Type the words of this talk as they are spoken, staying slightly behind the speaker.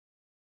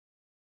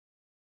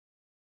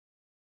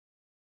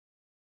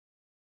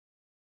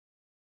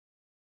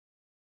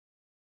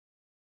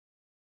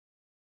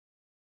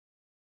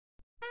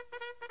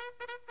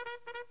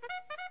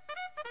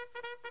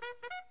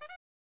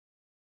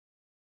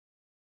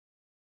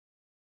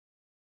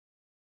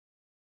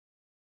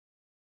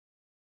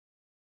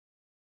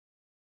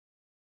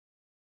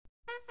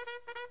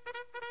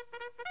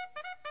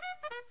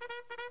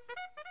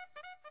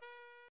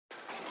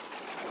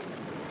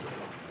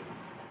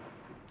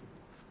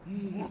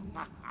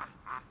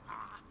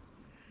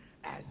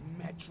As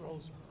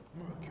Metro's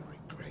Mercury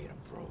Grade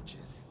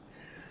approaches,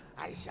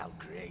 I shall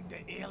create the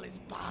illest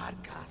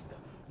podcaster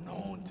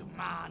known to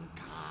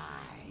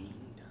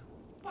mankind.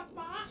 But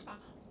Master,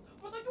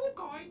 what are you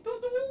going to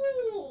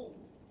do?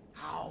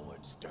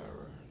 Howard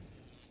Stern,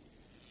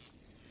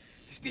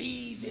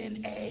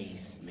 Stephen A.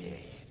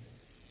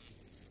 Smith,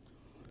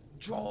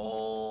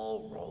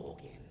 Joe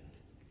Rogan,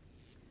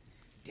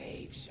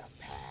 Dave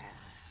Chappelle.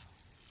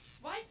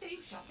 Why Dave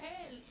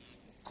Chappelle?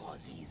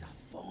 'Cause he's a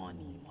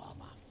funny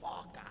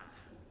motherfucker.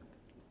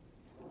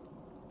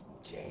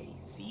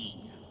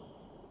 Jay-Z.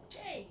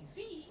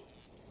 Jay-Z?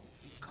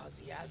 Because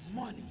he has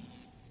money.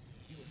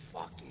 You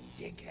fucking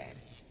dickhead.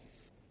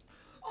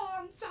 Oh,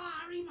 I'm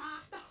sorry,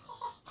 Master.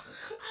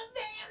 I'm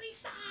very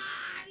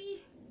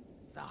sorry.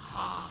 The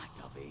heart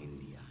of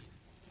India.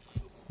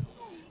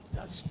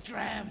 The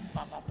strength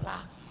of a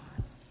black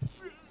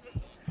man.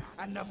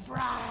 And the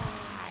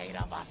pride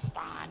of a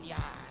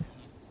Spaniard.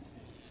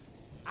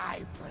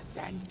 I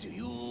present to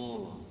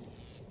you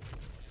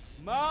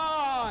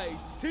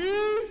MyT.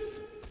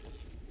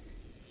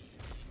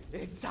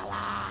 It's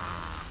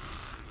alive.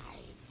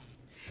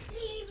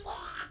 He's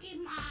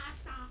walking,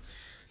 Master.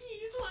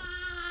 He's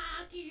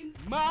walking.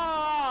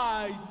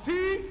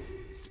 MyT.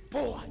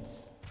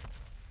 Sports.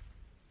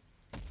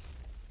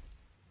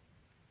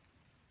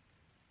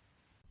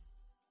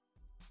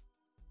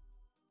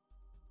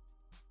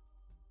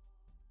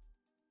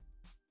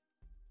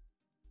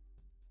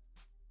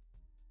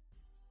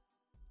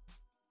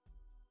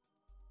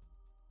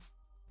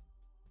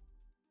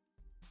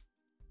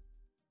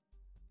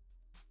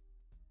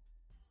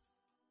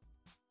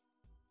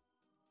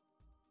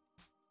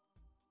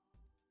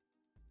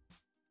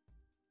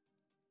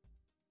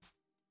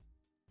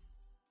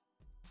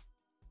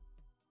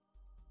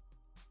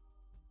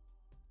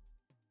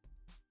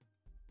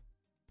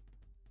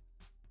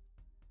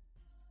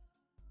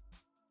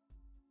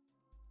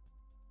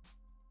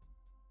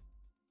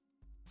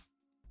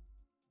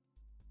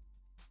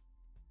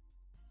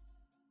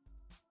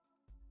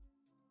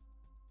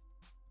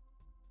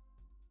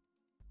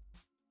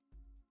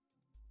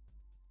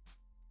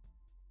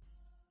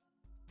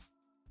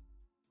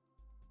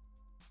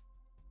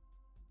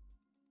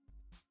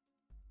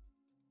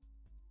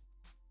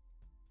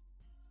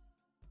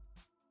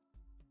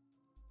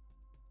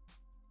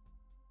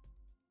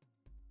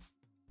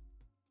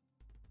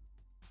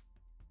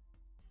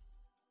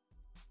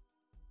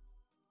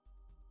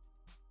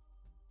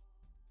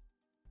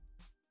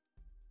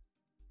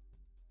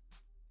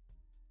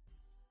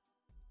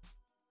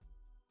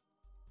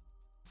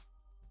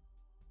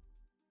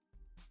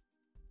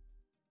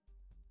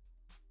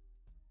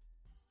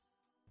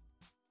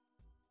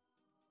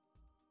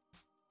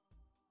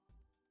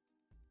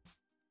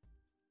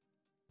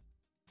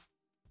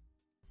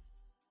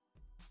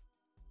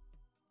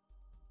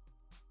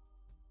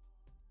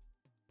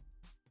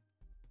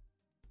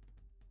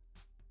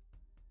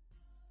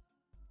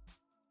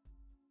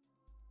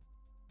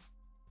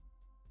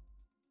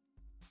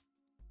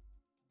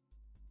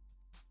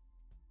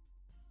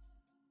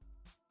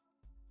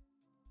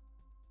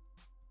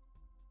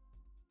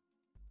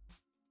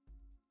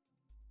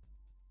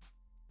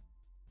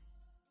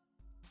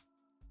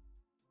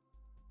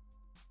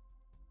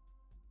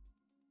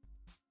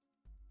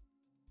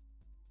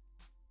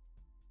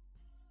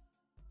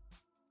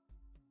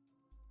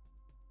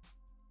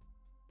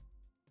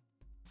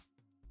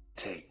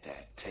 Take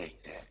that,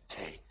 take that,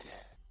 take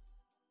that.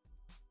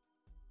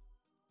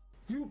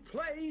 You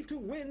play to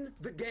win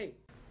the game.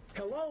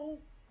 Hello?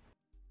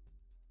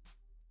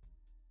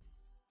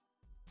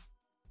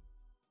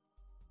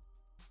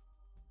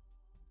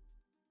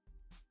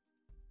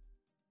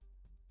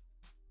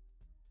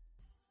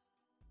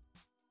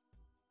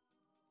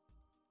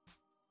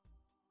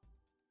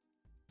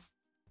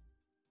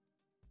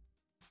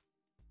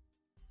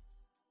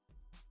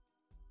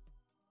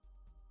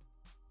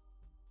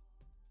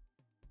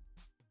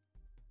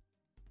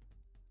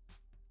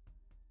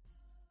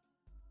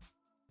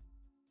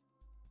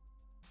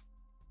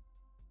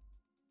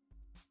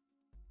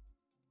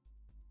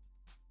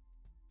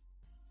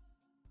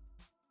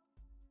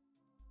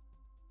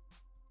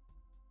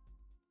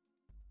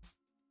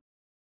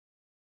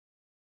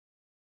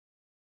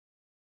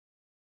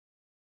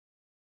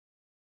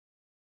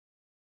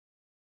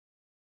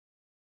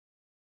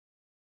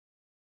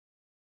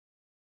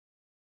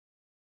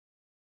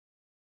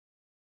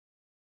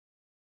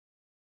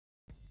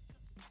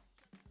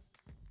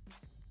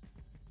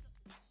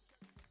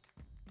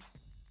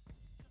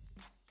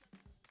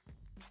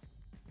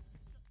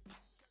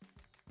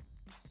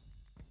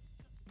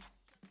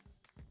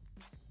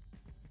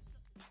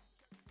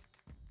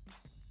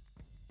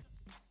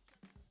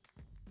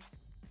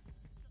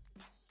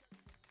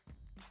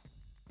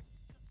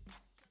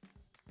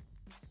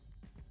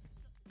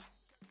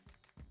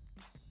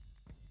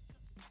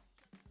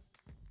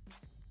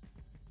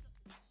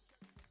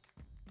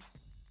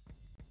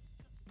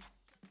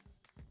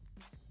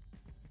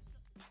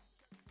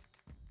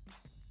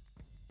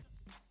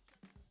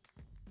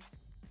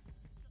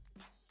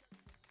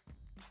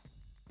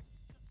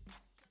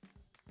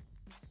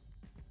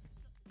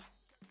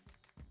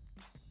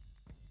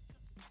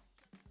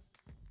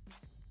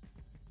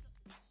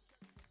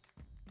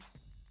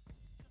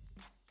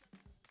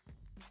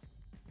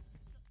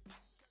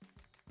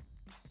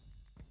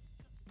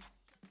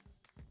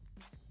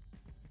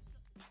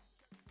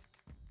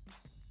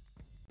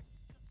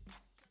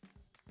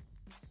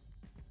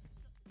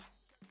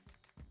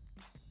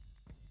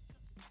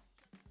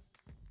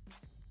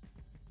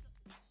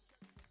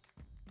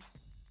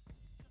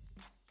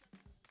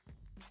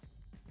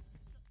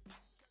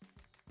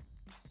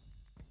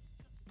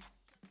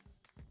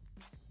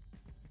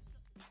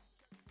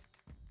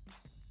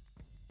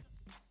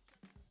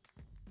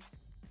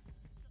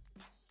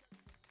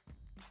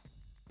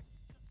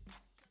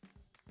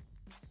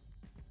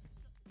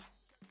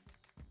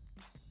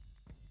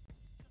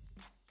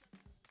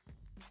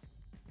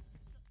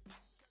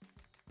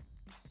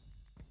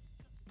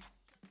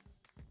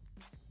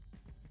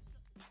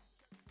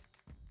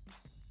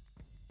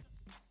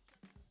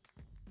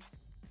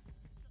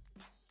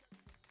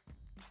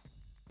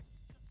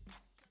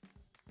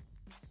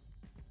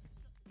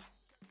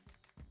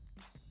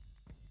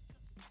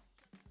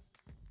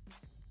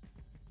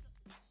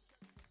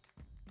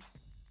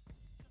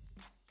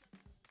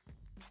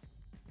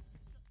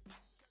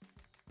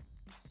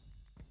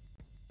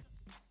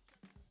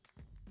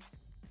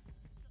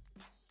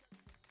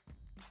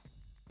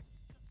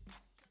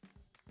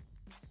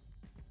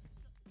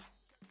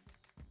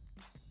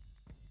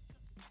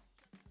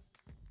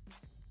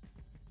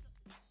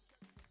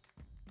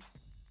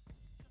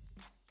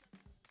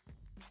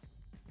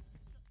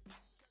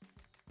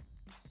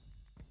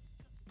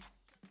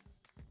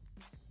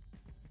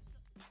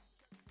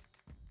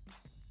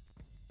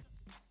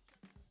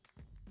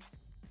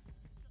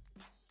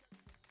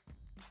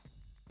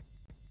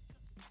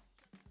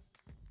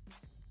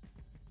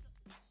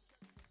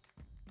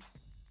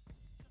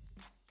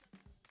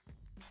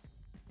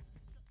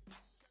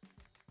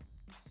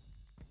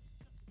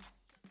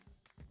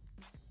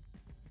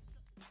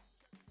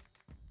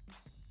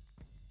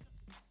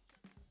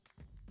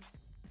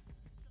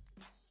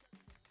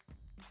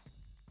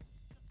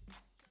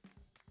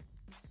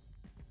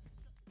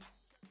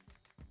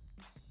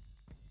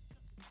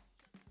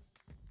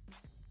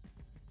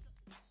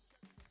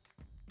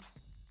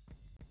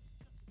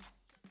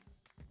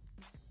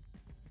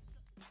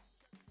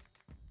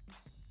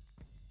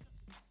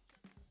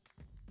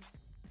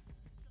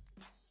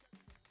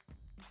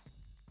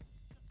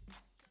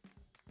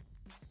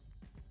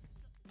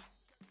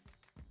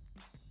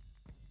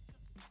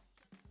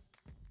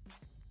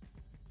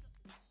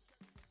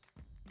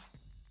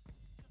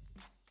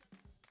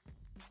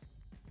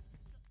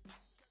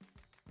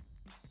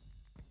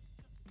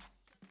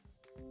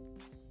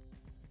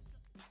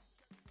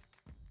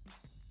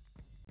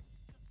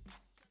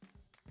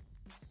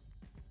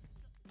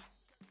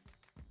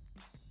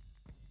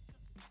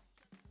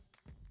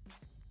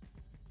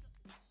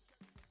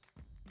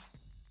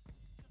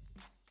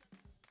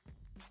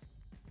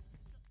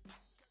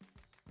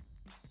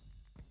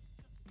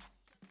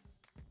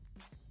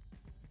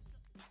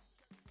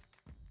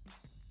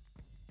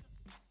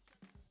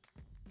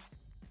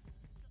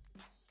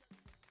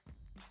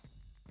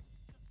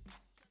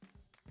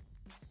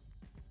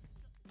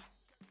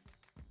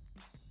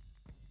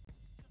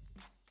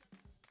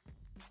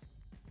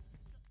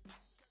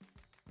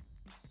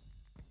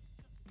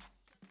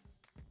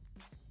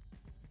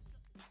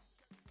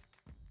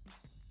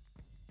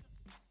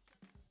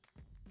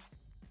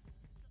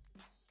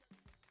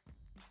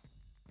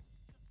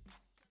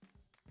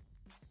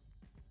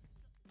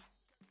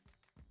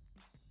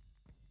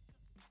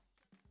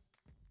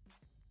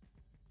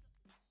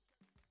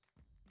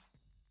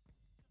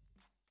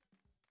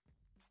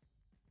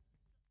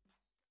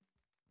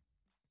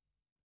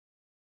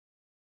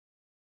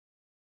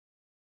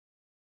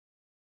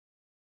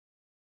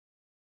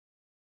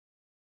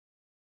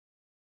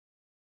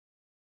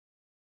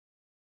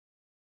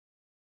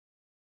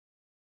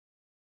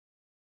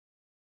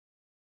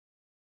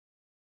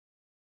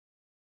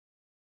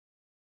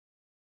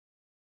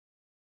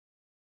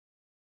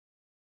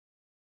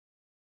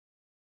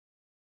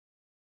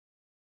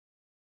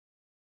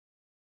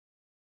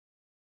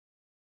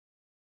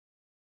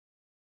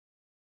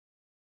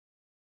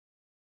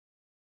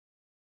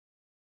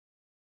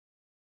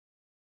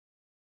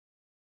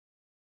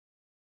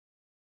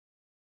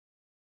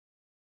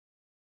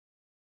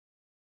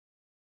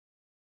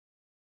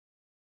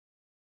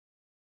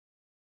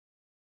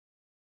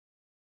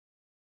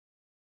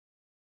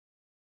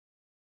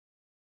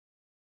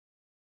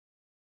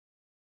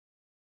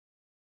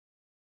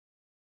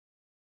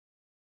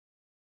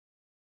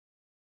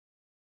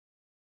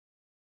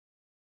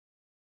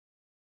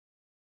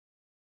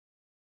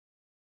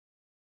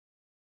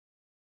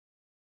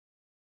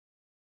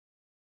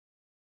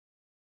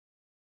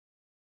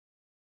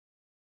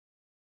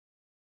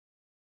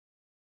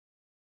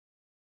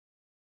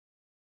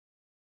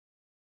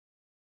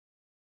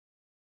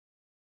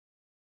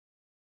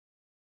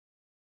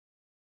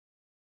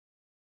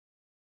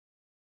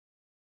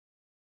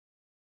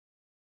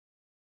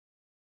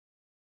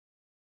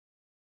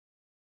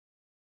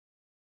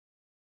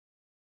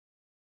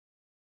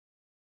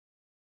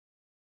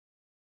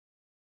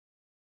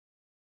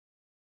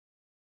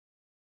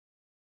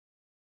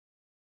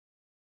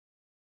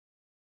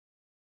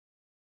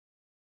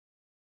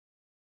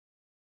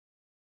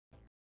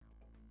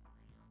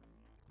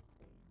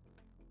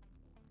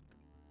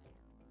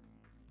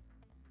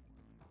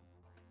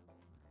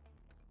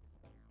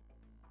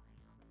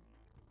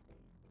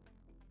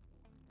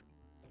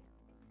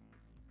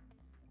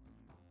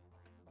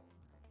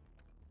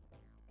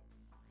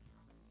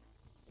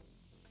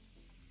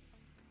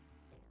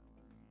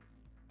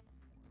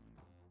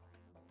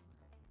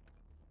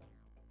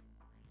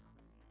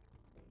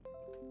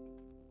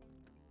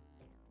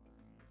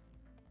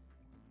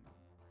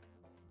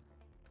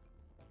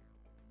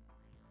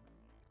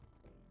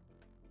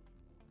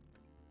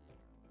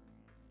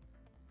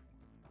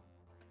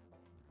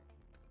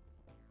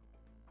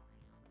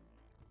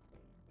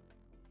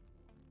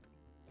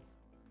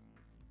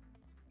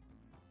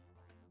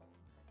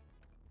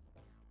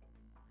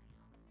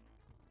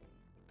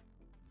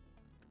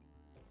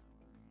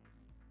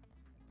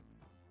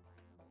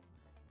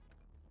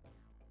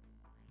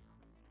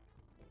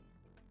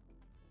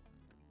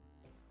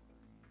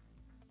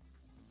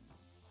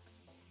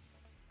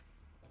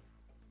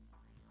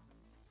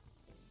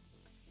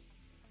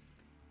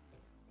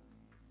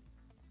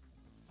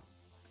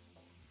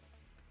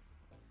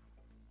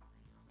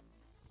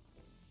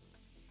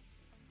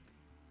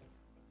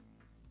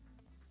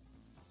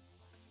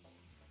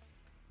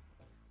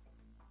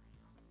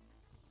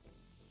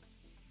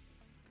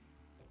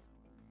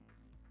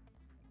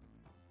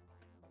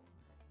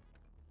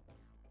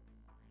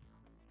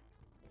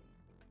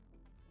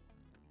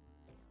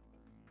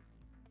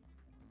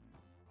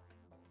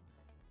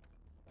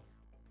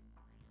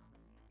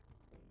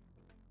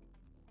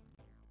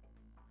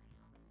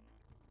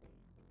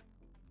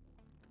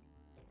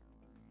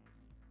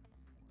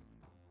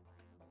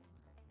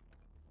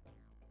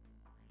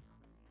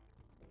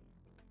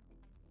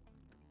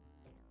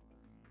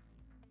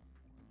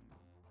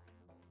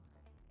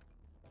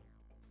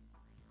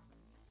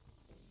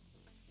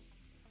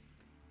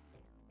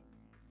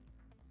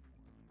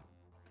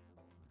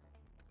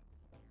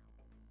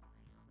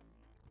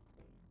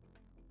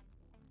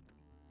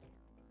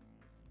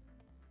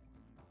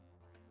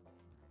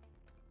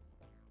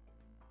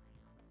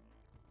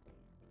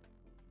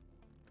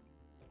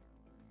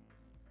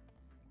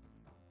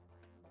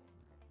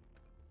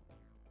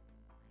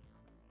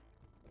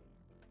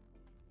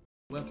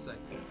 website.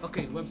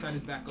 Okay, the website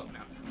is back up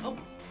now. Oh.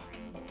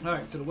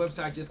 Alright, so the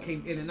website just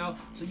came in and out.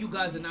 So you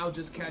guys are now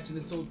just catching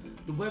it. So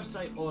the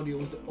website audio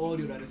is the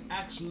audio that is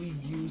actually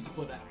used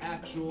for the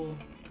actual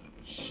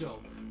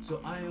show. So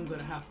I am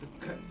gonna have to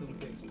cut some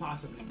things,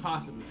 possibly.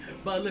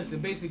 But listen,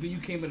 basically you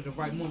came in at the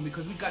right moment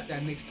because we got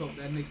that Knicks talk.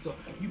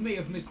 You may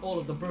have missed all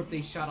of the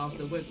birthday shout-outs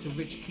that went to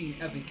Rich King,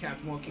 Evan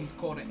Katz, Marquise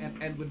Carter, and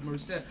Edward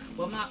Merced.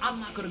 But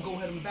I'm not gonna go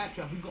ahead and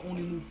backtrack. We can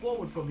only move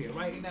forward from here,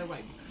 right? Ain't that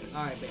right?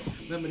 All right, man.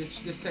 Remember,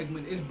 this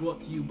segment is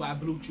brought to you by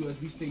Blue Chew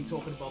as we stay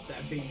talking about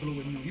that big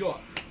blue in New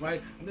York,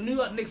 right? The New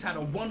York Knicks had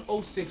a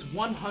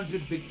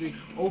 106-100 victory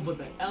over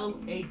the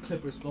LA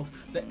Clippers, folks.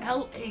 The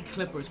LA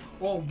Clippers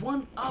are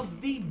one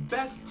of the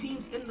best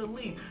teams in the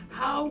league.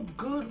 How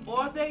good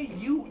are they,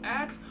 you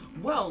ask?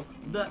 Well,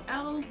 the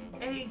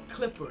LA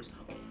Clippers,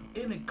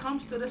 when it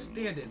comes to the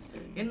standards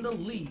in the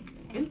league,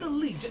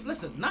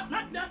 listen, not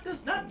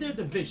their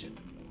division,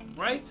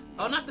 right?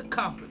 Or not the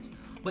conference,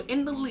 but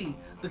in the league,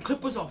 the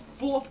Clippers are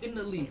 4th in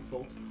the league,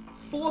 folks.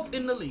 4th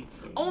in the league,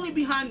 only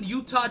behind the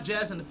Utah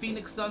Jazz and the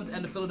Phoenix Suns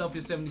and the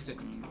Philadelphia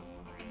 76ers.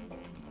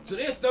 So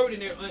they're 3rd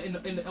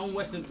in the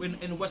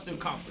Western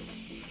Conference.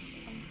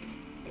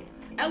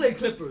 LA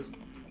Clippers,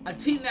 a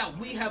team that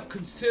we have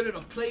considered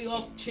a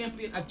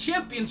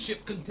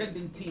championship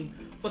contending team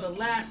for the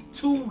last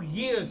 2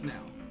 years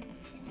now.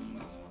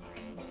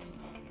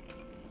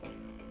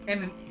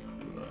 And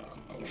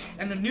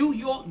the New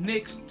York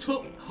Knicks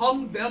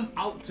hung them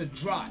out to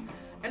dry.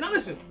 And now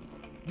listen,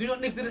 the New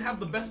York Knicks didn't have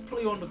the best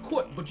player on the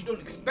court, but you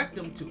don't expect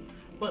them to.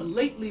 But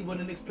lately, when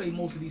the Knicks play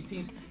most of these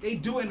teams, they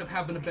do end up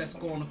having the best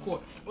scorer on the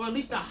court. Or at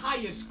least the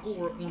highest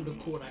scorer on the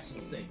court, I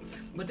should say.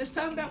 But this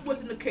time, that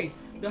wasn't the case.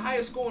 The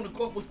highest scorer on the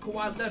court was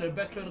Kawhi Leonard. The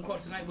best player on the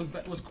court tonight was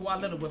Kawhi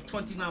Leonard with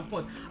 29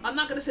 points. I'm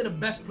not going to say the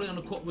best player on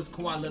the court was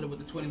Kawhi Leonard with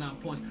the 29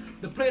 points.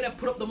 The player that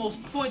put up the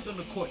most points on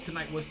the court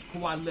tonight was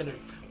Kawhi Leonard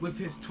with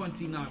his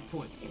 29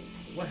 points.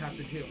 What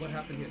happened here?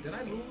 Did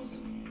I lose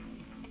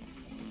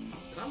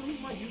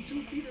my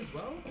YouTube feed as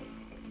well?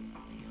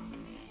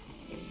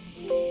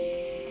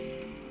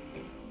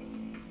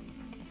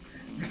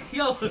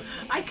 Yo,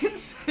 I can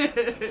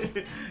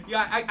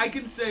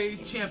say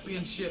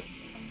championship.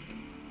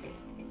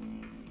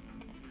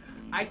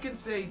 I can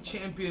say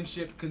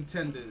championship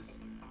contenders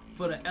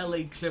for the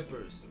LA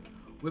Clippers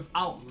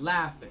without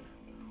laughing.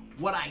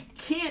 What I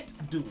can't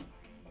do,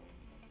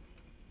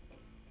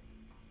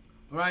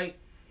 right,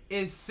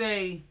 what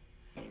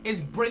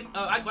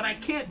I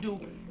can't do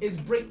is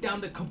break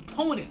down the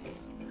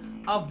components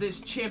of this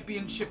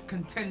championship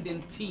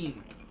contending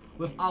team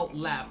without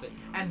laughing.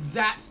 And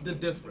that's the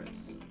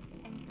difference.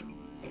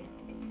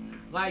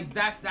 Like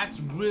that's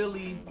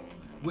really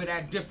where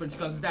that difference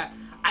comes, that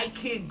I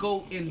can't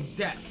go in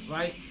depth,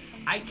 right?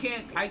 I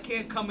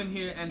can't come in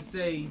here and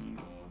say,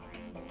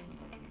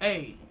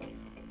 hey,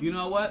 you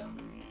know what?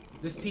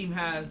 This team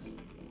has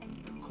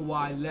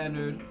Kawhi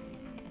Leonard.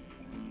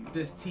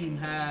 This team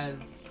has,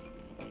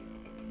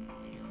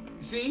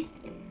 you see?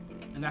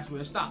 And that's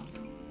where it stops.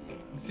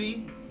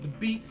 See? The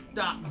beat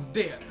stops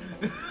there.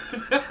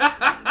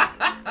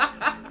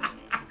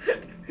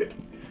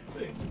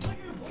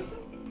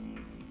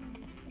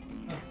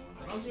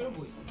 I was hearing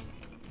voices.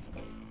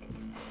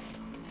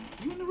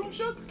 You in the room,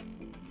 Shucks?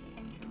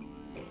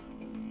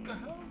 What the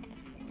hell?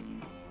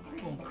 I'm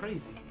going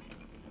crazy.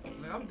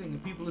 Like, I'm thinking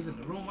people is in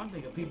the room. I'm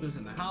thinking people is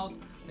in the house.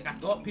 Like, I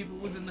thought people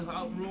was in the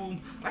room.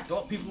 I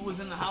thought people was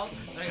in the house.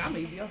 Like, I'm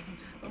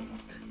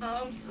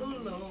so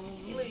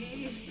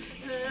lonely.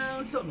 No,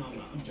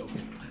 I'm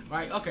joking.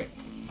 Right, okay.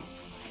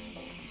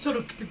 So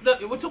we're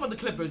talking about the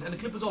Clippers, and the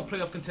Clippers are a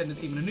playoff contending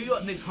team. And the New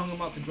York Knicks hung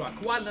them out to dry.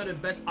 Kawhi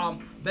Leonard, best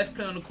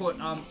player on the court,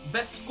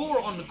 best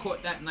scorer on the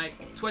court that night,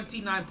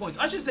 29 points.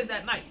 I should say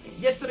that night.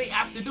 Yesterday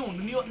afternoon,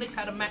 the New York Knicks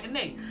had a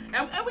matinee,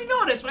 and we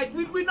know this, right?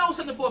 We know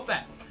something for a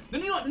fact. The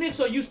New York Knicks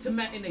are used to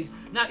matinees.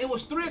 Now it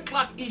was 3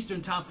 o'clock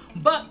Eastern time,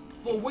 but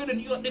for where the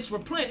New York Knicks were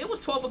playing, it was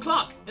 12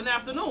 o'clock in the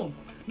afternoon.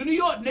 The New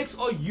York Knicks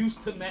are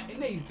used to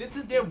matinees. This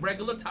is their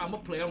regular time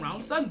of play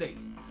around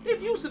Sundays. They're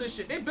used to this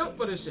shit. They're built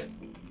for this shit.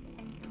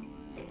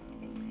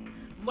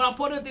 But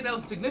important thing that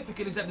was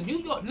significant is that the New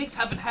York Knicks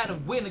haven't had a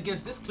win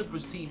against this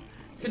Clippers team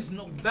since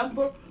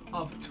November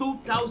of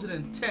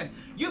 2010.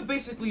 You're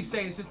basically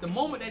saying since the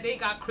moment that they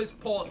got Chris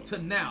Paul to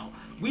now,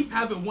 we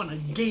haven't won a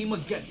game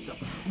against them.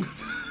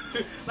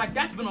 Like,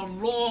 that's been a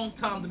long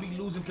time to be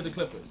losing to the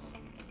Clippers.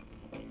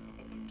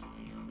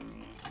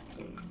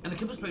 And the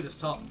Clippers played us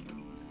tough.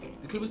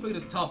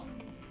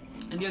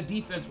 And their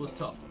defense was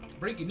tough.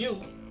 Breaking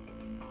news.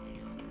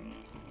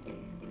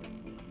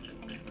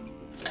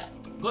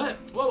 Go ahead.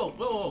 Whoa.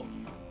 Well,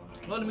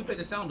 let me play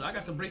the sounder. I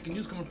got some breaking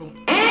news coming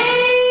from...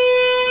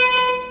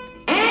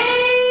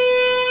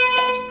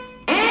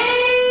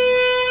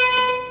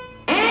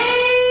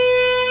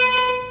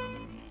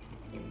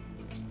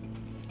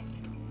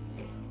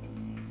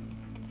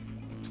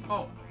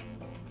 Oh.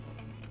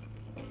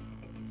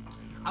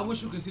 I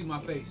wish you could see my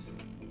face.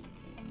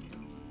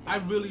 I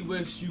really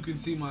wish you could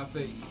see my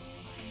face.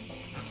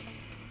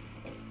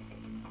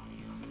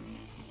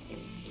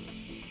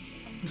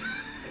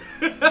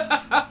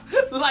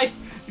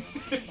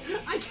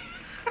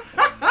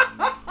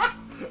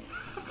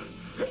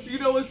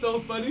 so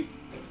funny?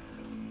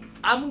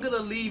 I'm gonna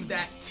leave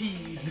that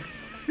teased.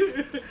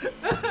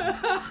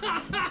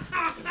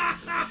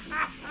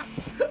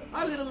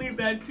 I'm gonna leave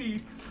that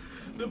teased.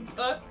 I'm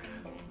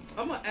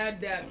gonna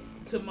add that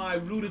to my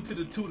rooted to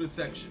the tutor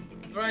section,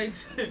 right?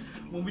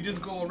 When we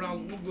just go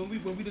around, when we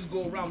just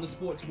go around the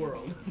sports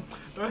world,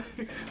 right?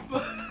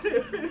 But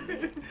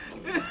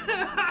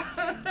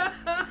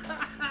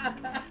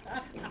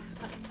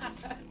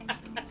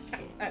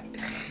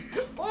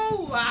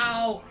oh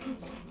wow!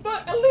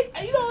 But at least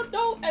you don't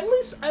know. At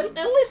least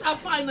I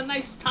find a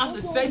nice time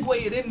to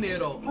segue it in there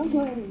though. I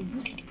got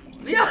him.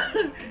 Yeah,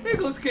 here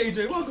goes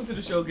KJ. Welcome to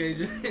the show,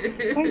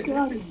 KJ. I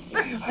got him.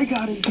 I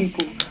got him,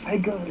 people. I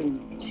got him.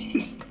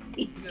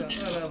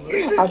 Yeah,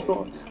 whatever.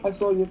 I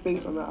saw your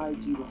face on the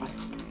IG live.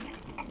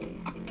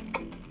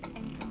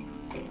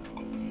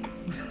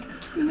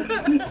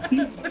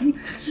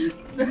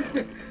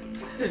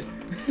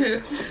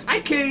 I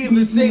can't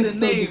even say the so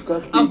name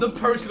disgusting. of the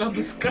person I'm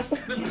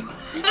disgusted.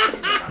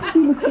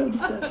 You look so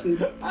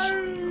disgusted.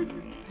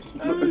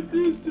 I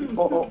refuse to.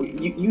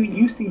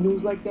 You see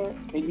news like that,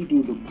 and you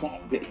do the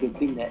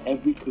thing that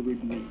every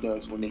Caribbean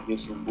does when they hear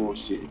some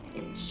bullshit.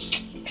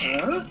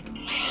 Huh?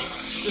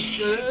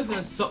 This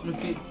is something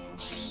to.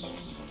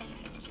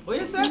 What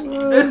you say? I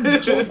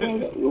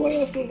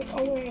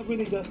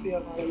really just say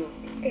about it.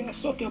 Hey, I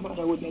suck about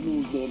that with the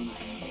news then.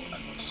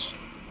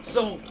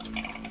 So,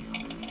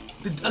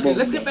 okay,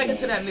 let's get back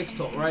into that Knicks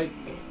talk, right?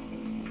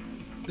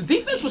 The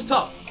defense was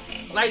tough.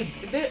 Like,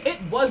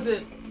 it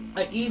wasn't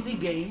an easy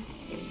game.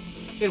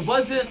 It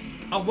wasn't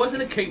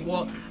a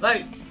cakewalk.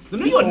 Like, the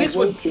New York Knicks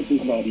were.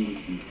 Is not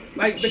easy.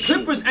 Like the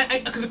Clippers,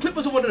 because the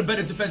Clippers are one of the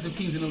better defensive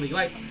teams in the league.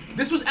 Like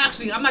this was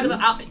actually, I'm not gonna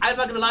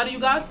lie to you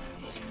guys.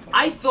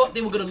 I thought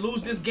they were gonna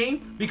lose this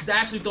game because I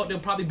actually thought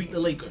they'd probably beat the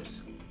Lakers,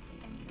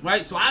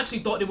 right? So I actually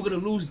thought they were gonna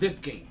lose this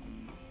game,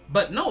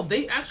 but no,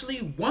 they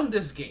actually won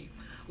this game.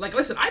 Like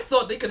listen, I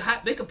thought they could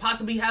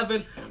possibly have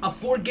a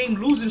 4-game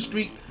losing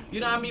streak. You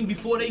know what I mean?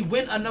 Before they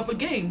win another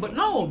game, but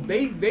no,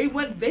 they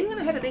went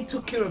ahead and they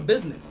took care of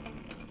business.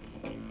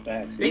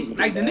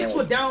 The Knicks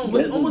were down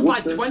almost by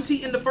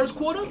 20 in the first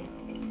quarter.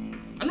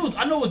 I know it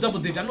was double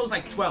digit. I know it was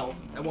like 12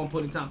 at one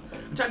point in time.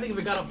 I'm trying to think if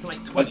it got up to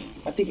like 20.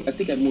 I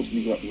think at most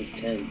we got was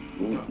 10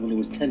 when it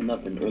was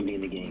 10-0 early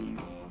in the game.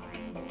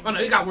 Oh no,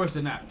 it got worse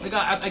than that. It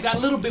got a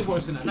little bit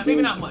worse than that.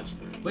 Maybe not much,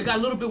 but it got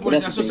a little bit worse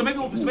than that. So maybe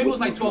it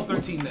was like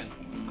 12-13 then.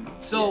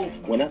 So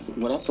when I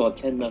saw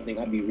 10-0,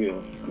 I'd be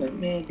real. Like,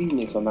 man, these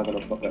Knicks are not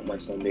gonna fuck up my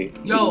Sunday.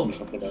 Yo, do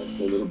something else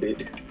a little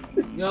bit.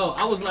 Yo,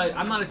 I was like,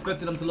 I'm not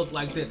expecting them to look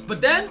like this. But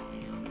then,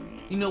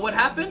 you know what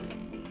happened?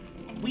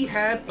 We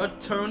had a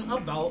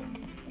turnabout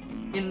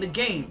in the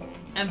game,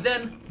 and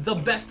then the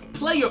best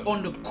player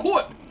on the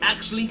court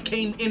actually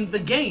came in the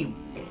game,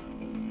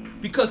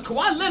 because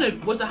Kawhi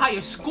Leonard was the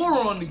highest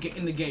scorer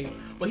in the game,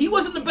 but he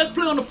wasn't the best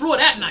player on the floor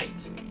that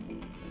night.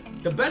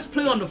 The best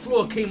player on the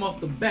floor came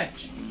off the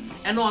bench,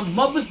 and on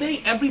Mother's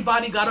Day,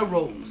 everybody got a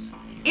rose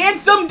and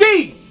some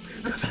D.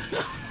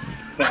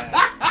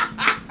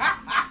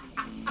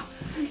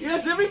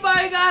 Yes,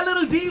 everybody got a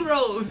little D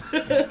rose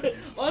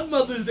on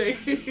Mother's Day.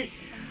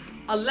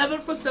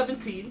 11 for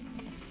 17.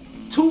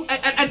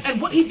 And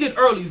what he did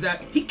early is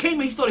that he came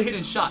and he started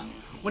hitting shots.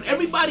 When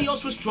everybody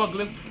else was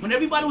struggling, when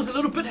everybody was a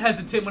little bit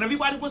hesitant, when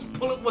everybody was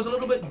a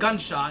little bit gun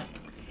shy,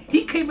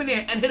 he came in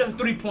there and hit a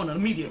 3-pointer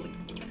immediately.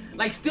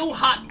 Like still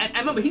hot. And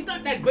remember, he's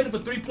not that great of a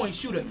 3-point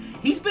shooter.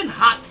 He's been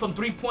hot from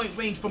 3-point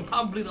range from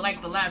probably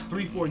like the last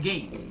 3-4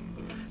 games.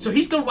 So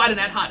he's still riding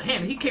that hot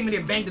hand. He came in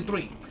there, banged the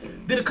 3.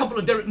 Did a couple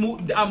of Derrick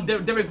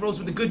Rose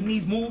with the good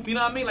knees move, you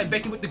know what I mean? Like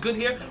Becky with the good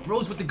hair,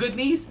 Rose with the good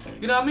knees,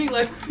 you know what I mean?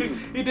 Like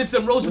he did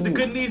some Rose with the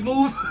good knees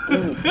move,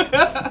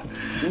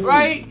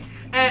 right?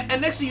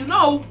 And next thing you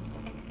know,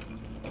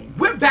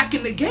 we're back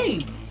in the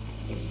game.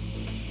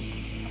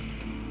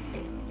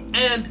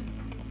 And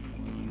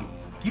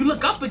you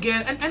look up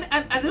again, and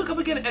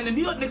the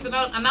New York Knicks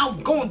are now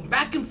going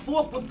back and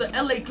forth with the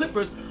LA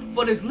Clippers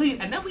for this lead,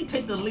 and then we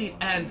take the lead.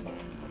 And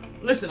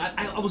listen,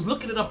 I was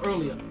looking it up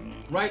earlier.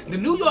 Right, the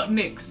New York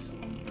Knicks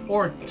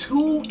are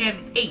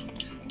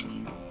 2-8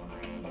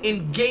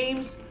 in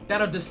games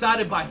that are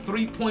decided by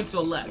 3 points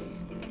or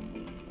less.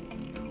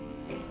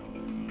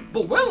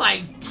 But we're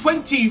like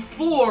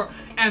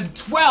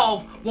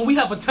 24-12 when we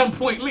have a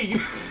 10-point lead.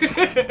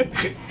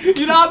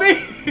 You know what I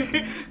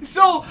mean?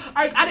 So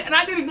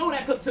I didn't know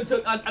that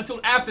until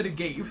after the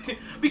game,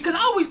 because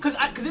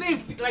it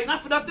ain't like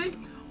not for nothing.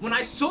 When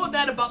I saw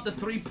that about the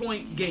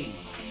 3-point game,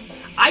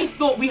 I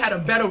thought we had a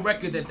better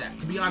record than that,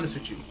 to be honest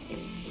with you,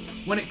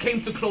 when it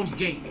came to close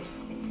games.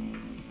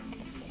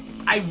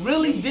 I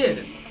really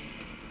did.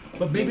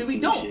 But maybe we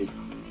don't.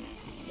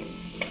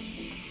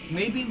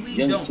 Maybe we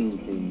Young don't. team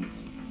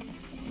things.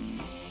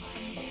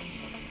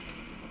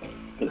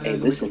 But hey,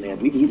 listen, man,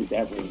 we needed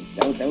that win.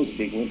 That was a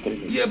big win for the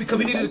Knicks. Yeah, because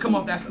we needed to come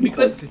off that.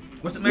 Because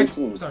what's the match?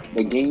 Sorry.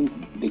 A game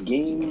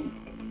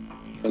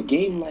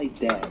like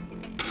that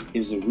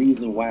is the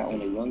reason why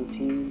on a young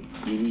team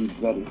you need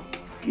veterans,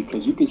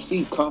 because you can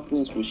see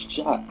confidence was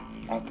shot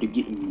after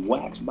getting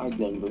waxed by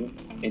Denver,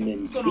 And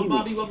then What's going on,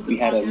 Bobby? Phoenix, Welcome to we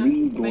the had a podcast.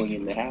 lead Thank going you.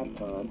 into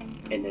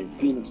halftime, and then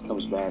Phoenix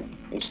comes back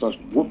and starts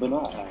whooping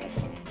our ass,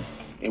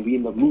 and we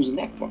end up losing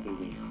that fucking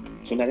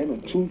game. So now they're in a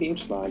 2-game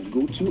slide. You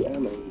go to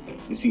LA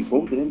to see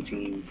both of them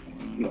teams.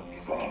 You know,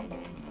 fuck.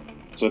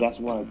 So that's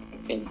why,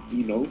 and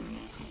you know,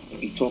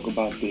 we talk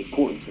about the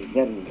importance of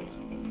veterans.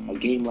 A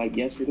game like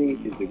yesterday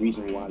is the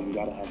reason why you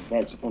gotta have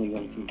vets on a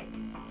young team.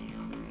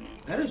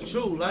 That is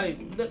true. Like,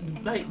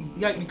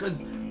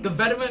 because the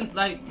veteran,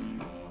 like,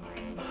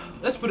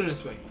 let's put it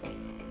this way.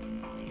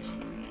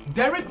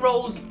 Derrick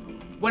Rose,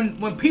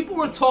 when people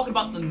were talking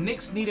about the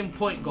Knicks needing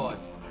point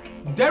guards,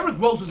 Derrick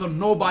Rose was on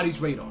nobody's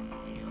radar.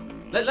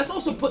 Let's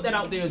also put that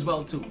out there as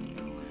well too,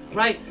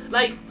 right?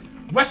 Like,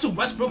 Russell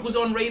Westbrook was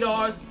on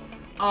radars.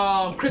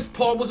 Chris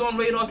Paul was on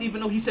radars,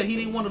 even though he said he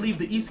didn't want to leave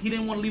the East, he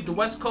didn't want to leave the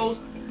West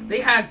Coast. They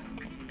had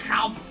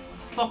Kyle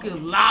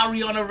fucking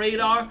Lowry on the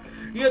radar.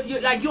 You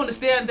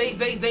understand?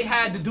 They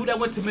had the dude that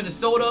went to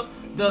Minnesota.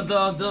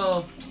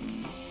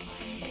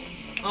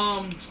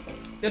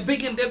 They're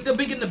big in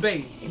the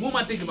Bay. Who am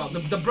I thinking about?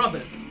 The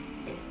brothers,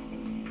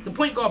 the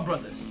point guard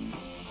brothers.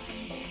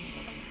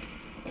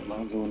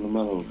 Lonzo and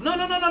LaMelo.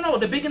 No.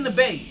 They're big in the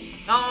Bay.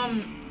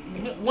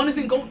 One is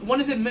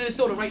in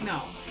Minnesota right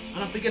now,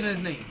 and I'm forgetting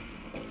his name.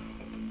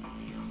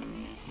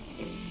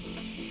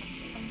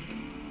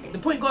 The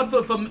point guard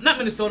for not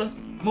Minnesota,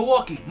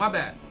 Milwaukee. My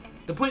bad.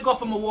 The point guard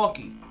for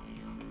Milwaukee.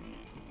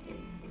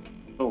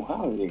 Oh,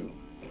 Holiday.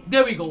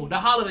 There we go. The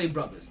Holiday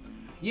brothers.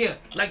 Yeah,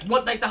 like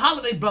the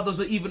Holiday brothers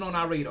were even on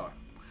our radar.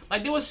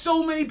 Like, there were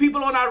so many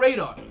people on our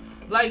radar.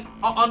 Like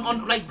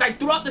on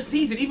throughout the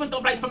season, even though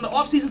like from the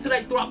off season to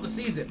like throughout the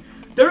season,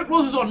 Derrick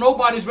Rose was on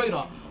nobody's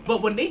radar.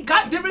 But when they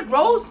got Derrick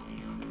Rose,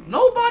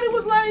 nobody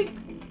was like,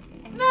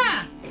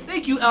 nah.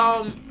 Thank you,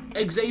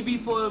 Xavier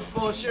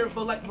for sharing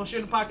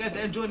the podcast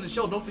and joining the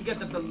show. Don't forget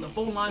that the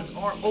phone lines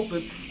are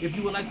open if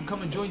you would like to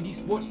come and join these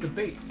sports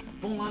debates.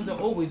 Phone lines are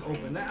always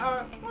open. They're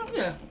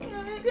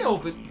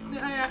open.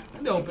 Yeah,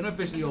 they're open,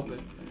 officially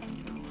open.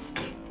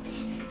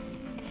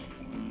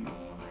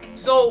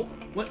 So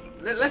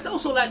let's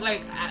also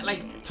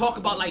like talk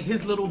about like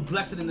his little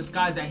blessing in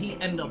disguise that he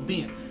ended up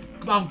being.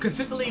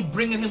 Consistently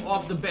bringing him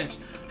off the bench,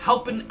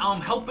 helping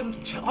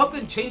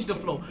change the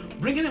flow,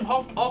 bringing him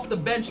off the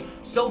bench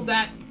so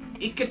that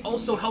it can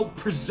also help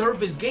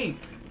preserve his game.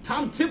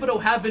 Tom Thibodeau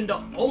having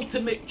the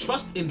ultimate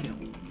trust in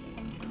him,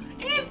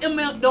 and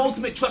the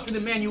ultimate trust in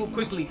Emmanuel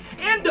Quickly,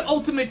 and the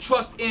ultimate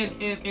trust in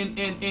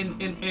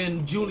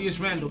Julius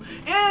Randle,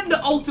 and the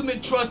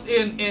ultimate trust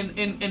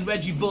in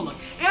Reggie Bullock,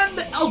 and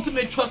the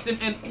ultimate trust in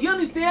you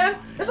understand?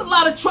 There's a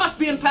lot of trust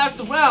being passed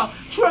around.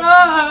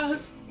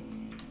 Trust.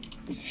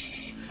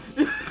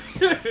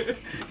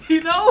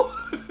 You know?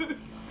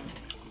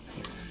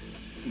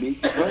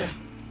 Big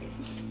trust.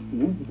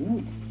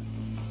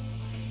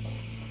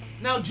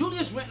 Now,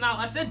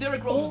 I said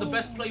Derrick Rose was the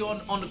best player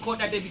on the court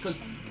that day because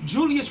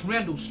Julius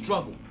Randle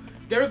struggled.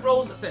 Derrick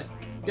Rose,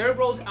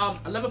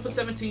 11 for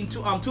 17,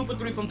 2 for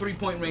 3 from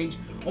three-point range,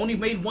 only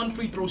made 1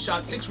 free throw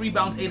shot, 6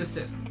 rebounds, 8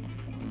 assists.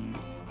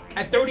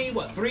 At 3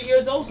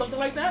 years old, something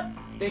like that?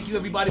 Thank you,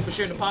 everybody, for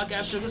sharing the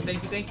podcast, Sugars.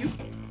 Thank you.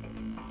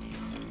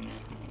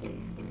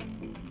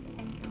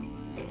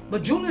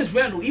 But Julius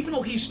Randle, even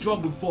though he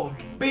struggled for a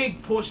big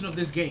portion of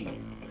this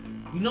game,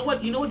 you know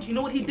what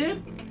he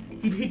did?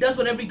 He does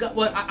what every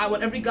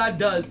guy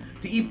does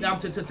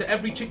to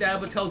every chick that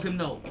ever tells him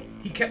no.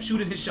 He kept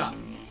shooting his shot.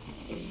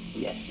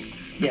 Yes.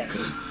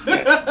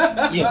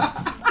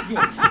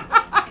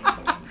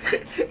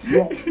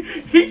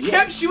 He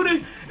kept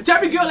shooting to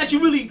every girl that you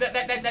really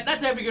not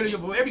to every girl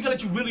but every girl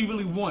that you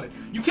really wanted.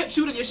 You kept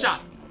shooting your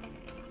shot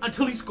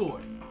until he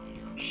scored.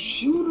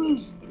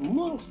 Shooters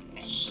must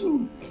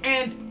shoot.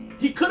 And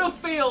he could have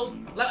failed,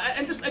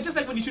 and just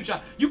like when you shoot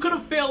shot, you could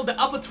have failed the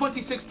other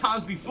 26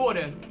 times before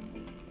then.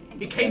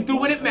 It came through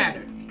when it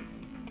mattered.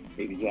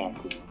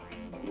 Exactly.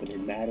 When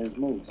it matters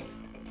most.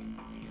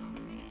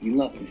 You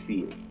love to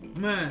see it.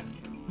 Man,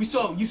 we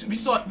saw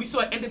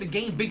at end of the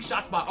game big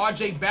shots by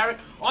RJ Barrett.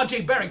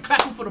 RJ Barrett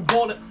clapping for the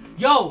ball.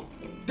 Yo,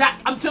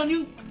 that I'm telling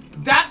you,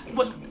 that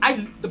was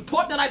the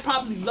part that I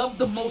probably loved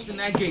the most in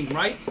that game,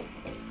 right?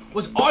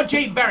 Was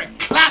RJ Barrett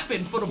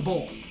clapping for the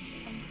ball.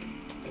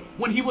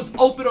 When he was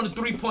open on the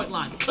 3-point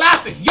line.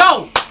 Clapping.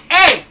 Yo,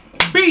 A,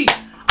 B,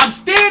 I'm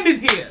standing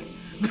here.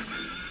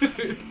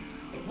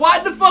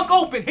 Wide the fuck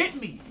open. Hit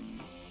me.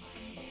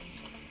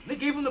 They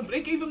gave him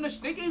the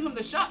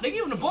shot. They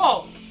gave him the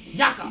ball.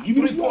 Yaka,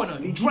 3-pointer,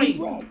 drain.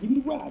 Give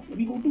me the rock.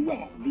 We gonna do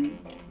rock, dude.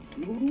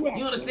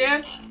 You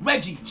understand?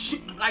 Reggie,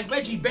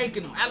 Reggie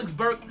banking him. Alex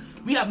Burke.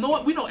 We have no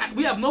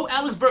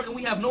Alex Burke and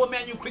we have no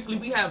Emmanuel Quickly.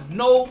 We have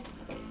no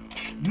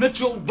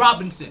Mitchell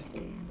Robinson.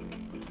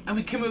 And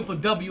we came in for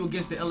W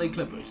against the LA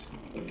Clippers.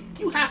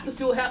 You have to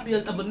feel happy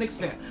of a Knicks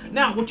fan.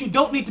 Now, what you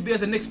don't need to be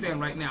as a Knicks fan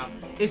right now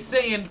is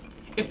saying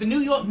if the New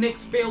York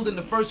Knicks failed in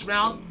the first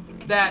round,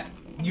 that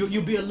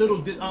you'll be a little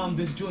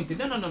disjointed.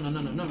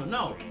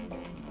 No.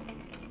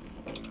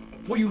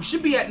 Where you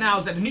should be at now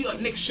is that the New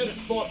York Knicks shouldn't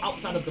fall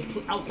outside of the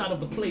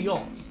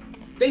playoffs.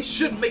 They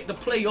should make the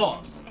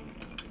playoffs.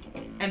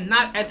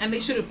 and they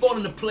shouldn't fall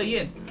into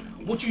play-ins.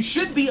 What you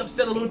should be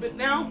upset a little bit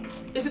now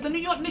is that the New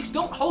York Knicks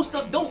don't host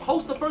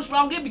the first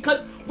round game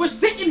because we're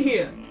sitting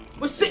here.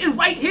 We're sitting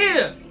right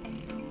here.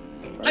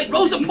 Like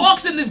Rosa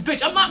Parks in this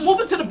bitch. I'm not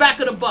moving to the back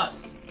of the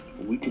bus.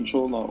 We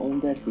control our own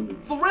destiny.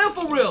 For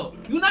real.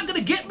 You're not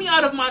gonna get me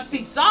out of my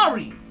seat.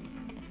 Sorry.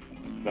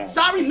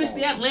 Sorry,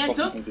 Mr.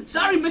 Atlanta.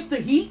 Sorry,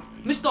 Mr. Heat,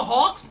 Mr.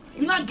 Hawks.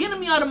 You're not getting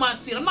me out of my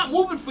seat. I'm not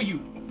moving for you.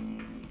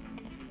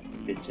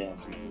 Bitch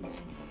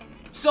ass.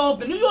 So if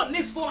the New York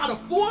Knicks fall out of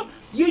 4,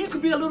 yeah, you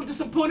could be a little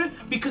disappointed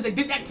because they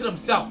did that to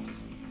themselves.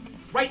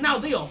 Right now,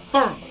 they are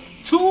firm.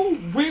 2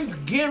 wins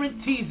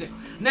guarantees it.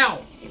 Now,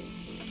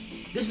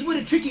 this is where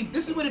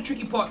the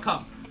tricky part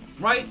comes,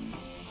 right?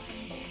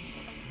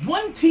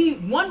 One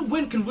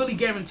win can really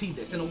guarantee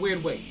this in a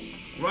weird way,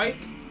 right?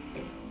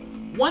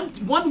 One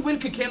win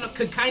could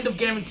kind of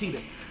guarantee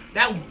this.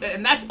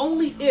 And that's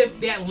only if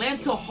the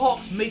Atlanta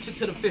Hawks makes it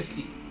to the 5th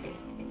seed.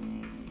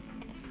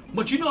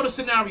 But you know the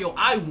scenario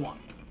I want.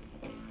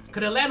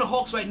 Because the Atlanta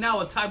Hawks right now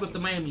are tied with the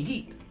Miami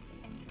Heat.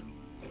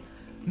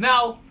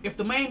 Now, if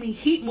the Miami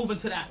Heat move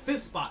into that 5th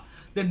spot,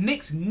 the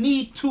Knicks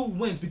need 2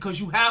 wins because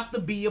you have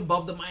to be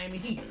above the Miami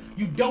Heat.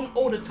 You don't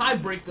owe the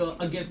tiebreaker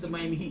against the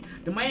Miami Heat.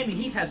 The Miami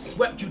Heat has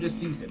swept you this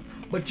season,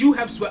 but you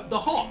have swept the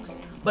Hawks.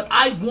 But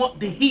I want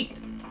the Heat.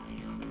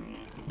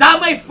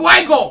 Dame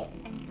fuego!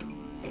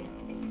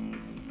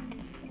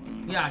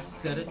 Yeah, I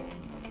said it.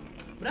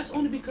 But that's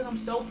only because I'm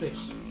selfish.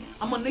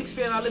 I'm a Knicks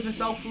fan. I live in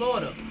South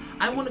Florida.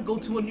 I want to go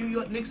to a New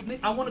York Knicks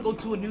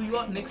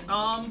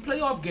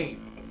playoff game.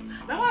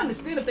 Now I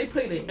understand if they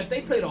play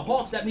the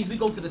Hawks, that means we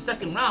go to the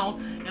 2nd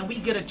round and we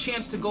get a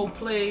chance to go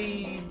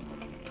play.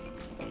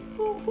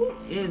 Who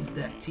is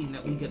that team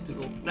that we get to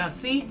go? Now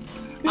see,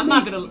 I'm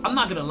not gonna lie.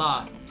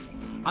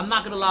 I'm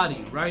not gonna lie to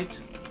you,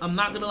 right? I'm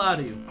not gonna lie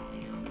to you.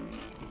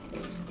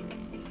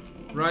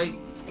 Right?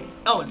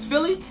 Oh, it's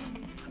Philly?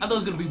 I thought it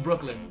was gonna be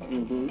Brooklyn.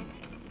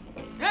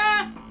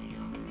 Yeah.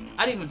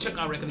 I didn't even check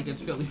our record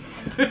against Philly.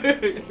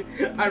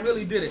 I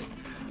really didn't.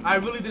 I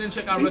really didn't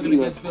check our record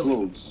against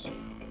Philly.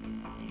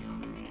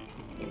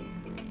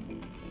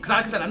 Because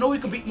like I said, I know we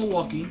could beat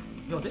Milwaukee.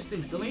 Yo, this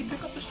thing still ain't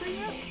pick up the string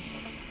yet.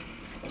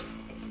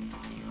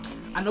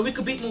 I know we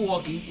could beat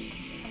Milwaukee.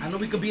 I know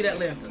we could beat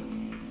Atlanta.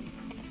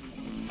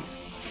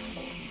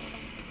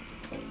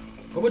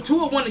 But we're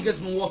 2-1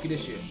 against Milwaukee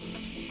this year.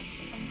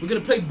 We're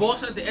going to play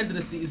Boston at the end of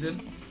the season.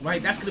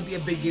 Right? That's going to be a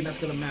big game. That's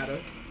going to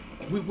matter.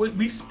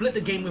 We've split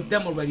the game with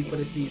them already for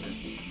the season.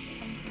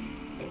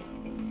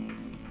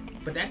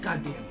 But that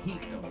goddamn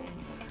Heat, though.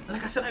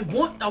 Like I said, I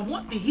want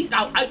the Heat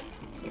out.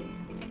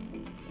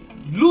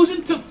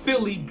 Losing to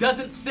Philly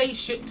doesn't say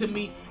shit to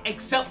me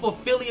except for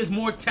Philly is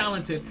more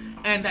talented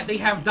and that they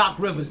have Doc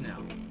Rivers now.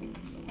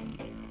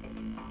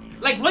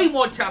 Like, way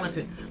more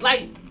talented.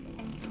 Like,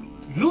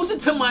 losing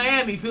to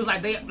Miami feels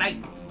like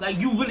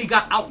you really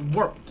got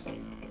outworked.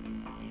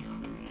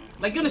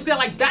 Like, you understand?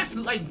 Like, that's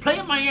like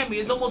playing Miami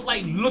is almost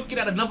like looking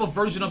at another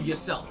version of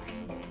yourselves.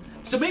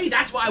 So maybe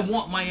that's why I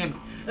want Miami.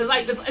 It's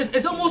like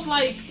it's almost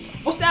like,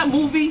 what's that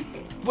movie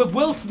with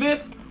Will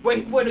Smith where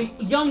the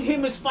young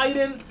him is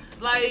fighting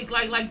like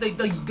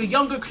the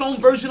younger clone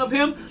version of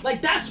him?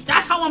 Like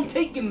that's how I'm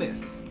taking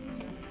this.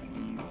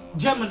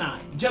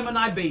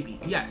 Gemini Baby.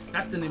 Yes,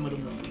 that's the name of the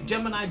movie.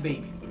 Gemini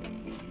Baby.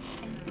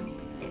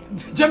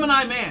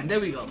 Gemini Man.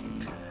 There we go.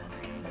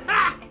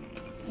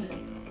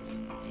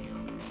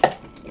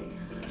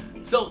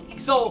 So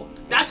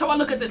that's how I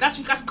look at it.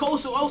 That's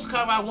Koso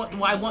Oscar.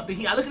 Why I want the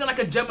Heat. I look at it like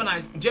a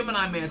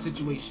Gemini Man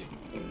situation.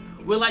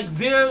 We're like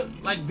they're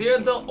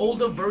the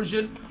older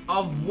version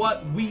of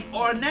what we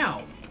are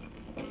now.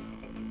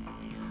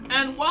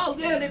 And while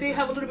they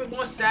have a little bit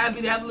more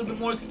savvy, they have a little bit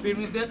more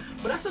experience there,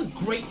 but that's a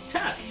great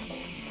test.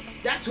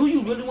 That's who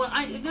you really want.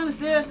 You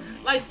understand?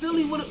 Like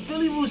Philly would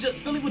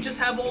just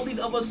have all these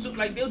other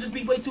like they'll just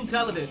be way too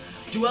talented.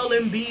 Joel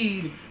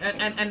Embiid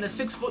and the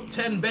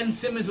 6'10" Ben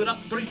Simmons without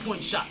the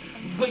 3-point shot.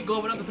 Point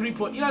guard without the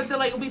 3-point. You know what I'm saying?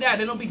 Like it'll be that.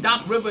 Then it'll be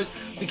Doc Rivers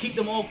to keep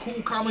them all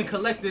cool, calm, and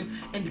collected,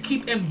 and to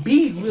keep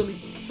Embiid really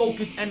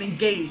focused and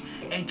engaged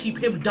and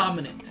keep him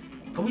dominant.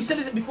 Cause we said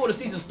this before the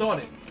season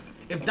started.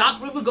 If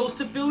Doc Rivers goes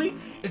to Philly,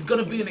 it's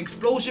gonna be an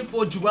explosion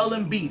for Joel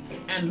Embiid.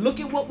 And look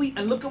at what we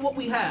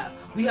have.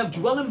 We have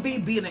Joel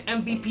Embiid being an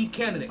MVP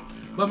candidate.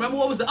 But remember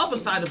what was the other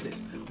side of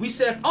this? We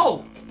said,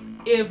 oh,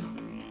 if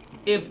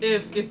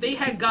they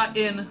had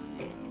gotten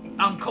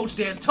Coach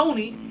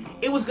D'Antoni,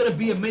 it was gonna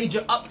be a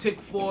major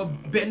uptick for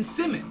Ben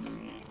Simmons.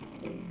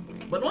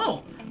 But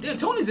no,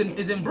 D'Antoni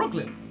is in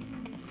Brooklyn,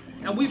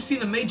 and we've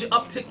seen a major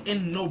uptick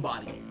in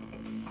nobody.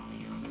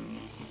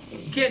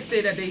 Can't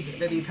say that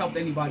they've helped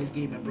anybody's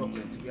game in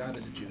Brooklyn, to be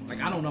honest with you. Like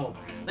I don't know.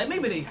 Like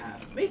maybe they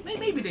have.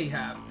 Maybe they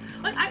have.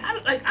 Like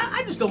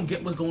I just don't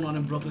get what's going on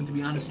in Brooklyn, to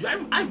be honest with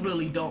you. I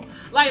really don't.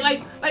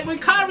 Like when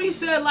Kyrie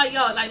said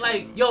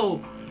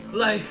yo,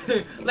 Like,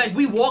 like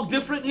we walk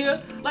different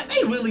here. Like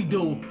they really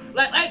do.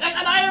 Like,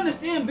 and I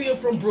understand being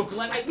from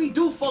Brooklyn. Like we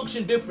do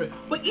function different.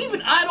 But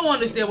even I don't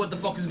understand what the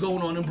fuck is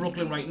going on in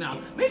Brooklyn right now.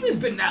 Maybe it's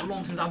been that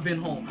long since I've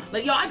been home.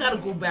 Like, yo, I gotta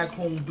go back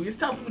home, B. It's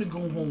time for me to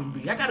go home,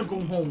 B. I gotta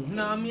go home. You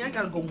know what I mean? I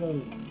gotta go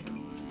home.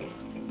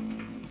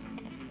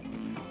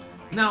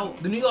 Now,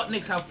 the New York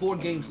Knicks have 4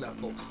 games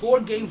left, folks. 4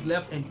 games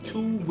left and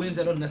 2 wins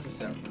that are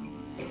necessary.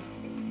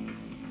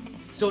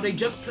 So they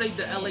just played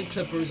the LA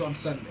Clippers on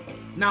Sunday.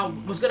 Now,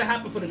 what's going to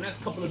happen for the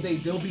next couple of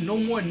days, there will be no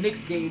more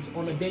Knicks games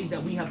on the days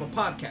that we have a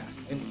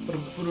podcast and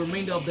for the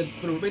remainder of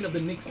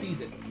the Knicks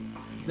season.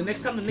 The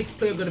next time the Knicks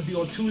play are going to be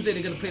on Tuesday.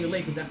 They're going to play the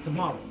Lakers. That's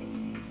tomorrow.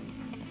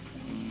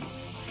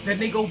 Then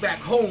they go back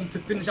home to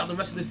finish out the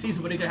rest of the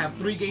season, where they're going to have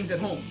 3 games at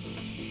home.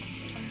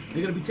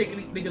 They're gonna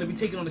be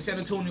taking on the San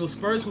Antonio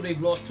Spurs, who they've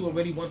lost to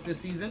already once this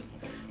season.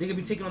 They're gonna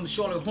be taking on the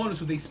Charlotte Hornets,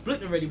 who they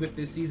split already with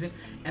this season,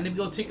 and they're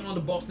gonna be taking on the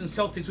Boston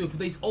Celtics, who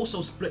they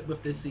also split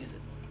with this season.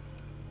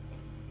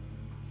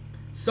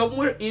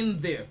 Somewhere in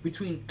there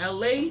between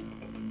LA,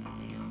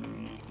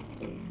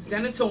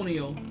 San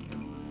Antonio,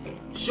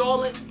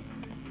 Charlotte,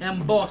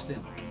 and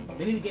Boston,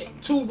 they need to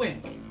get 2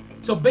 wins.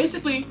 So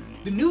basically,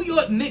 the New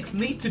York Knicks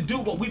need to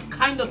do what we've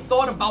kind of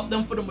thought about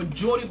them for the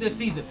majority of their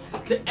season.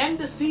 To end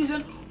the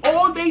season,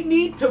 all they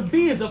need to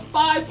be is a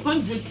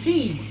 500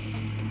 team.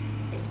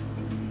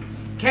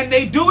 Can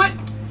they do it?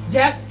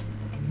 Yes,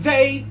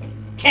 they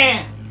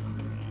can.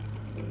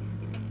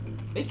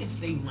 They can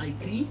stay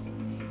MyT.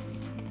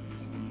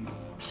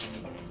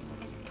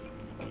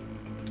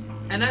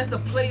 And as the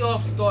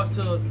playoffs start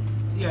to,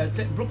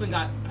 Brooklyn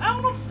got, I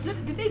don't know,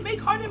 did they make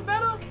Harden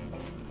better?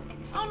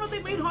 I don't know if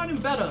they made Harden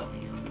better.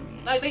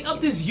 Like, they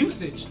upped his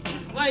usage.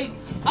 Like,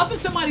 upping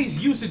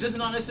somebody's usage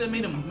doesn't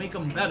necessarily make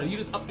them better. You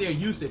just up their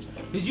usage.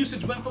 His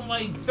usage went from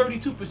like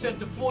 32%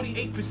 to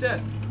 48%.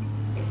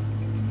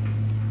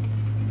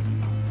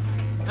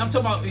 I'm talking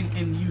about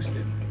in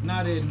Houston,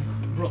 not in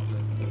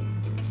Brooklyn.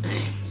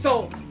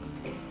 So,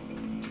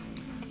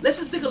 let's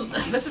just take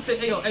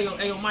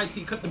Ayo,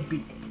 MyT, cut the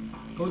beat.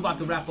 We're about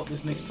to wrap up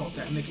this Knicks talk.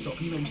 You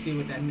know we stay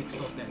with that Knicks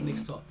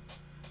talk.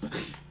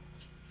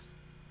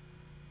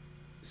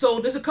 So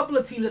there's a couple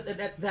of teams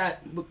that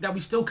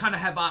we still kind of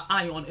have our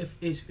eye on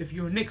if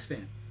you're a Knicks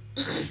fan.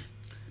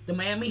 The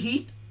Miami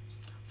Heat,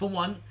 for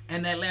one,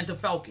 and the Atlanta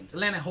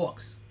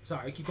Hawks.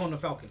 Sorry, I keep calling the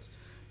Falcons.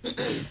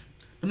 The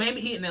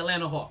Miami Heat and the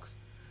Atlanta Hawks.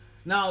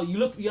 Now you're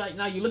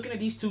looking at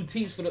these 2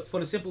 teams for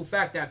the simple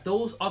fact that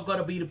those are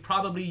gonna be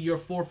probably your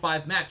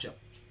 4-5 matchup,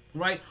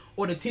 right?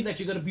 Or the team that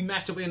you're gonna be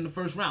matched up in the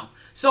first round.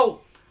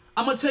 So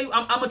I'm gonna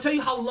tell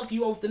you how lucky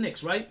you are with the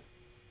Knicks, right?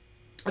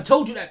 I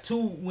told you that 2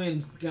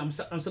 wins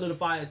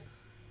solidifies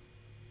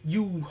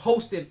you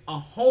hosted a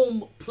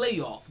home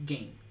playoff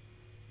game.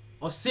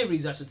 Or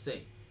series, I should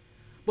say.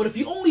 But if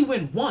you only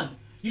win 1,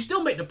 you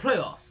still make the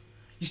playoffs.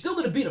 You're still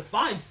going to be the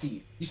 5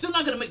 seed. You're still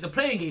not going to make the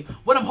playing game.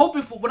 What I'm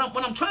hoping for, what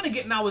I'm trying to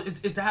get now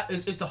is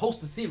to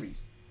host the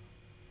series.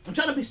 I'm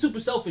trying to be super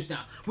selfish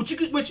now. Which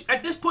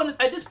at this point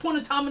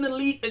in time in the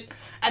league,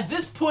 at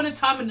this point in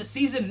time in the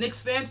season, Knicks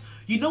fans,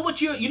 you know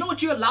what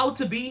you're allowed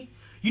to be?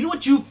 You know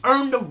what you've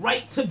earned the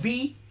right to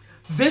be?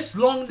 This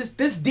long,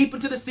 this deep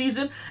into the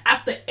season,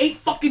 after 8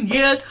 fucking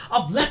years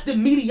of less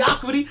than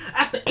mediocrity,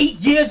 after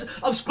 8 years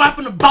of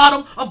scraping the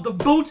bottom of the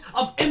boots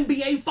of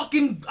NBA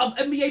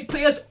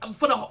players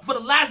for the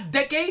last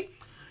decade,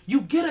 you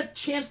get a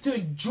chance to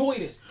enjoy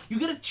this. You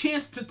get a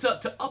chance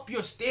to up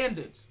your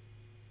standards.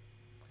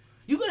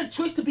 You get a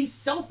choice to be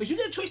selfish. You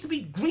get a choice to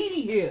be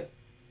greedy here.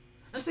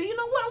 And say, you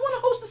know what? I want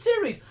to host a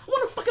series. I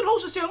want to fucking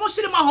host a series. I want to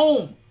sit in my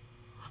home.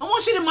 I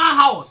want to sit in my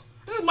house.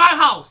 This is my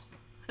house.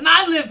 And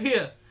I live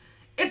here.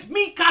 It's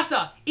mi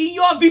casa. Y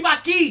yo vivo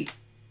aquí.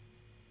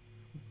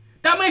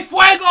 Dame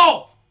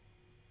fuego.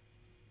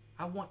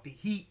 I want the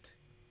heat.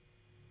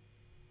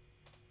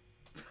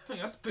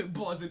 I spit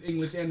bars in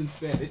English and in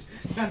Spanish.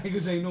 Y'all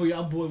niggas ain't know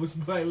y'all boy was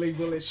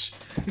bilingualish.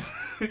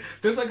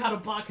 That's like how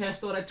the podcast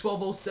started at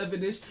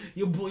 12:07ish.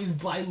 Your boy's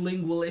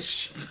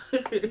bilingualish.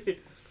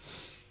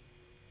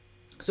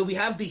 So we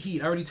have the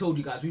Heat. I already told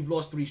you guys we've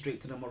lost 3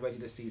 straight to them already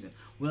this season.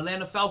 We're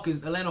Atlanta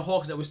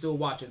Hawks that we're still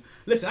watching.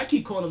 Listen, I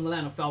keep calling them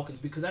Atlanta Falcons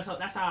because that's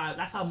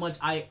how much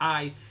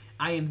I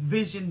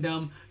envision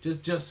them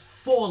just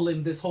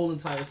falling this whole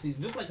entire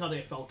season, just like how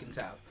their Falcons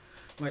have,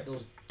 right?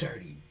 Those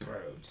dirty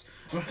birds.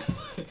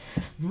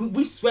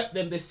 We swept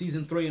them this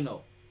season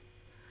 3-0.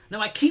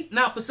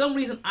 Now for some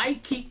reason I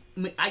keep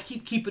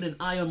keeping an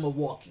eye on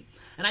Milwaukee,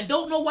 and I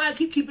don't know why I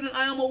keep keeping an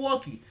eye on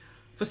Milwaukee.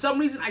 For some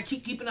reason, I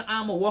keep keeping an eye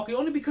on Milwaukee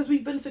only because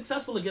we've been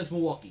successful against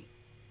Milwaukee.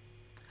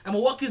 And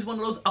Milwaukee is one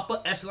of those upper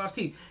echelon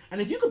teams.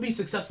 And if you could be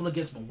successful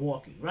against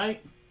Milwaukee,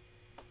 right?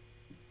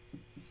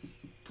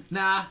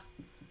 Nah,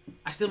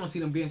 I still don't see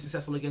them being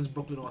successful against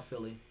Brooklyn or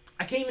Philly.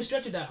 I can't even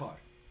stretch it that hard.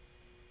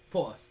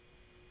 Pause.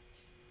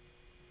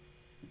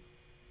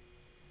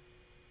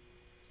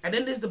 And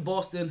then there's the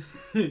Boston.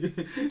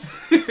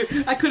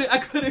 I couldn't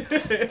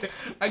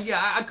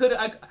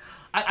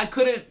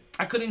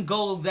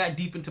go that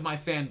deep into my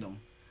fandom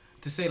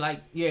to say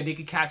like, yeah, they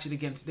can catch it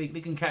against, they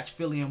can catch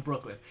Philly and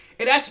Brooklyn.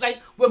 It actually,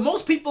 like, where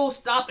most people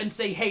stop and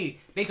say, hey,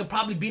 they could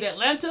probably beat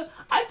Atlanta,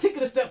 I take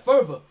it a step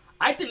further.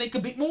 I think they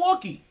could beat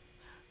Milwaukee.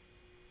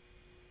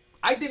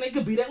 I think they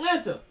could beat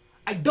Atlanta.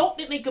 I don't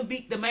think they could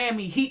beat the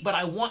Miami Heat, but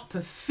I want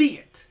to see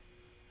it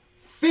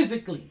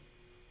physically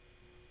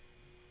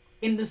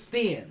in the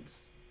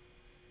stands.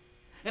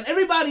 And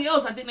everybody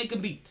else I think they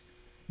can beat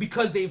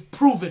because they've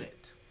proven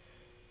it.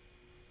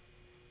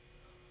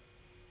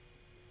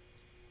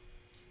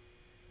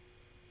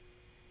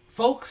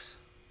 Folks,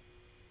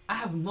 I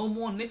have no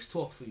more Knicks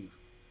talk for you.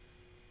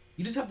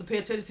 You just have to pay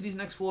attention to these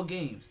next 4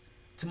 games.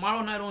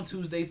 Tomorrow night on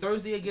Tuesday,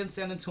 Thursday against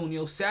San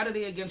Antonio,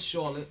 Saturday against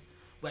Charlotte,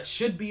 that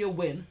should be a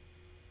win.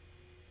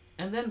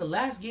 And then the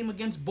last game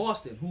against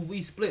Boston, who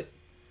we split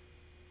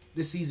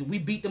this season. We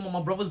beat them on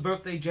my brother's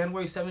birthday,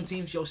 January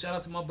 17th. Yo, shout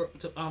out to my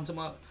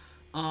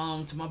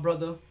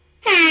brother.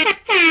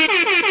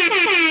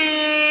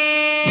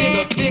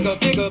 Big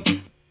up.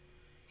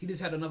 He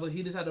just had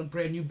a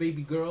brand new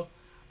baby girl.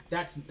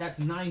 That's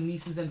 9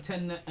 nieces and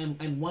 10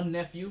 and 1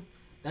 nephew.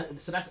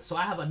 So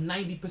I have a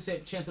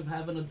 90% chance of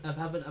having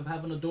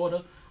a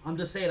daughter. I'm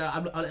just saying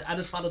I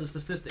just follow the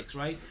statistics,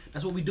 right?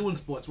 That's what we do in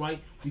sports,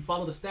 right? We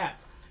follow the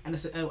stats, and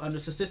the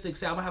statistics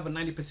say I'm gonna have a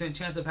 90%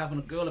 chance of having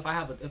a girl if I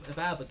have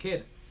a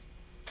kid.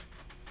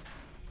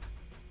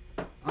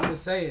 I'm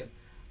just saying.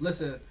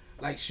 Listen,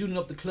 like shooting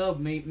up the club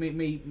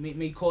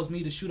may cause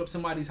me to shoot up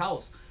somebody's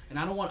house, and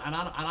I don't want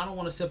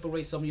to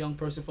separate some young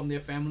person from their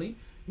family.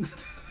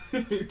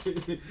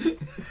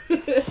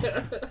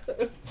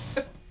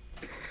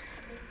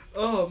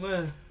 Oh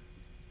man.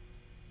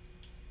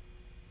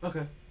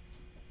 Okay.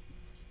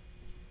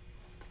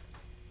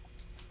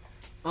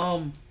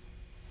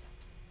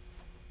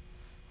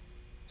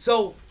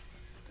 So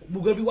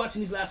we're gonna be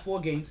watching these last 4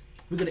 games.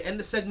 We're gonna end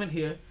the segment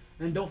here,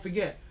 and don't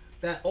forget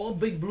that all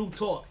Big Blue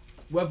talk,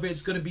 whether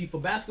it's gonna be for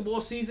basketball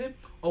season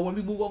or when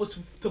we move over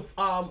to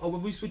or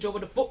when we switch over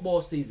to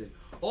football season,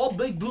 all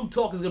Big Blue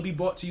talk is gonna be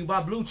brought to you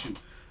by Blue Chew.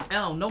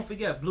 And don't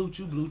forget Blue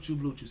Chew.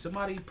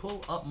 Somebody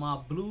pull up my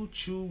Blue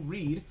Chew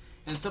read,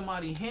 and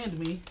somebody hand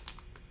me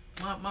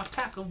my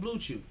pack of Blue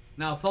Chew.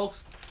 Now,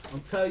 folks, I'll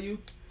tell you,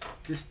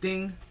 this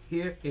thing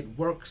here, it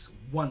works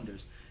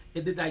wonders.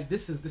 It did like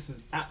this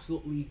is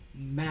absolutely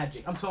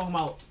magic. I'm talking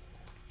about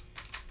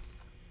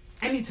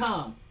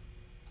anytime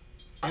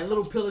that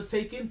little pill is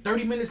taken,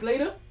 30 minutes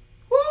later,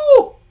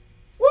 woo!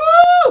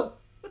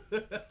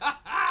 Know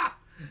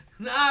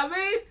what I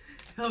mean?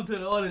 Come to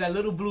the order, that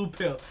little blue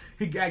pill.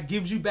 It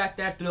gives you back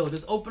that thrill.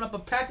 Just open up a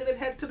packet and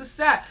head to the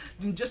side.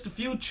 And just a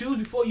few chews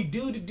before you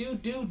do.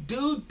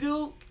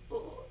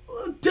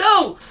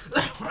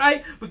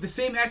 Right? With the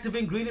same active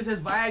ingredients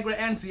as Viagra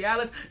and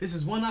Cialis, this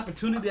is one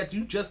opportunity that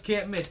you just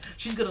can't miss.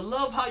 She's gonna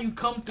love how you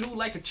come through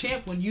like a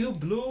champ when you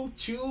Blue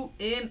Chew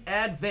in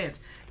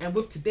advance. And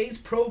with today's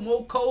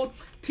promo code,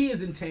 T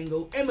as in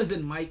Tango, M as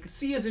in Mike,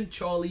 C as in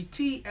Charlie,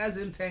 T as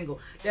in Tango.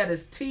 That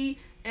is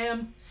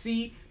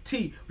TMCT.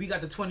 We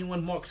got the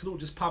 21 Mark salute.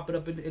 Just pop it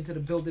up into the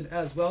building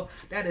as well.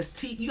 That is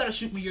T. You gotta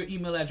shoot me your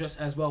email address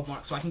as well,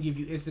 Mark, so I can give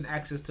you instant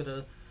access to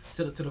the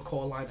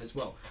call line as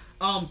well.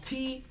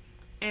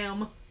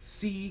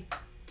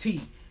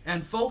 TMCT.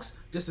 And folks,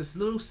 just this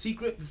little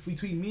secret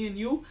between me and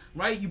you,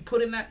 right? You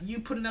put in that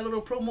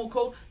little promo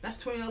code,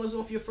 that's $20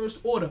 off your first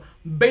order.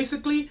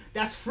 Basically,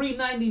 that's free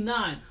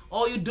 $99.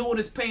 All you're doing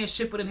is paying,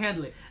 ship it, and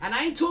handle it. And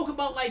I ain't talking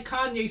about like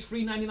Kanye's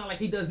free $99 like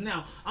he does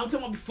now. I'm talking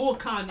about before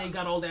Kanye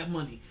got all that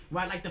money,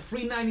 right? Like the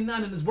free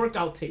 $99 in his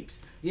workout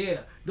tapes. Yeah,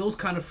 those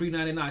kind of free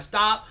 $99.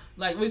 Stop,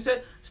 like we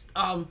said,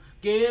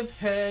 give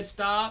head,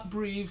 stop,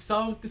 breathe,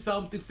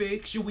 something,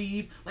 fix your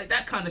weave, like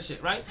that kind of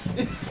shit, right?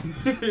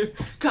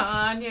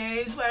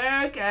 Kanye's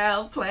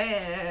workout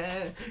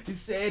plan. He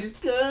said it's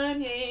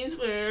Kanye's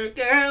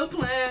workout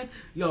plan.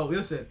 Yo,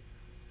 listen,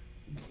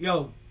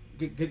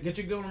 get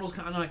your girl on those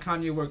kind of like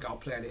Kanye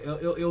workout plan.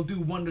 It'll do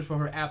wonders for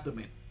her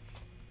abdomen.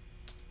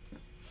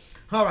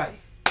 Alrighty,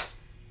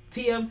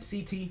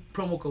 TMCT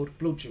promo code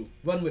Blue Chew.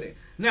 Run with it.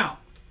 Now,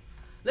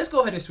 let's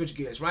go ahead and switch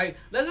gears, right?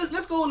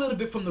 Let's go a little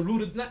bit from the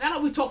rooter. Now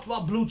that we talked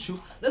about Blue Chew,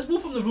 let's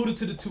move from the rooter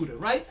to the tutor,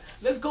 right?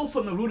 Let's go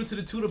from the rooter to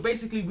the tutor.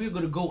 Basically, we're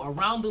going to go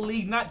around the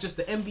league, not just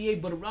the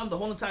NBA, but around the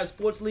whole entire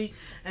sports league.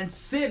 And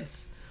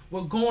since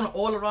we're going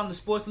all around the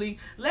sports league,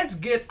 let's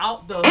get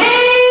out the...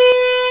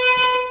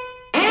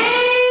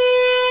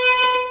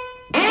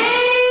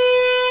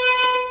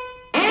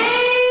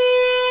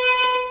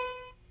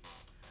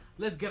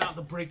 Let's get out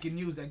the breaking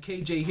news that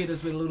KJ hit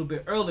us with a little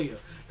bit earlier.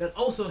 That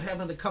also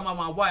happened to come on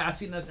my wire. I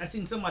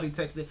seen somebody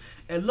text it.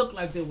 It looked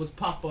like it was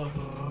paparazzi.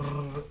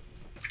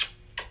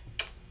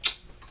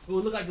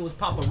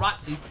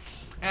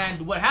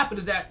 And what happened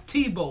is that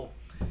Tebow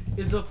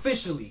is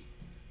officially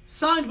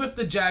signed with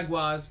the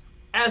Jaguars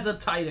as a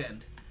tight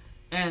end.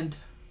 And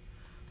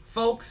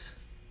folks,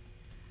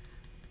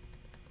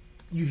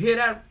 you hear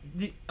that?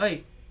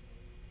 Wait,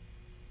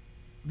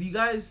 do you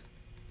guys?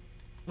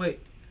 Wait.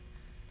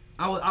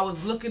 I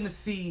was looking to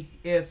see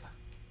if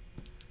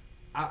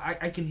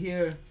I can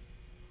hear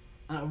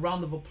a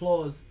round of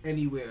applause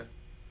anywhere,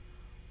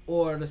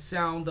 or the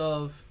sound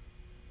of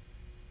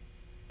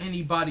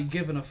anybody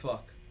giving a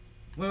fuck.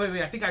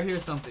 Wait. I think I hear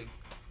something.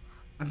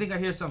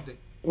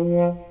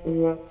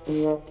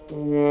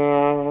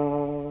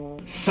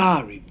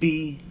 Sorry,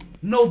 B.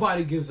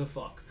 Nobody gives a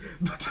fuck.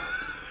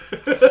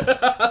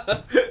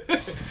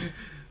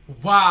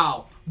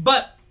 Wow.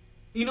 But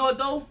you know what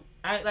though?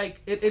 I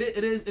like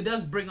it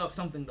does bring up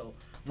something though,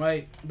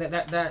 right?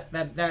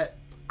 That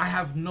I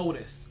have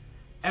noticed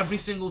every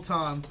single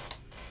time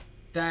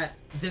that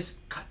this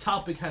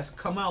topic has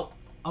come out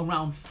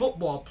around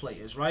football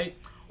players, right?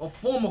 Or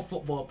former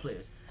football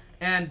players.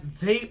 And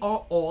they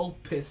are all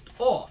pissed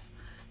off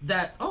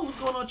that, oh, what's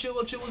going on, Chill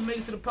Will? Chill Will's made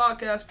it to the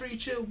podcast. Free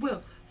Chill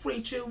Will.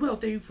 Thank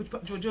you for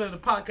joining the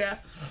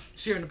podcast,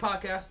 sharing the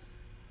podcast.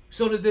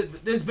 So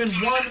there's been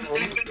one.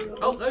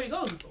 Oh, there you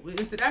go.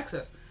 Instant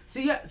access.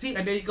 See,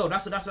 and there you go.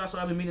 That's what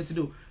I've been meaning to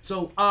do.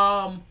 So,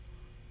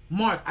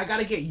 Mark, I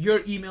gotta get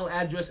your email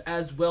address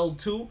as well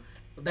too,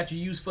 that you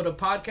use for the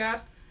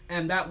podcast,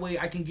 and that way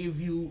I can give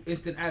you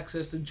instant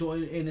access to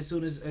join in as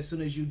soon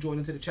as you join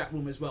into the chat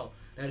room as well.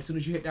 And as soon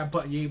as you hit that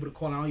button, you're able to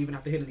call. I don't even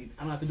have to hit anything.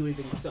 I don't have to do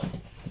anything myself.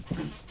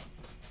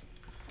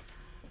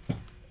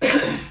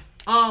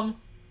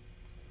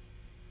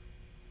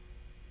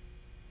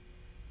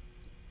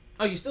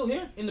 Oh, you still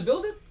here in the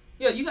building?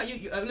 Yeah, you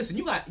listen.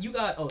 You got.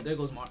 Oh, there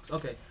goes Marks.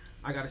 Okay,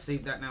 I gotta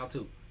save that now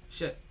too.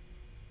 Shit.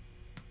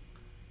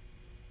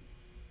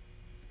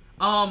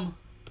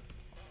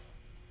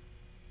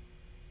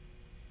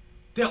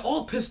 They're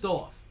all pissed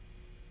off.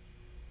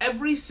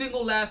 Every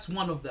single last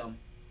one of them.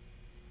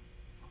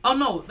 Oh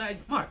no,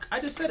 like, Mark, I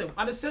just said it.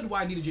 I just said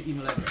why I needed your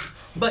email address.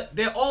 But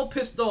they're all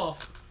pissed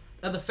off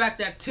at the fact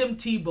that Tim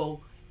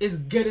Tebow is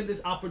getting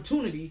this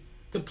opportunity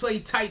to play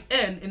tight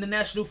end in the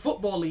National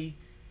Football League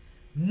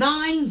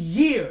 9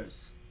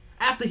 years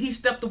after he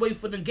stepped away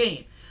from the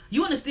game.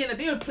 You understand that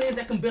there are players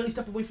that can barely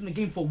step away from the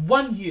game for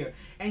 1 year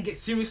and get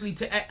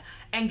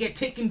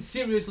taken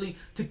seriously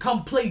to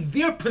come play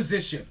their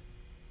position,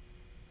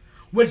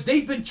 which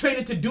they've been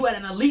trained to do at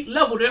an elite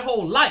level their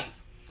whole life,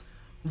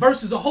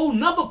 versus a whole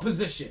nother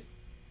position.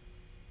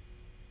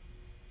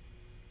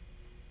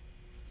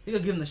 They're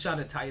gonna give him the shot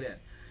at tight end.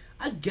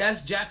 I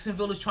guess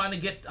Jacksonville is trying to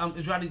get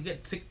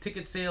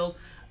ticket sales.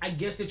 I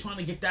guess they're trying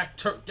to get that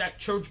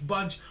church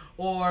bunch,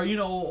 or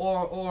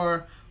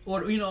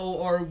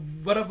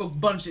whatever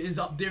bunch is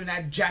up there in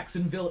that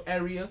Jacksonville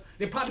area.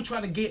 They're probably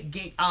trying to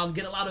get a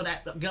lot of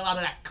that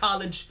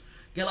college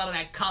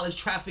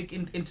traffic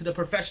into the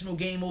professional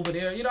game over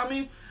there. You know what I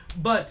mean?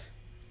 But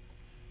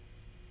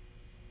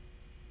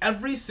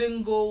every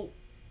single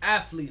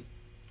athlete,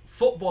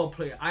 football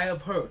player I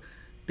have heard,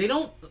 they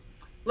don't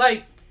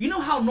like. You know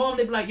how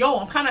normally they be like, yo,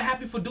 I'm kind of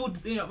happy for dude,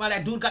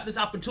 that dude got this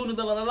opportunity,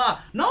 blah, blah, blah.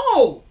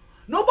 No!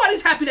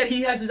 Nobody's happy that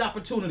he has this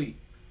opportunity.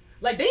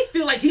 Like, they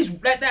feel like he's,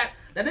 that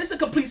this is a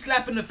complete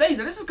slap in the face,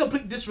 that this is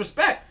complete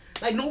disrespect.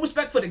 Like, no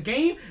respect for the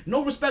game,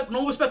 no respect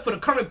for the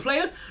current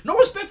players, no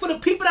respect for the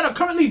people that are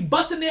currently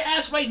busting their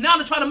ass right now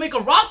to try to make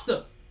a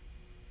roster.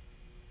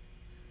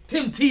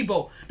 Tim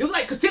Tebow. They were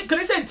like, cause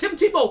they said, Tim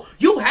Tebow,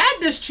 you had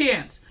this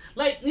chance.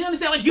 Like, you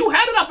understand? Like, you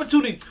had an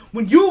opportunity.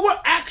 When you were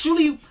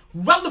actually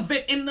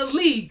relevant in the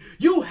league,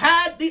 you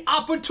had the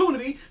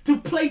opportunity to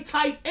play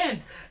tight end.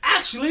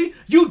 Actually,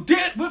 you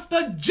did with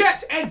the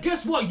Jets. And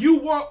guess what? You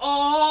were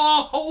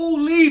a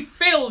holy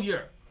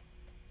failure.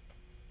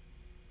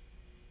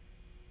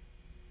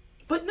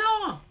 But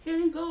no, here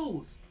he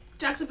goes.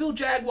 Jacksonville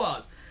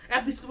Jaguars.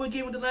 After he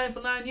game with the Lions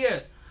for 9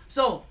 years.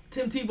 So,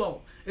 Tim Tebow,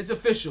 it's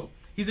official.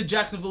 He's a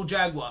Jacksonville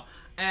Jaguar.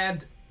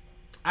 And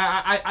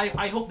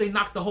I hope they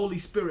knock the Holy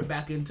Spirit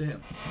back into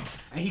him.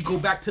 And he go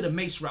back to the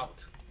Mace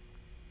route.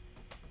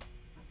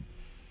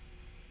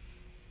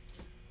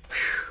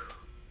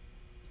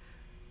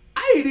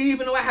 I didn't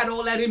even know I had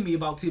all that in me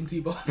about Tim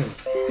Tebow.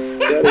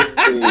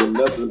 That ain't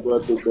nothing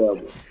but the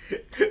devil.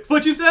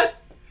 What you said?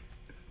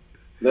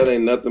 That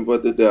ain't nothing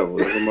but the devil.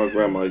 That's what my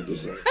grandma used to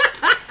say.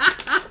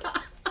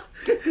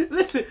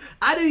 Listen,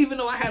 I didn't even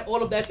know I had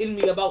all of that in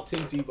me about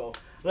Tim Tebow.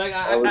 Like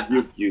I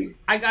rebuke you.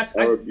 I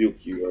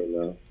rebuke you right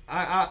now.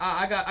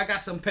 I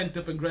got some pent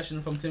up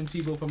aggression from Tim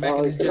Tebow from back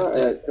in his Jets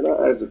day. Can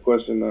I ask a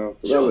question now?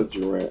 Because I'll let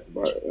you rant,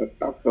 but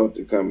I felt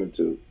it coming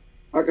too.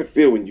 I can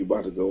feel when you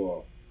about to go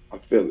off. I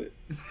feel it.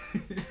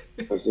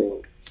 I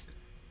said,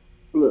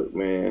 look,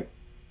 man,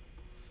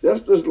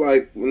 that's just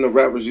like when the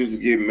rappers used to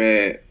get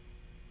mad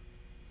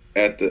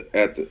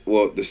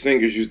the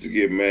singers used to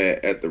get mad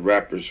at the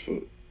rappers for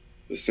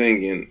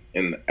singing,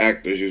 and the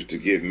actors used to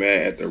get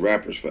mad at the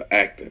rappers for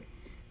acting.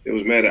 They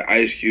was mad at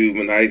Ice Cube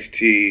and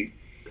Ice-T.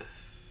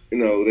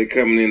 They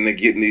coming in, they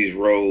getting these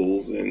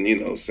roles,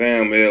 and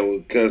Sam L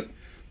would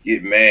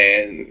get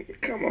mad.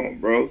 And, come on,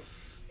 bro.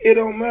 It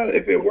don't matter.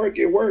 If it work,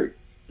 it work.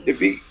 If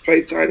he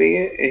play tight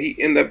end and he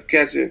end up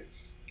catching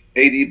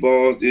 80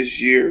 balls this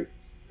year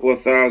for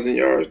 1,000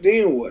 yards,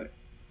 then what?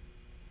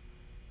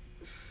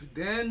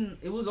 Then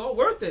it was all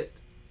worth it.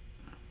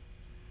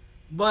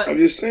 But I'm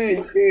just saying,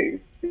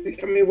 you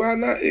can't. I mean, why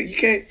not? You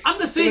can't. I'm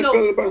just saying,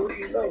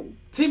 though.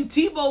 Tim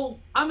Tebow.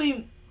 I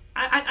mean,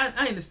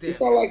 I understand.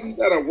 It's not like he's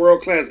not a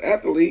world class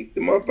athlete.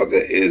 The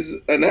motherfucker is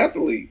an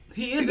athlete.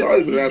 He is. He's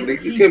always been an athlete.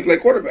 He just couldn't play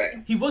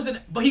quarterback. He wasn't,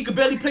 but he could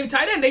barely play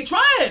tight end. They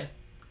tried.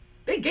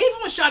 They gave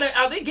him a shot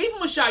They gave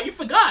him a shot. You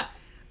forgot.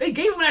 They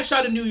gave him that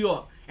shot in New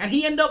York, and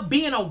he ended up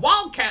being a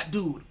wildcat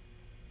dude.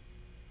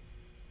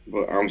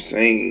 But I'm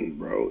saying,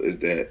 bro, is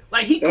that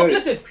like he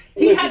listen.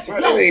 Tight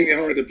end ain't even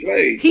hard to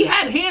play. He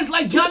had hands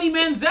like Johnny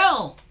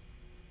Manziel.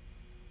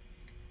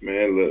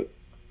 Man, look,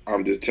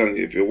 I'm just telling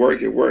you, if it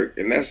work,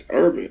 and that's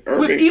Urban.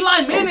 With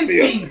Eli Manning's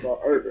speed. About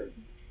Urban.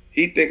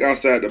 He think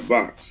outside the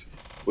box,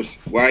 which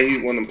why he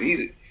want him.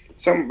 He's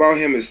something about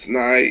him is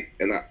snide,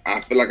 and I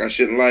feel like I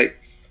shouldn't like,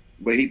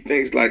 but he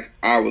thinks like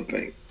I would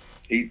think.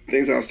 He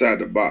thinks outside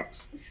the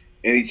box,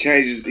 and he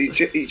changes. He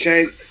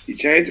changed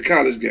the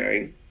college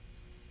game.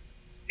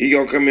 He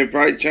gonna come in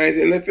probably change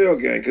the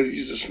NFL game because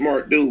he's just a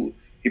smart dude.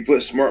 He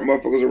put smart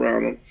motherfuckers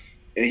around him,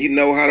 and he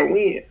know how to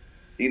win.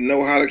 He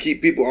know how to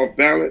keep people off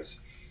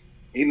balance.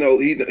 He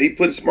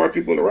put smart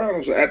people around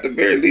him. So at the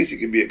very least, he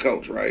could be a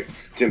coach, right?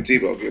 Tim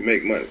Tebow can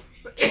make money.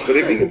 But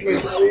if he can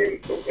play tight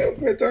end, don't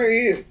play tight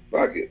end.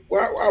 Fuck it.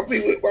 Why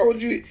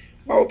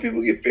would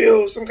people get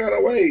feel some kind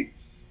of way?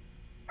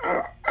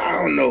 I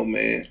don't know,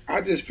 man. I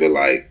just feel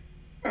like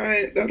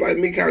that's like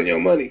me counting your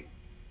money.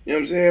 You know what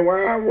I'm saying?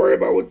 Why I'm worried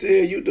about what the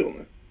hell you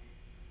doing?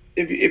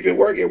 If it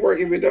work, it work.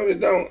 If it don't, it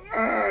don't.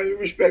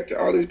 Respect to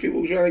all these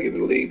people trying to get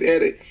in the league. They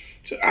had it.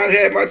 So I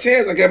had my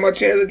chance. I got my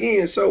chance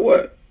again. So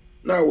what?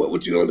 Now what?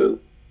 What you gonna do?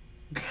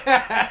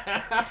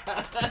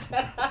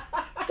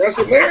 That's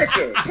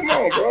America. Come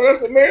on, bro.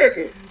 That's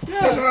America.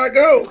 Yeah. That's how I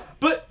go.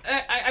 But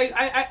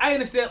I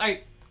understand.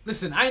 Like,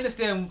 listen, I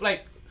understand.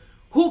 Like,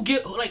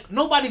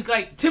 nobody's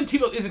like Tim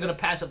Tebow isn't gonna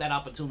pass up that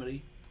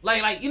opportunity.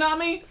 Like you know what I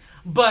mean?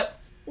 But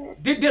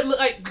did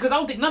like because I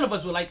don't think none of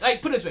us would like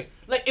put it this way.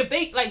 Like if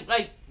they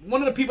like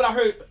one of the people I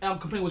heard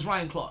complain was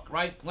Ryan Clark,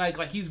 right?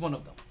 Like he's one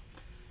of them.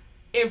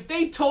 If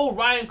they told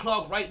Ryan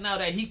Clark right now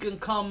that he can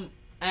come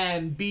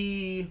and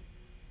be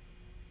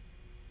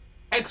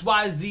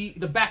XYZ,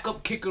 the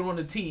backup kicker on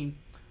the team,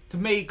 to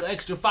make an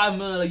extra $5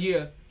 million a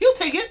year, he'll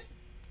take it.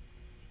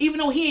 Even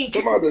though he ain't.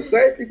 Talking about the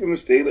safety from the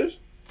Steelers.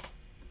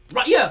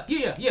 Right? Yeah.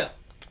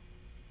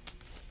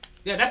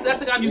 Yeah, that's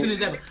the guy I'm using as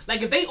example.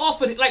 Like if they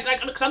offered it,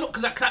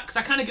 because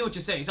I kind of get what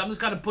you're saying, so I'm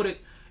just kind of put it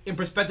in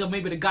perspective.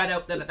 Maybe the guy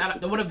that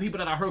one of the people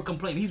that I heard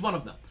complain, he's one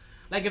of them.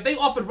 Like if they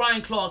offered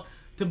Ryan Clark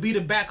to be the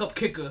backup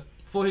kicker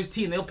for his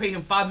team, they'll pay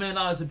him $5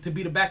 million to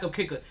be the backup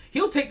kicker.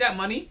 He'll take that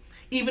money,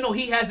 even though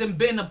he hasn't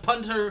been a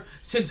punter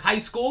since high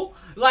school.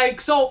 Like,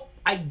 so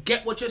I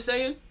get what you're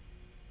saying,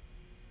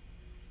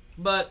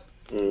 but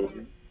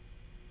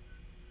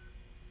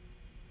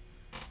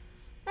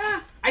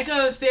I can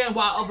understand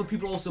why other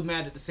people are also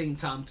mad at the same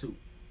time too.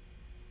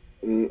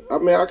 I mean,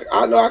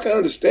 I know I can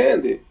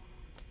understand it,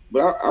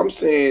 but I'm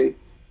saying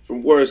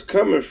from where it's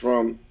coming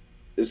from,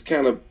 it's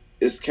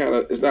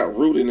not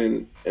rooted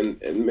in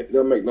and it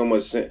don't make no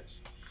much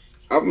sense.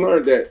 I've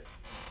learned that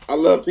I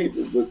love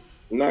people, but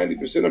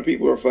 90% of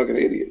people are fucking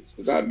idiots.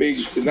 It's not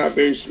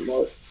very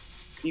smart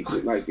people.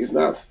 Like it's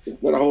not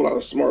a whole lot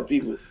of smart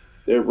people.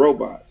 They're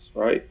robots,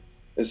 right?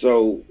 And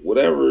so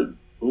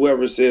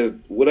whoever says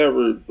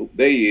whatever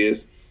they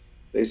is,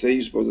 they say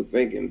you're supposed to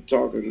think and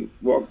talk and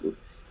walk.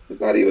 There's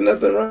not even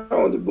nothing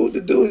wrong with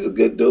the dude. He's a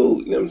good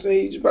dude. You know what I'm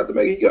saying? He's about to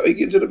make it. He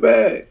get to the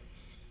bag.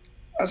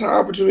 That's how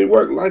opportunity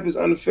works. Life is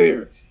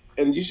unfair,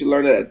 and you should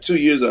learn that at 2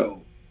 years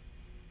old.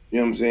 You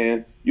know what I'm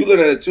saying? You learn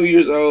that at 2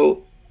 years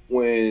old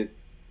when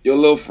your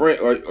little friend,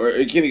 or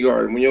in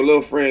kindergarten, when your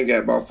little friend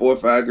got about 4 or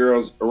 5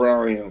 girls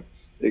around him,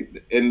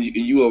 and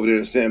you over there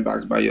in the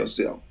sandbox by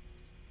yourself.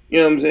 You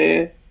know what I'm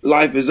saying?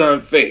 Life is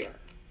unfair.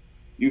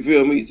 You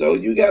feel me? So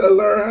you got to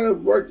learn how to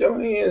work your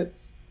hand,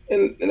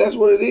 and that's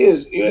what it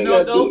is. You ain't got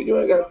to do it. You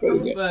ain't got to play the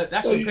game. But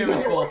that's your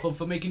parents' fault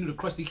for making you the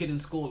crusty kid in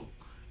school.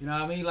 You know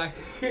what I mean? Like,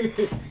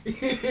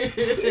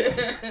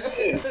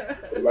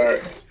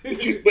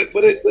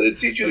 but it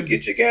teach you to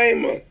get your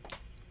game up. You know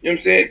what I'm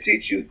saying? It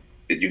teach you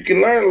that you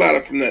can learn a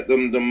lot from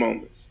them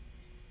moments.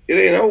 It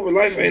ain't over.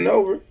 Life ain't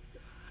over.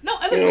 No,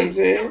 and you know what I'm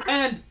saying?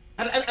 And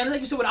like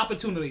you said with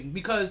opportunity,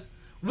 because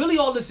really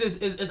all this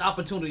is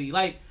opportunity.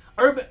 Like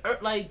Tim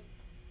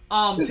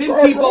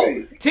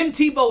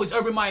Tebow is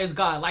Urban Meyer's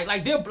guy.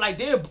 Like they're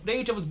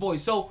each other's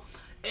boys. So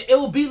it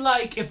will be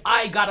like if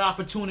I got an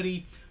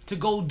opportunity to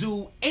go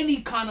do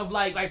any kind of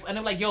like and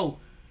they're like, yo,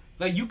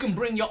 like you can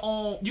bring your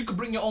own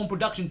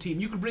production team,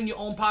 you can bring your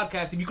own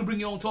podcast team, you can bring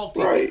your own talk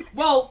team. Right.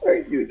 Well,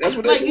 thank you. That's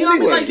what like, you know,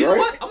 anyway, like, you right?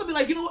 know what? I'm gonna be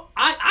like, you know what?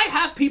 I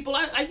have people.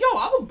 How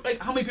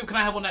many people can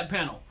I have on that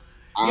panel?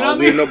 You know I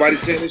don't hear nobody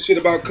saying this shit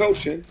about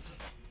coaching.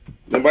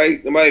 Nobody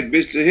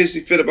bitched the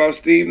hissy fit about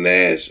Steve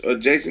Nash or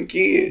Jason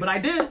Kidd. But I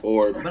did.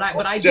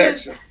 But I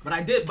Jackson.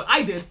 I did.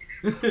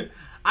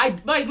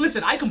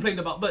 Listen, I complained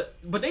about, but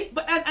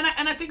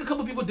I think a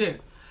couple people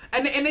did.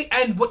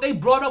 And what they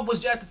brought up was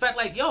just the fact,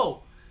 like,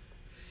 yo,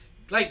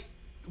 like,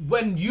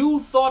 when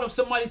you thought of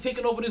somebody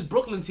taking over this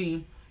Brooklyn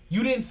team,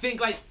 you didn't think,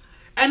 like,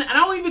 and I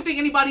don't even think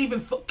anybody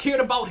even cared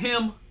about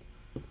him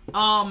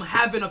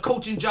having a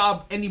coaching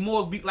job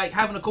anymore, like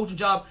having a coaching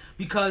job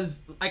because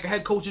like a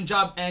head coaching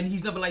job, and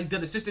he's never like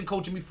done assistant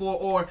coaching before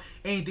or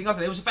anything else.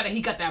 And it was the fact that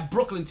he got that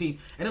Brooklyn team,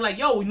 and they're like,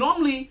 yo,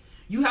 normally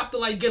you have to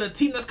like get a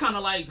team that's kind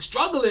of like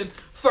struggling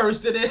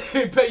first, and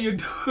then pay your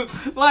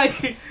dues.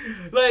 like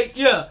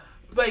yeah,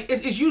 like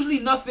it's usually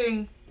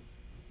nothing.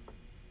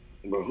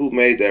 But who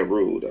made that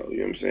rule though? You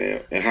know what I'm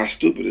saying? And how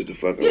stupid is the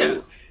fucking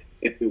rule?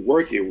 If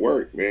it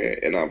worked, man.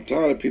 And I'm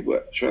tired of people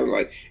trying to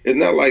like. It's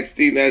not like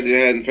Steve Nash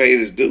hadn't paid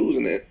his dues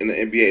in the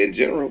NBA in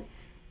general.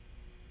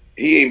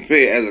 He ain't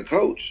paid as a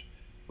coach,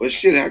 but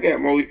shit, I got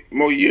more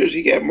years.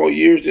 He got more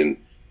years than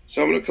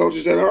some of the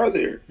coaches that are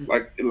there.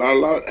 Like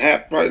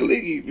half part of the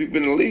league. He's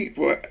been in the league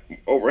for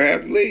over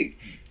half the league.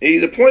 And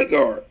he's a point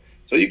guard,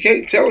 so you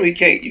can't tell him he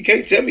can't. You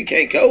can't tell him he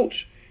can't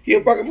coach. He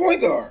a fucking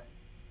point guard.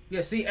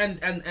 Yeah, see,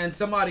 and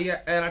somebody,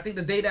 and I think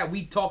the day that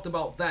we talked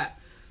about that,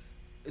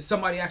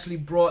 somebody actually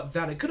brought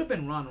that. It could have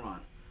been Ron,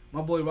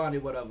 my boy Ronnie,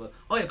 whatever.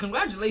 Oh yeah,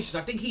 congratulations!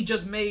 I think he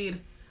just made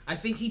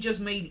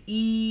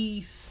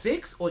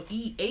E6 or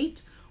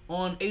E8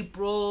 on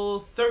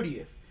April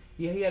 30th.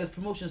 Yeah, he had his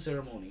promotion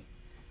ceremony.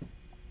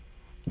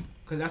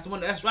 Cause that's the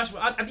one. I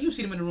think you've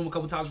seen him in the room a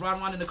couple times.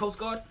 Ron in the Coast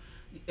Guard.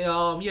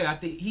 Yeah, I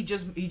think he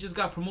just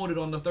got promoted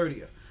on the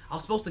 30th. I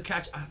was supposed to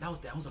catch.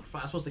 That was on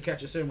Friday. I was supposed to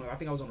catch a ceremony. I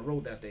think I was on the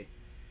road that day.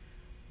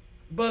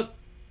 But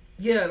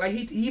yeah, like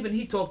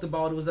he talked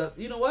about it was that,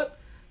 you know what,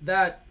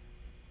 that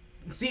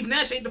Steve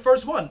Nash ain't the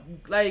first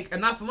one, like, and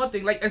not for one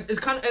thing, like it's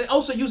kind of, and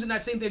also using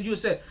that same thing you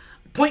said,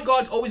 point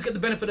guards always get the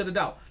benefit of the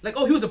doubt, like,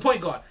 oh, he was a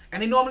point guard,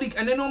 and they normally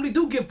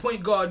do give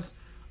point guards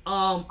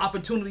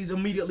opportunities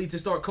immediately to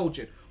start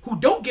coaching. Who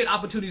don't get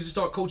opportunities to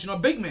start coaching are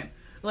big men.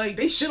 Like,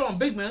 they shit on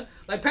big men.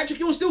 Like, Patrick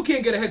Ewing still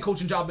can't get a head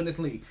coaching job in this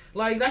league.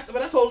 Like, that's a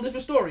whole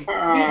different story.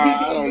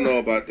 I don't know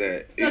about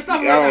that. That's not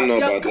I don't know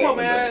about come that. on,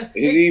 man.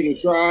 He even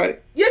tried?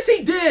 Yes,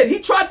 he did. He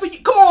tried for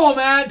you. Come on,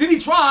 man. Did he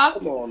try?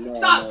 Come on, no.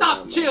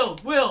 Stop. Chill,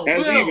 Will.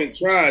 Has he even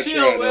tried?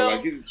 Chill, Will.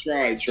 Like, he's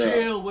tried.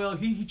 Chill, Will.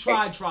 He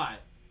tried.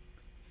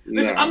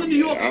 Listen, Nah, I'm the New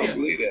Yorker I don't here.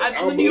 believe that.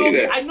 I'm the New Yorker.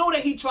 that. I know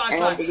that he tried. I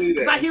don't believe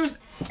that. Because I hear his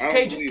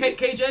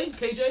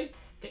KJ.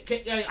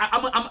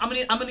 I'm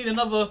gonna need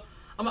another.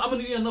 I'm gonna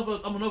need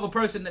another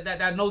person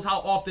that knows how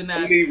often that.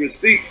 I need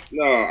receipts.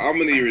 No, I'm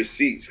gonna need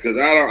receipts because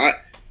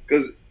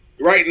because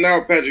right now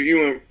Patrick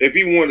Ewing, if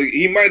he wanted,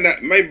 he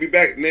might be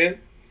back then.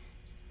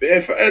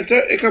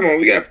 Come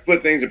on, we got to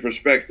put things in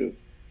perspective.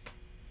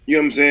 You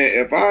know what I'm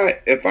saying?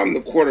 If I'm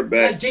the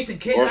quarterback, like Jason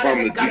Kidd or if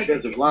I'm the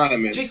defensive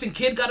lineman, Jason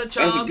Kidd got a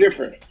job. That's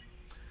different.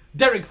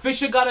 Derek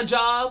Fisher got a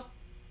job.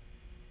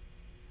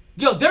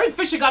 Yo, Derek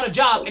Fisher got a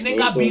job and then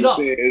got beat up.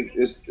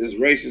 It's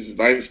racist,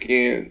 light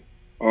skin.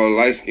 All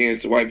light skins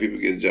to white people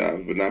get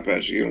jobs, but not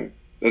Patrick Ewing.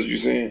 That's what you're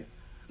saying?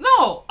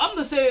 No, I'm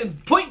just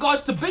saying point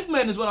guards to big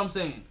men is what I'm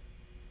saying.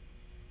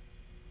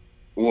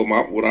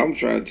 What I'm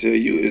trying to tell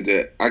you is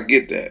that I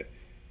get that,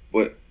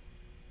 but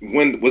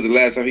when was the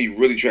last time he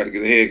really tried to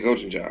get a head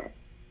coaching job?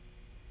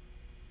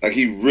 Like,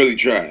 he really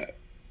tried.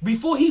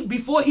 Before he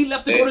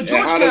left to go to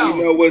Georgetown. How do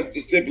we know what's the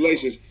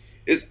stipulations?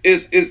 It's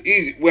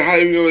easy. Well, how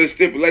do we know the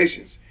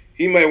stipulations?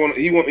 He might want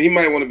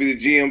to be the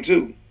GM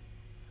too.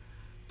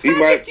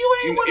 Patrick, you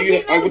ain't want to be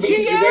no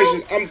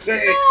GM. I'm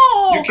saying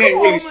no, you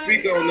can't really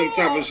speak on them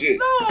type of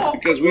shit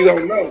because we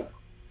don't know.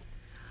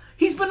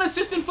 He's been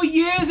assistant for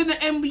years in the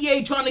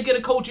NBA, trying to get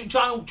a coach and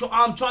trying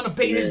to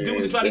pay his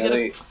dues and trying to get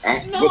a.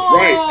 No,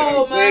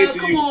 right. Man,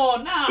 come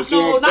on, I'm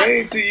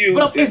saying to you,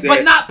 but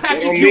not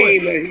Patrick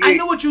Ewing. I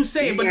know what you're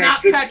saying, but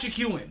not Patrick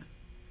Ewing.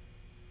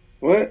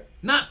 What?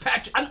 Not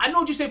Patrick. I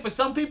know what you're saying for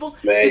some people.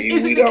 Man,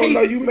 we don't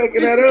know. You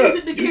making that up.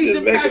 Isn't the case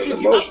in Patrick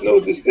Ewing? You're just making an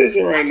emotional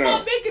decision right now.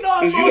 I'm making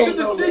an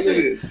emotional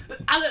decision.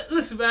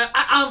 Listen, man.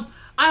 I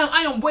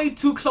am way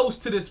too close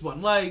to this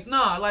one. Like,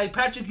 nah. Like,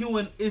 Patrick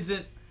Ewing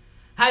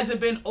hasn't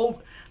been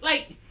over.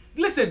 Like,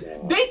 listen.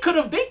 They could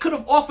have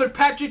offered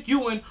Patrick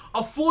Ewing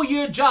a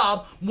 4-year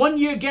job, 1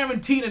 year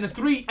guaranteed, and a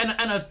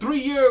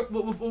 3-year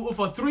with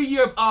a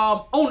 3-year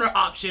owner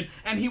option,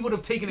 and he would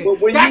have taken it.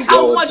 That's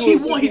how much he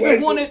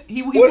wanted. What have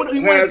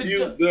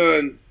you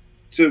done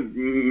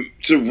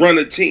to run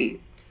a team?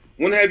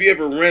 When have you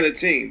ever ran a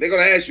team? They're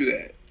gonna ask you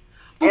that.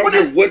 I don't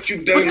care what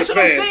you've done in the past. But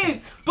that's what I'm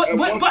saying.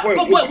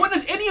 But when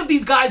has any of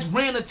these guys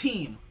ran a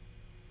team?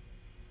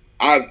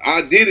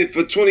 I did it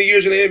for 20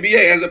 years in the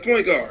NBA as a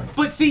point guard.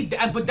 But see,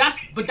 but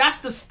that's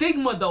the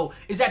stigma though,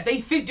 is that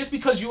they think just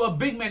because you're a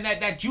big man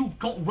that you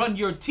don't run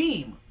your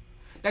team,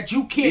 that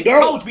you can't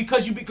coach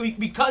because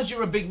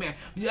you're a big man.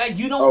 Like,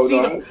 you don't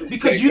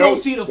because you don't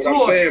see the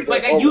floor.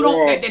 Like, and you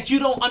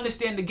don't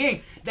understand the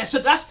game. That's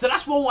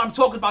what I'm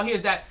talking about here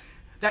is that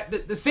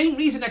the same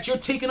reason that you're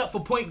taking up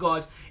for point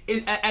guards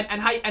is,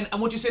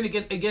 and what you're saying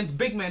against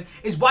big men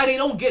is why they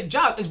don't get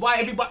jobs. Is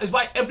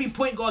why every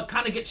point guard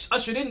kind of gets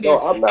ushered in there,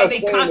 and they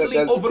constantly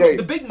overlook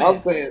the big men. I'm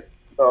saying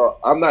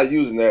I'm not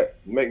using that.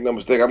 Make no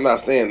mistake. I'm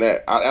not saying that.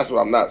 That's what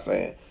I'm not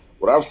saying.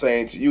 What I'm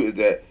saying to you is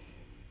that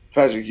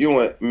Patrick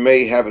Ewing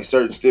may have a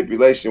certain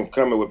stipulation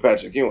coming with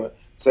Patrick Ewing.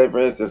 Say, for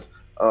instance,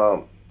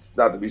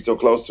 not to be so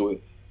close to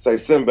it. say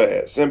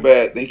Sinbad.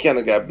 Sinbad, he kind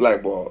of got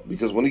blackballed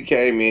because when he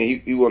came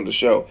in, he wanted to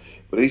show,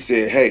 but he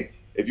said, "Hey,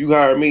 if you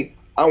hire me,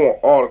 I want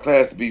all the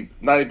class to be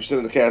 90%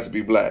 of the cast to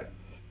be black,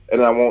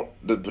 and I want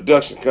the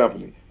production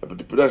company,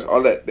 the production,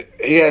 all that."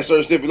 He had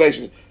certain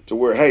stipulations to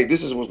where, hey,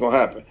 this is what's gonna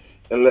happen,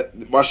 and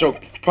let my show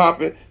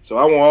popping. So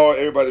I want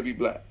everybody to be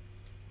black.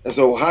 And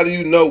so, how do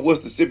you know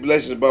what's the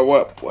stipulations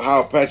about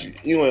how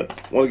Patrick Ewing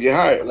want to get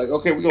hired? Like,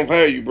 okay, we're gonna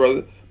hire you,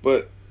 brother,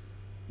 but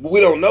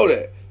we don't know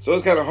that. So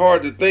it's kind of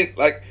hard to think.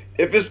 Like,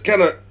 if it's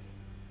kind of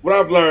what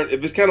I've learned,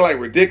 if it's kind of like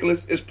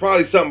ridiculous, it's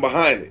probably something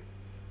behind it.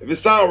 If it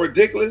sounds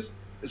ridiculous,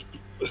 it's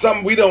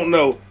something we don't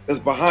know that's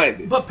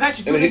behind it. But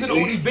Patrick Ewing isn't the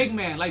only big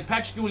man. Like,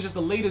 Patrick Ewing is just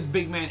the latest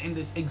big man in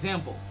this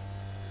example.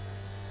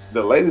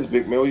 The latest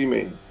big man? What do you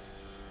mean?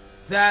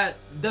 That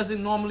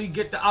doesn't normally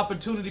get the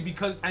opportunity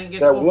because I ain't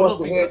get that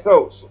wants the head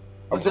coach.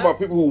 I'm talking about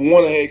people who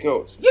want a head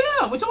coach. Yeah,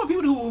 we're talking about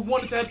people who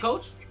wanted to head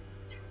coach.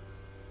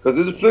 Because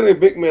there's plenty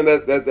of big men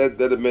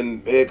that have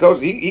been head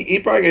coaches. He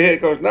probably a head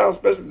coach now,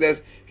 especially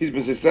that he's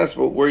been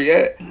successful where he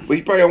at. But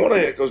he probably don't want a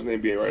head coach in the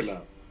NBA right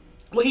now.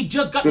 Well, he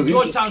just got the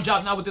Georgetown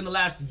job now within the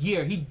last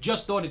year. He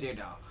just started there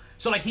now.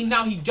 So like he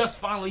just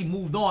finally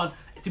moved on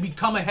to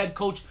become a head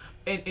coach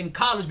in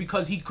college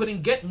because he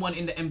couldn't get one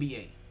in the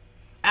NBA.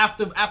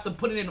 After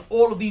putting in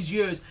all of these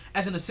years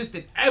as an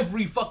assistant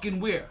every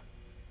fucking year.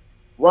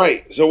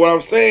 Right. So what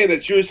I'm saying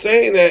that you're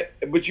saying that,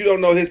 but you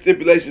don't know his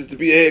stipulations to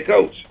be a head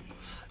coach.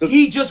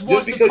 He just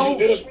wants to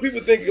coach.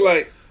 People think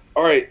like,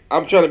 all right,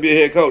 I'm trying to be a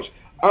head coach.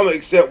 I'm gonna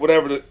accept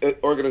whatever the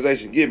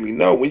organization give me.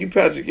 No, when you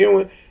Patrick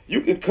Ewing,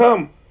 you can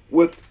come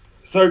with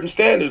certain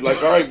standards.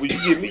 Like, all right, when you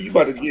get me, you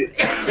about to get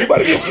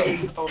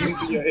paid on me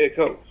being your head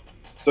coach.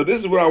 So this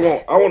is what I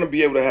want. I want to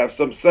be able to have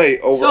some say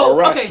over our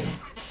roster. Okay,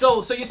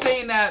 so you're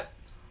saying that.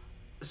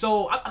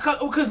 So,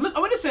 because look,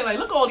 I'm just saying, like,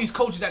 look at all these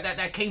coaches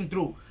that came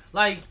through,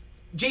 like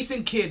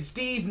Jason Kidd,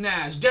 Steve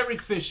Nash,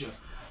 Derek Fisher,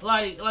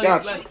 like,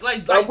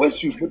 I'm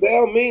with you, but that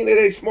don't mean that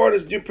they smart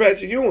as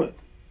Patrick Ewing.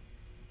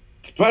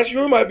 Patrick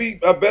Ewing might be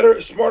a better,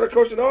 smarter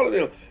coach than all of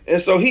them,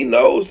 and so he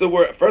knows the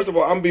word. First of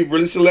all, I'm gonna be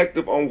really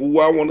selective on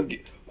who I want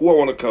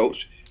to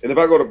coach, and if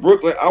I go to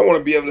Brooklyn, I want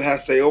to be able to have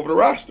say over the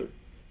roster.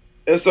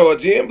 And so a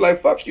GM like,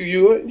 fuck you,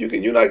 Ewing,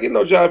 you're not getting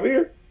no job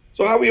here.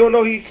 So how we don't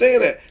know he's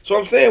saying that? So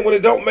I'm saying when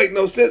it don't make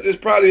no sense, it's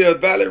probably a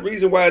valid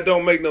reason why it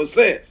don't make no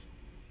sense.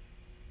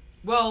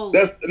 Well,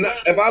 that's not,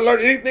 if I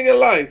learned anything in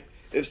life,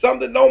 if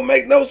something don't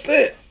make no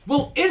sense.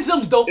 Well,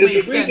 isms don't make sense.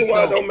 It's the reason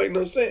why it don't make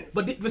no sense.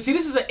 But see,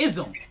 this is an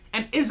ism,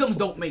 and isms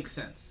don't make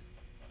sense.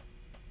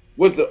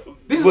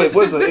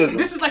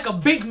 This is like a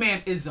big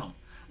man ism.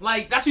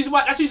 Like that's the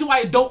reason why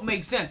it don't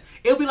make sense.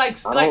 It'll be like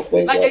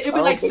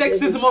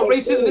sexism or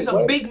racism. It's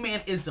a big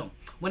man ism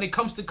when it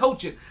comes to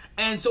coaching,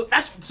 and so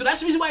that's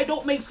the reason why it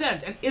don't make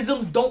sense. And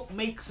isms don't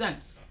make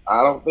sense.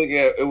 I don't think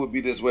it would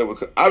be this way.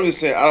 I'm just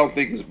saying I don't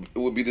think it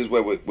would be this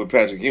way with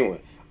Patrick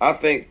Ewing. I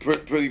think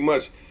pretty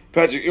much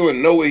Patrick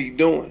Ewing know what he's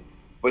doing,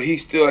 but he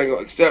still ain't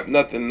gonna accept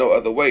nothing no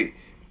other way.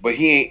 But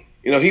he ain't.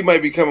 He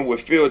might be coming with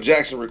Phil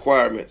Jackson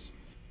requirements,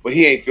 but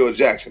he ain't Phil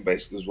Jackson.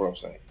 Basically, is what I'm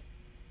saying.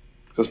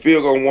 Because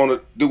Phil gonna want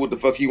to do what the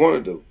fuck he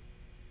want to do,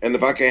 and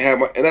if I can't have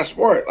and that's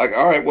smart. Like,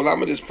 all right, well I'm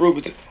gonna just prove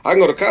it. I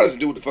can go to college and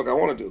do what the fuck I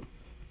want to do.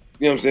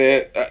 You know what I'm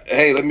saying?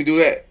 Hey, let me do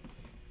that,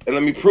 and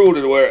let me prove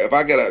it. Where if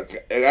I got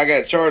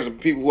charge of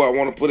people who I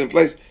want to put in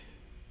place,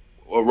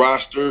 or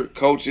roster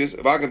coaches.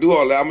 If I can do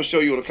all that, I'm gonna show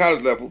you on the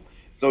college level.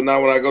 So now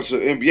when I go to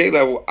the NBA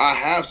level, I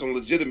have some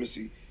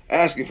legitimacy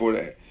asking for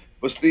that.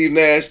 But Steve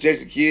Nash,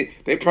 Jason Kidd,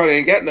 they probably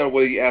ain't got none of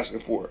what he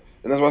asking for,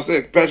 and that's why I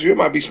said Patrick, you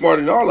might be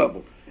smarter than all of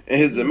them. And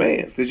his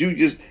demands, because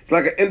it's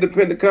like an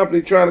independent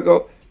company trying to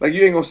go, like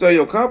you ain't gonna sell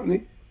your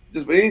company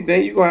just for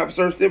anything. You gonna have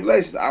certain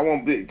stipulations. I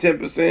want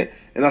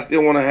 10%, and I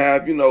still want to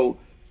have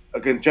a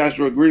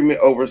contractual agreement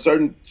over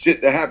certain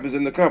shit that happens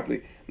in the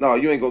company. No,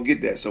 you ain't gonna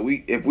get that. So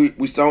if we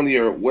Sony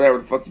or whatever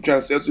the fuck you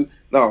trying to sell to,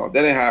 no,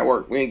 that ain't how it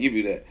work. We ain't give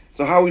you that.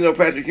 So how we know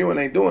Patrick Ewing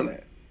ain't doing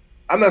that?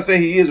 I'm not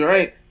saying he is or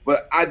ain't,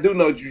 but I do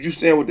know you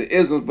stand with the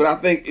isms. But I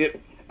think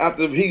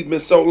after he's been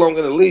so long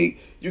in the league,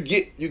 you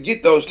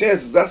get those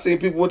chances. I've seen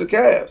people with the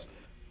Cavs,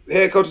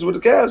 head coaches with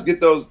the Cavs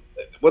get those,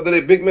 whether they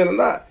big men or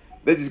not.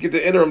 They just get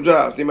the interim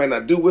jobs. They might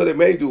not do well, they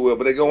may do well,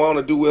 but they go on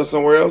to do well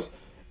somewhere else.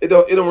 It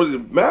don't really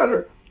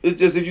matter. It's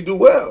just if you do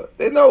well.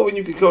 They know when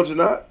you can coach or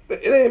not.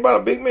 It ain't about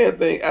a big man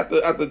thing after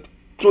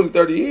 20,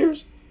 30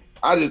 years.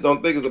 I just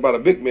don't think it's about a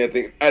big man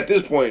thing at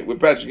this point with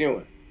Patrick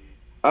Ewing.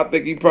 I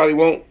think he probably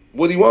won't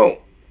what he won't.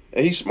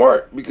 And he's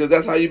smart because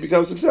that's how you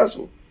become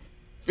successful.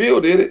 Phil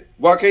did it.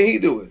 Why can't he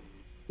do it?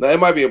 Now, it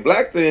might be a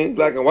black and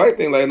white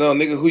thing, like, no,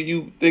 nigga, who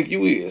you think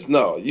you is?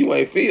 No, you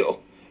ain't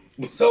Phil.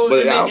 So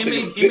but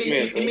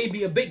it may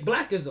be a big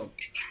blackism.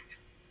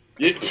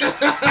 Yeah.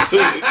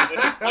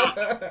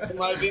 It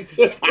might be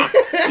two.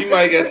 You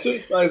might get 2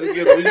 strikes against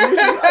him. You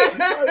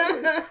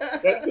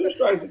got 2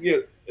 strikes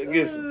against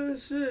him.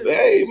 Shit. But,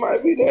 hey, it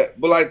might be that.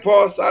 But like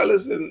Paul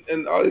Silas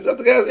and all these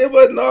other guys, it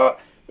wasn't all.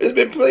 It's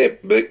been playing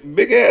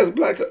big ass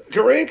black.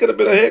 Kareem could have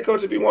been a head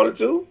coach if he wanted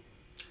to.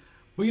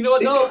 But you know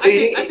what though?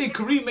 I think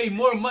Kareem made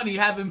more money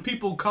having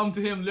people come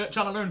to him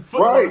trying to learn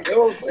footwork. Right, that's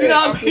what I'm saying. You know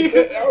what I mean?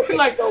 He's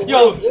like,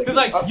 yo, he's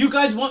like, I- you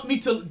guys want me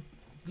to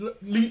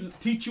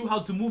teach you how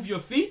to move your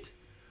feet?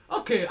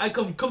 Okay, I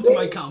come to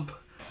my camp.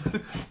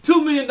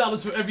 $2 million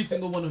for every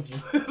single one of you.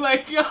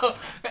 Like, yo,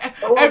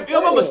 I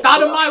remember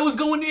Stoudemire was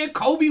going there.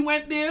 Kobe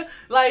went there.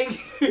 Like,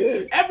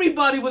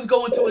 everybody was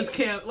going to his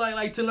camp,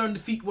 like to learn the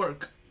feet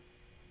work.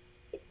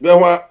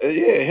 Yeah,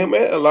 him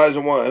and Elijah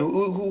Wan.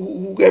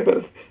 Who got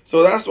better?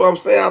 So that's what I'm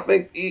saying.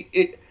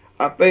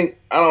 I think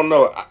I don't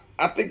know.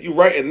 I think you're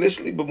right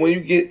initially, but when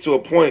you get to a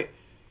point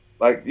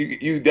like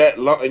you that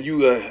long and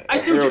you I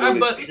see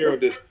what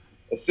heralded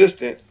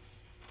assistant,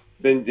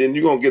 then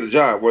you're gonna get a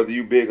job whether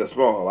you big or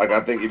small. Like I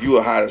think if you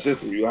a hired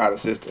assistant, you a hired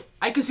assistant.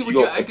 I can see what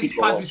I can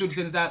possibly see what you're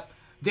saying is that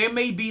there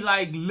may be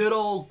like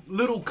little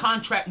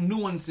contract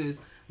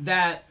nuances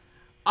that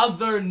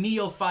other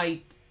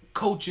neophyte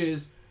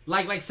coaches,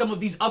 like some of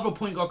these other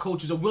point guard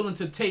coaches, are willing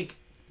to take.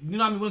 You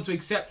know what I mean? Willing to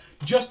accept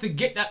just to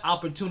get that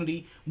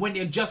opportunity when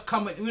they're just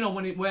coming. You know,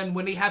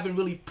 when they haven't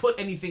really put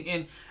anything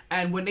in,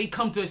 and when they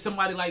come to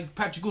somebody like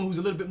Patrick Ewing, who's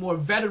a little bit more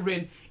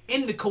veteran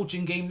in the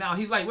coaching game now,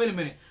 he's like, wait a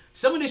minute,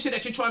 some of this shit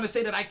that you're trying to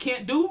say that I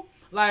can't do,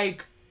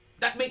 like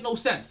that make no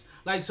sense.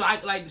 Like so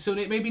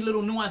there may be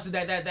little nuances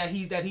that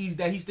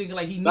he's thinking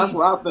like he needs. That's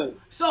what I think.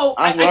 So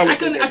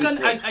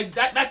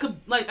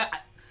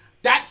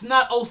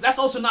that's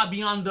also not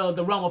beyond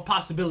the realm of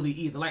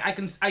possibility either. Like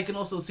I can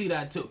also see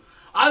that too.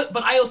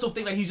 But I also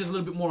think that he's just a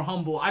little bit more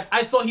humble.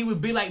 I thought he would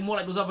be like more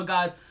like those other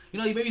guys. You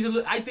know, maybe he's a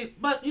little. I think,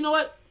 but you know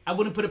what? I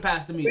wouldn't put it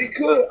past him either. He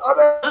could. I'm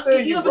not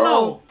saying you you're never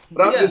wrong, know.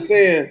 but I'm just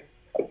saying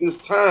at this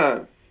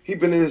time he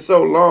been in it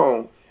so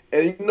long,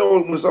 and you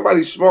know when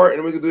somebody's smart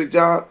and we can do the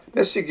job,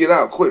 that shit get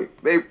out quick.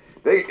 It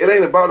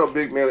ain't about no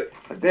big man.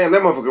 Like, damn,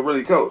 that motherfucker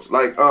really coach.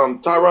 Like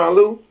Tyronn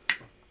Lue,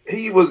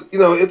 he was. You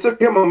know, it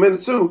took him a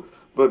minute too,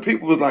 but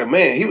people was like,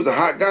 man, he was a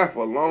hot guy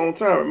for a long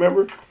time.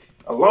 Remember,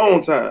 a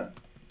long time.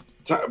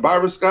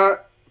 Byron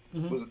Scott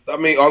was. I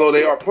mean, although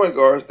they are point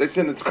guards, they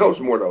tend to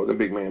coach more though than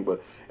big men.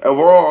 But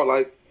overall,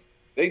 like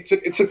it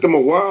took them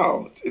a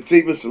while to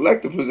even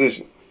select the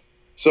position.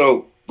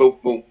 So, but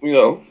you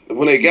know,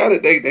 when they got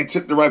it, they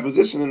took the right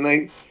position and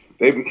they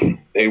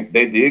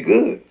did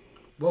good.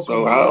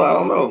 So I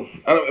don't know.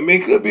 I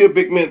mean, it could be a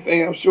big man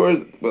thing. I'm sure.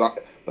 But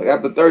like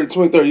after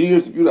 30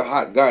 years, if you're the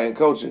hot guy in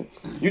coaching,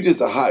 you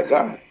just a hot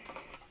guy.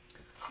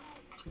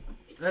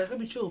 That could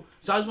be true.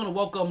 So I just want to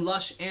welcome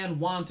Lush and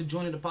Juan to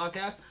joining the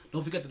podcast.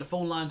 Don't forget that the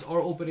phone lines are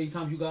open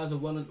anytime you guys are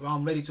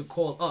ready to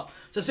call up.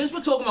 So since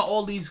we're talking about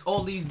all these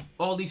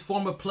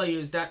former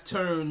players that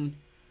turn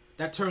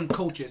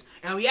coaches,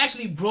 and we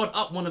actually brought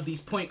up one of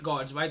these point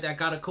guards, right, that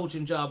got a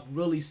coaching job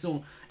really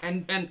soon,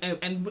 and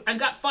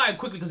got fired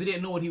quickly because he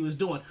didn't know what he was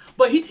doing.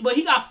 But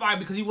he got fired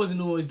because he wasn't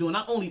knowing what he was doing,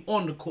 not only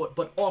on the court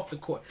but off the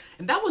court.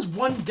 And that was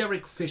one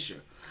Derek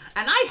Fisher.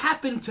 And I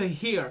happened to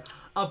hear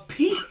a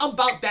piece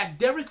about that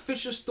Derek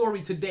Fisher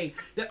story today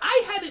that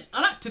I hadn't,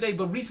 not today,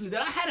 but recently,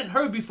 that I hadn't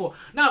heard before.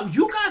 Now,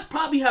 you guys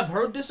probably have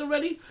heard this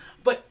already,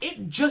 but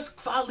it just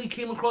finally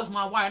came across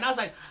my wire. And I was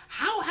like,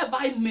 how have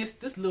I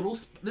missed this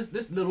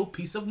little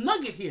piece of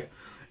nugget here?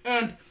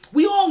 And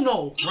we all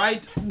know,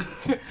 right?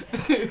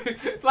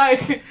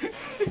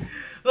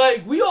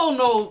 Like we all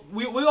know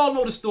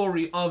the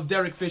story of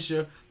Derek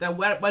Fisher, that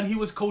when he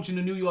was coaching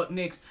the New York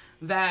Knicks,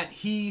 that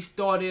he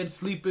started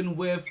sleeping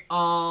with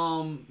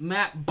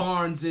Matt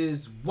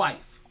Barnes'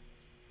 wife,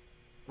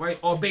 right,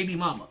 or baby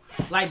mama.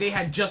 Like they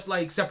had just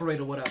like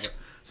separated or whatever.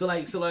 So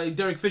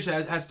Derek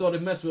Fisher has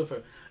started messing with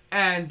her,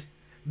 and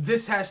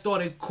this has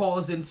started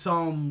causing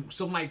some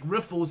like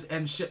riffles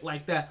and shit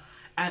like that.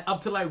 And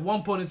up to like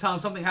one point in time,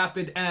 something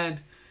happened,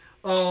 and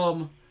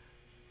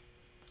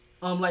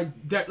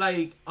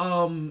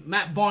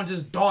Matt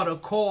Barnes' daughter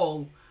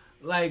called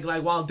like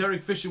while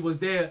Derek Fisher was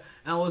there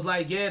and was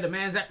like, yeah, the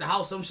man's at the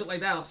house, some shit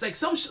like that. It's like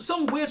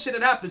some weird shit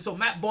had happened. So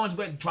Matt Barnes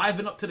went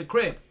driving up to the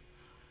crib,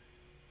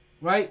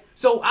 right?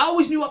 So I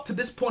always knew up to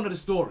this point of the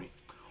story,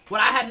 but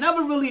I had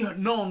never really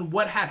known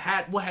what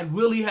had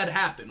really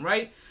happened,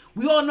 right?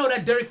 We all know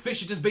that Derek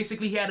Fisher just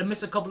basically had to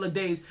miss a couple of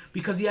days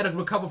because he had to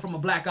recover from a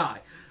black eye,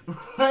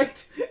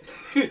 right?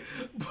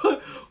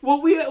 But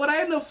what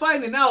I ended up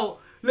finding out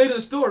later in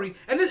the story,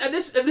 and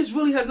this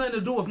really has nothing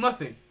to do with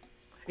nothing,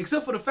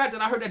 except for the fact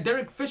that I heard that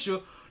Derek Fisher,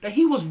 that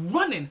he was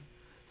running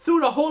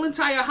through the whole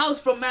entire house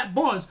from Matt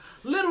Barnes,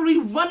 literally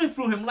running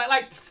through him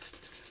like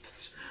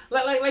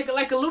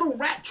a little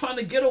rat trying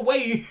to get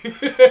away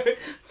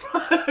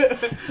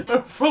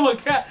from a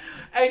cat.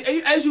 And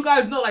as you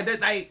guys know, like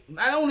that,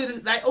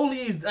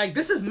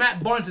 this is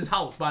Matt Barnes'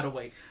 house, by the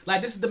way.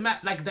 Like this is the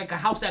like a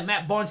house that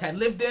Matt Barnes had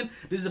lived in.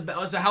 This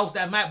is a house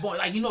that Matt Barnes,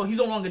 like, you know, he's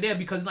no longer there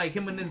because like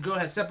him and this girl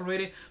has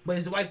separated. But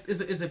his wife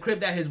is a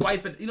crib that his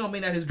wife, and, you know what I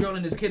mean, that his girl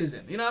and his kid is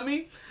in. You know what I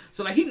mean?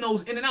 So like he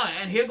knows in and out.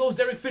 And here goes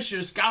Derek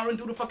Fisher scouring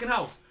through the fucking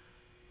house,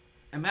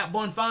 and Matt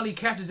Barnes finally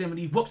catches him and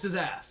he whoops his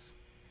ass.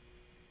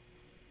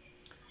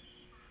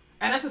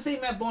 And that's the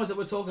same Matt Barnes that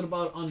we're talking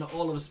about on the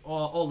All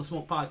the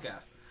Smoke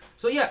podcast.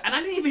 So yeah, and I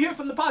didn't even hear it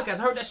from the podcast.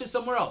 I heard that shit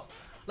somewhere else.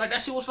 Like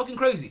that shit was fucking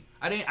crazy.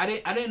 I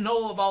didn't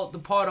know about the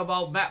part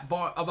about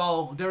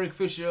about Derek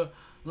Fisher,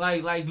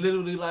 like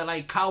literally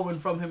like cowering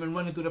from him and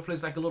running through the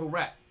place like a little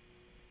rat.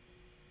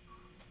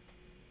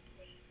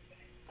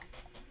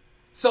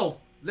 So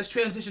let's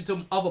transition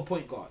to other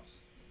point guards,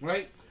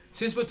 right?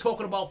 Since we're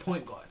talking about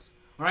point guards,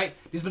 right?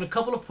 There's been a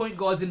couple of point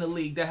guards in the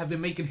league that have been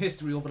making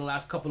history over the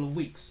last couple of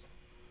weeks,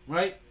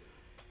 right?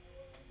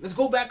 Let's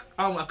go back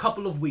a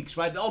couple of weeks,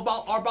 right?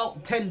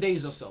 About 10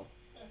 days or so.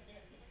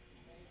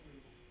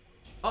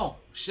 Oh,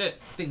 shit.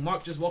 I think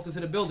Mark just walked into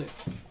the building.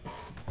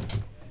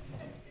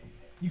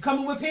 You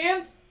coming with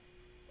hands?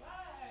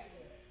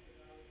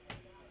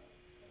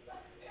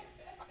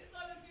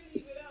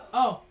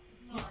 Oh.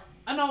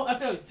 I know. I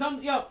tell you. Tell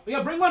me,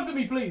 yo, bring one for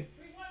me, please.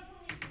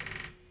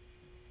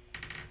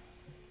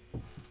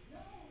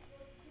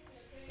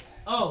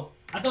 Oh,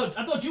 I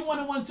thought you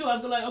wanted one too. I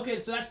was gonna like,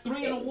 okay, so that's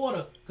 3 in the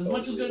water. Because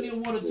Munchkin's gonna need a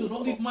water too.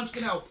 Don't leave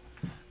Munchkin out.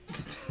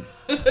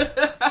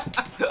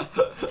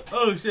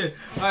 Oh shit!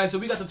 All right, so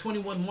we got the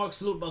 21 Mark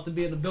salute about to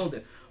be in the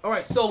building. All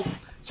right, so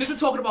since we're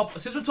talking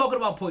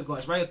about point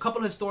guards, right? A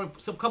couple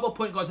of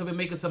point guards have been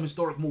making some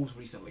historic moves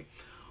recently,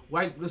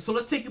 right? So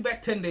let's take you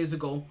back 10 days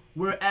ago.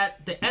 We're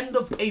at the end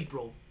of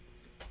April.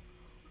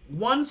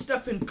 One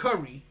Stephen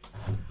Curry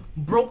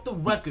broke the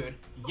record.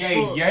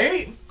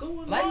 Yay! What's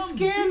going Light on,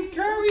 skin B?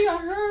 Curry, I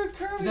heard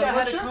Curry. Is that I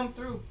had a to shirt? come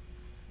through.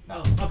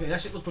 Oh, okay, that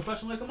shit was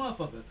professional like a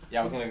motherfucker.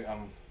 Yeah, I'm going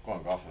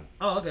golfing.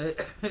 Oh, okay.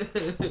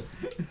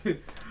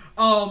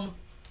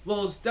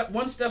 Well,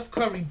 Steph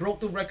Curry broke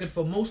the record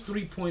for most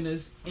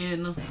 3-pointers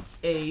in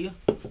a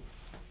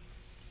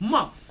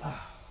month.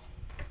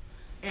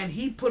 And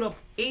he put up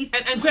 8,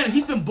 and granted,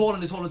 he's been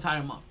balling this whole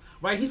entire month,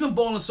 right? He's been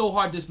balling so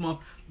hard this month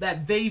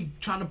that they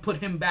trying to put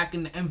him back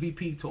in the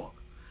MVP talk.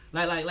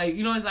 Like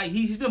you know, it's like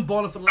he's been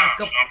balling for the last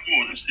couple.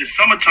 It's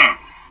summertime.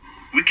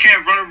 We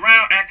can't run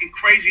around acting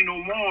crazy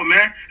no more,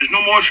 man. There's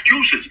no more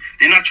excuses.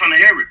 They're not trying to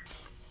hear it.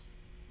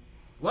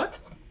 What?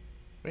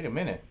 Wait a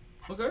minute.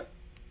 Okay.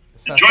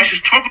 Joyce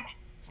is talking.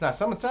 It's not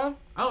summertime?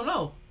 I don't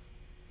know.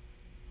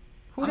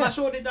 Who I'm that? not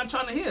sure they're not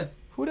trying to hear.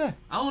 Who that?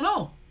 I don't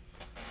know.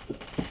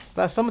 It's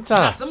not summertime.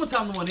 Not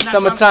summertime the one. They're not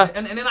Summertime.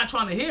 Trying to, and they're not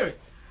trying to hear it.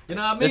 You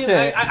know what I mean?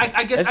 Listen,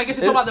 I guess it's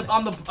talking about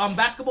the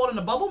basketball in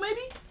the bubble,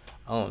 maybe.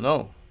 I don't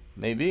know.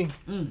 Maybe.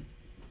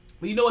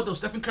 But you know what though?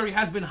 Stephen Curry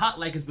has been hot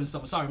like it's been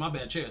summer. Sorry, my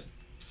bad. Cheers.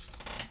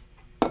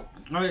 All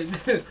right,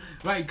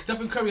 right.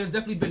 Stephen Curry has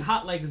definitely been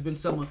hot like it's been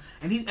summer,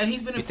 and he's been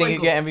in. You think he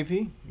get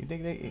MVP? You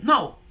think they?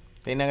 No.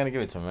 They're not gonna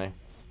give it to him, right?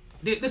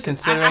 Listen,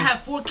 I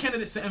have 4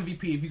 candidates for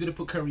MVP if you're gonna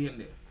put Curry in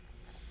there.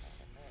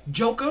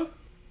 Joker,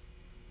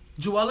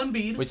 Joel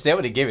Embiid, Which they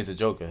already gave it to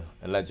Joker,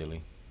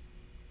 allegedly.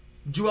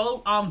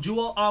 Julius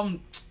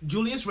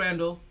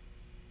Randle.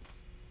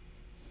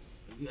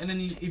 And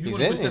then if you He's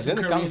want to put in Stephen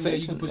the Curry in there,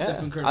 you conversation. can put Yeah.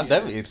 Stephen Curry I in there.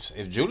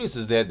 definitely, if Julius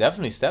is there,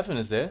 definitely Stephen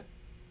is there.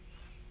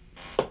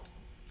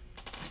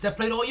 Steph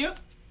played all year?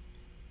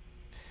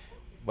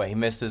 But he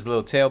missed his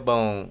little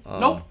tailbone.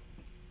 Nope.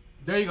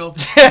 There you go.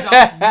 He's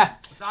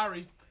out.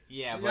 Sorry.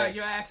 Yeah,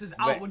 Your ass is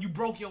out when you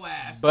broke your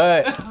ass.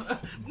 But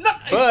no,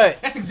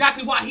 but- that's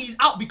exactly why he's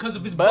out, because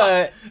of his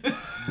butt.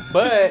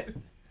 but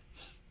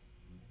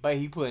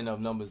he putting up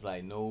numbers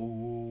like nobody.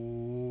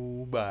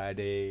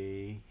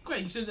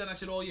 Great, you should have done that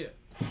shit all year.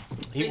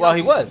 He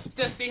was.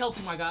 Stay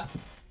healthy, my guy.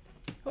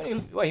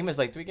 What, he missed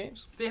like 3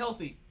 games? Stay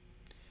healthy.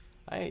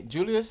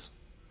 Julius?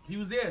 He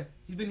was there.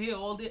 He's been here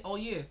all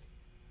year.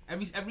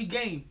 Every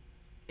game.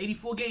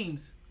 84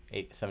 games.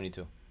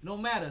 72. No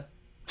matter.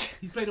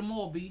 He's played them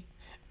all, B.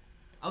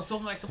 I was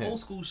talking like some old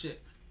school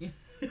shit.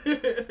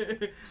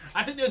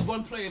 I think there's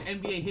one player in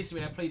NBA history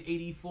that played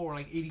 84,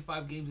 like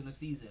 85 games in a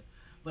season.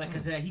 But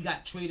because he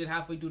got traded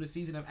halfway through the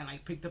season and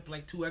like picked up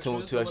like 2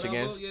 extras. Two extra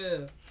games?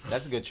 Yeah.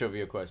 That's a good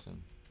trivia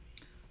question.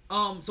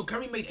 So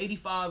Curry made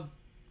 85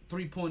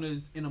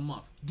 3-pointers in a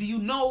month. Do you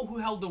know who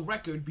held the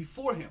record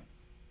before him?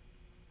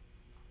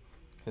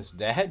 His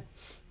dad?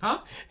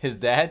 Huh? His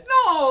dad?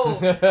 No!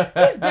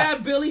 His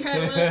dad Billy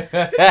had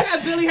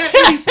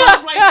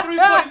 85 like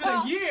 3-pointers in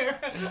a year.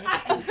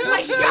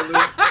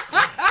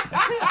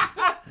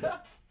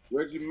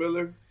 Reggie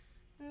Miller.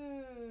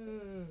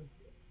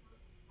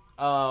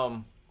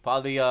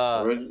 Probably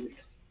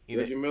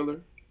Reggie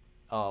Miller.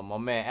 My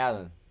man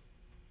Allen.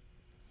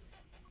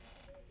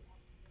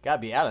 Gotta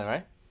be Allen,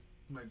 right?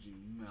 Reggie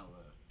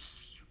Miller.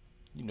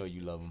 You know you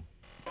love him.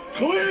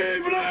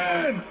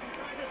 Cleveland,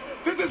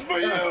 this is for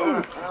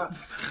you.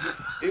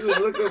 He was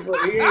looking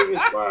for. He ain't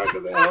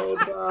responded that whole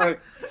time.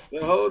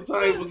 The whole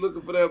time he was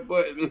looking for that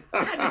button.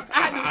 I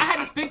had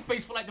to stink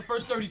face for like the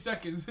first 30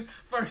 seconds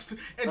first,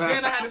 and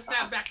then I had to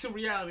snap back to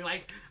reality.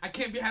 Like, I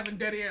can't be having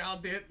dead air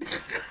out there.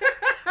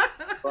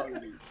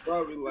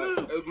 Probably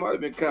like it might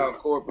have been Kyle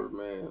Korver,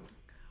 man.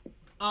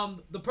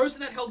 The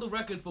person that held the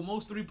record for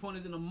most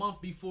 3-pointers in a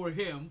month before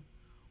him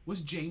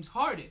was James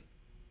Harden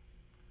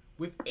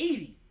with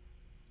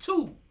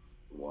 82.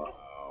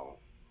 Wow.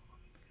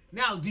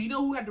 Now, do you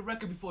know who had the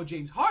record before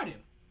James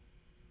Harden?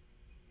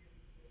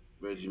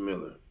 Reggie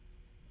Miller.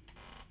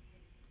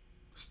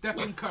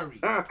 Stephen Curry.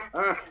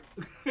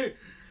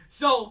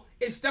 So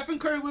it's Stephen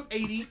Curry with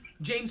 80,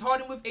 James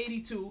Harden with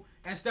 82,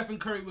 and Stephen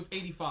Curry with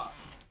 85.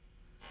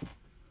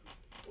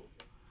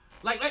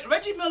 Like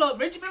Reggie Miller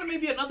may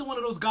be another one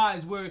of those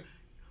guys where,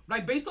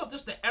 like, based off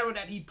just the era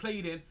that he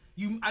played in,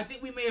 I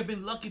think we may have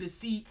been lucky to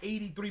see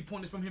 83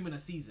 pointers from him in a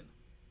season.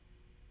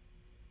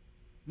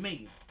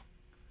 Maybe.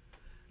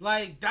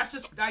 Like, that's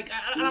just like,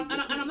 and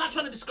I'm not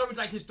trying to discourage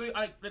like his three.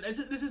 Like, this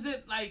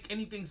isn't like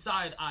anything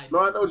side-eyed. No,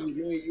 I know what you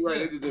mean. You're right.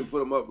 They just didn't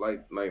put him up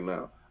like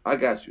now. I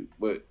got you,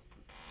 but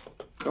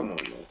come on,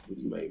 man.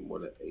 He made more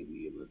than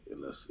 80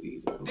 in the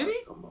season. Did he?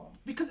 Come on.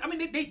 Because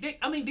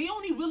they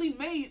only really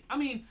made.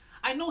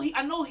 I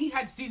know he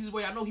had seasons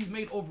where I know he's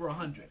made over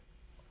 100,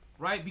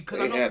 right? Because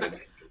I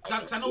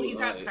know he's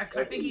had. I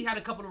think he had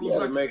a couple of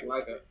those. Make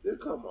like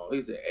come on,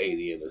 he's at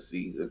 80 in the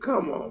season.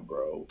 Come on,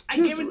 bro. I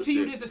guarantee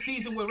you, there's a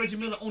season where Reggie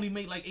Miller only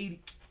made like 80.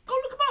 Go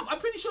look him up. I'm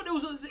pretty sure there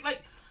was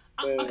like.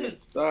 Man, okay.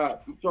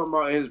 Stop. You talking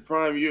about his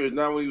prime years,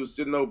 not when he was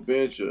sitting on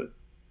bench or.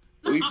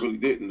 No, he really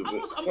didn't. I'm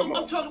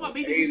talking about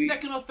maybe 80. His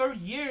second or third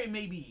year,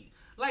 maybe.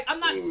 Like, I'm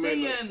not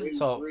saying.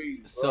 So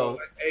like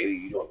 80.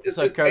 You know, it's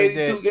Curry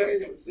 82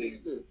 games in the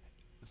season.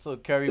 So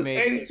Curry made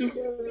 82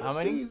 games how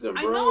many? Season,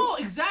 bro. I know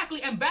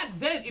exactly, and back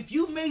then, if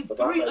you made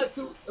three,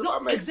 I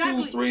make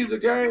 2 threes a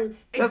game,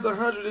 that's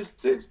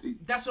 160.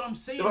 That's what I'm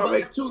saying. If I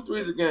make 2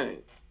 threes a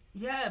game,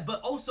 yeah,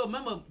 but also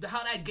remember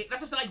how that game.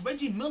 That's what I'm saying. Like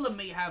Reggie Miller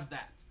may have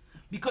that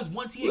because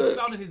once he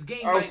expounded his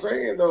game, I'm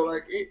saying though,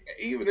 like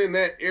even in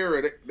that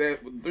era,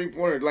 that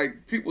 3-pointer,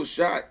 like people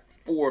shot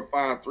 4 or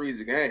 5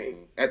 threes a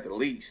game at the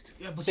least.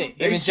 Yeah, but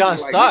even John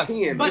Starks,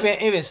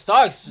 even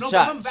Starks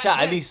shot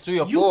at least 3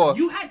 or 4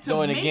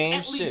 during the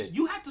game.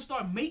 You had to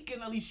start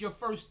making at least your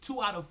first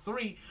 2 out of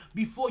 3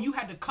 before you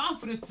had the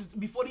confidence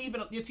before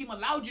your team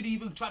allowed you to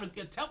even try to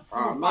attempt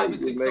 4 or 5 and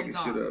 6 sometimes.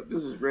 Shit up.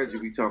 This is Reggie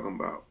we talking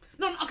about.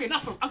 No, I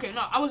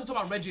wasn't talking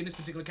about Reggie in this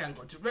particular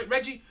category.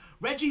 Reggie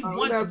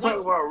we're not talking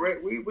about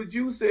Reggie. But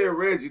you said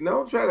Reggie.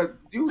 Don't try to.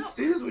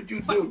 See, this is what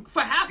you do.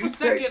 For half a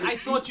second, I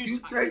thought you. You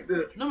take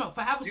the. No.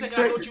 For half a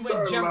second, I thought you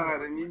went general.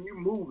 Line and you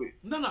move it.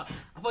 No.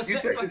 You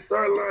take the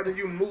start line and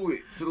you move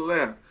it to the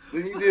left.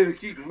 Then you didn't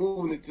keep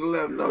moving it to the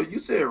left. No, you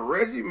said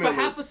Reggie Miller.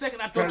 For half a second,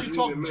 I thought you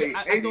talked.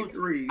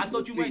 I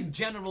thought you went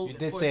general. You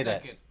did say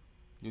that.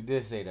 You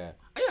did say that.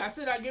 Yeah, I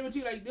said I guarantee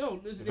you, like, yo,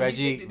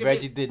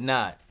 Reggie did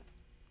not.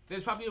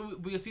 There's probably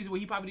be a season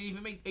where he probably didn't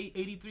even make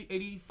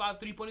 85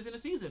 3-pointers in a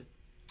season.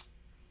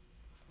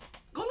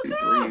 Go look it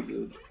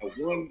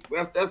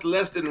up. That's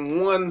less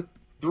than 1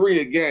 3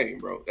 a game,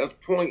 bro. That's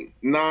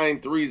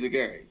 0.9 threes a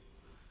game.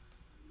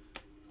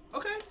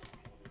 Okay.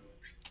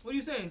 What are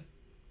you saying?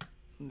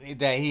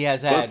 That he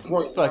has had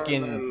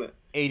fucking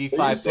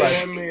 85 so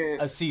plus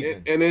man, a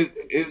season. And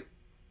it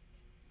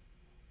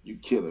you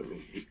killing me.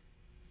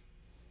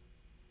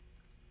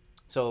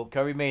 So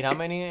Curry made how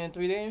many in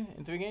 3 days?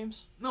 In 3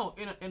 games? No,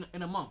 in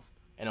a month.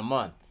 In a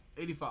month.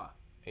 85.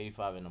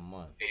 85 in a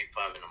month.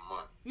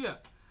 Yeah.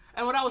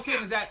 And what I was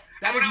saying is that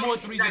is more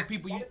threes than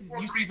people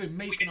used to even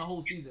make in a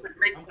whole season.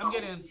 I'm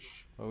getting.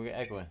 What we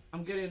echoing?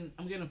 I'm getting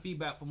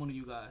feedback from one of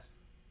you guys.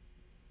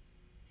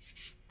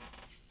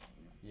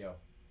 Yo,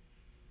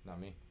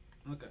 not me.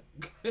 Okay.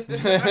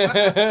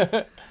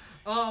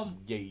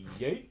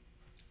 Yay.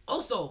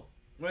 Also,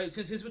 right,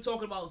 since we're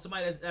talking about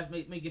somebody that's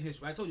making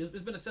history, I told you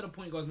there's been a set of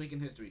point guards making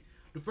history.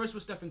 The first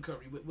was Stephen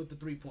Curry with the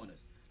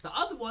 3-pointers. The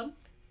other one,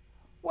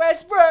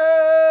 Westbrook.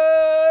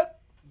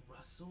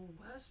 Russell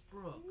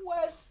Westbrook.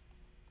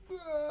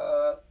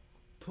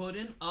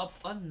 Putting up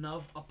a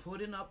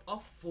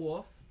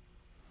 4th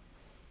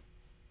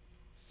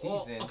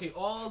season.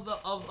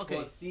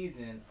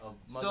 Season of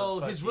so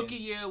his rookie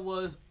year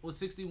was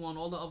 61.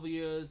 All the other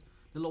years,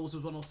 the lowest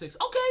was 106.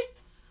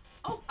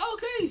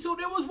 Okay, so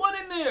there was one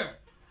in there.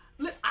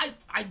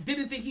 I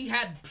didn't think he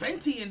had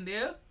plenty in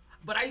there,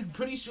 but I'm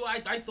pretty sure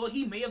I thought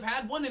he may have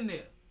had one in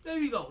there. There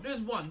you go.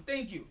 There's one.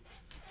 Thank you.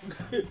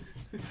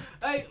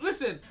 Hey,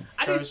 listen.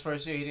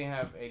 First year he didn't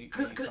have 80.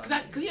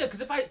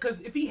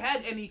 Because if he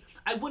had any,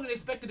 I wouldn't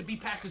expect it to be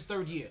past his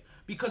 3rd year.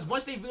 Because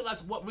once they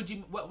realized what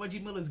Reggie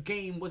Miller's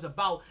game was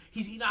about,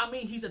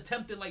 he's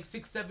attempting like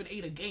 6, 7,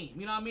 8 a game.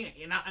 You know what I mean?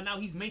 And now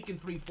he's making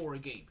 3, 4 a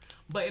game.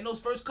 But in those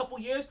first couple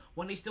years,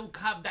 when they still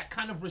have that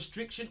kind of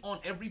restriction on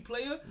every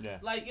player,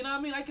 like, you know what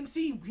I mean? I can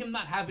see him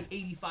not having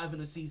 85 in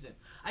a season.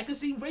 I can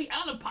see Ray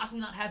Allen possibly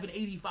not having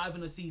 85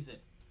 in a season.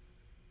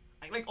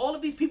 Like all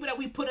of these people that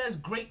we put as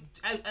great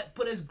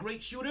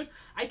shooters,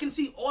 I can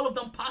see all of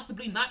them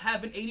possibly not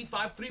having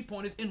 85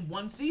 3-pointers in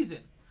one season.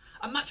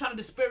 I'm not trying to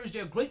disparage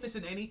their greatness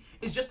in any.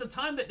 It's just the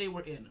time that they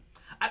were in.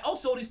 And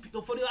also,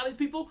 for a lot of these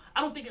people,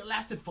 I don't think it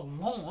lasted for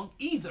long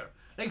either.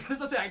 Like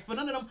as I say, for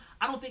none of them,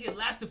 I don't think it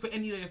lasted for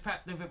any of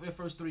their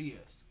first 3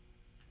 years.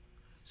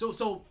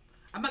 So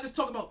I'm not just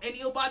talking about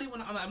anybody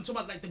when I'm talking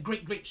about like the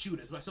great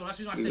shooters. Right? So that's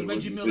why I said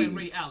Reggie Miller and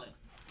Ray Allen.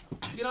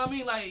 You know what I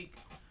mean? Like.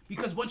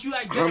 Because once you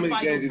identify how many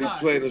games those did guys,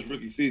 he play this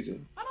rookie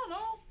season? I don't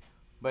know.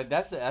 But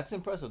that's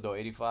impressive though.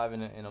 85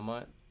 in a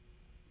month.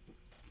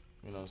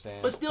 You know what I'm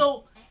saying? But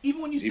still,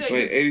 even when you say he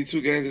played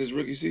 82 games in his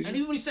rookie season, and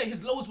even when you say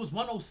his lowest was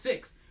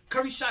 106,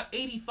 Curry shot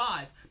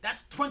 85.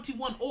 That's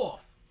 21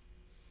 off.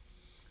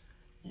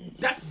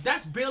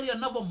 That's barely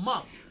another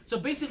month. So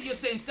basically, you're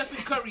saying Stephen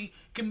Curry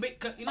can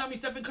make, you know what I mean?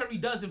 Stephen Curry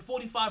does in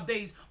 45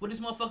 days what this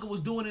motherfucker was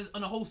doing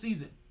in a whole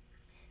season.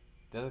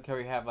 Doesn't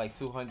Curry have like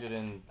 200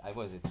 and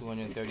what is it,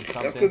 230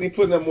 something? That's because he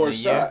putting up more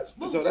shots.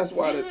 So that's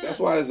why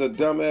it's a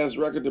dumbass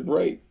record to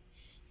break.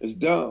 It's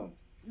dumb.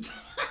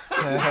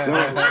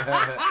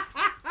 That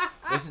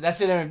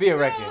shouldn't even be a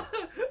record.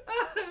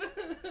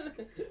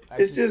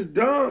 It's just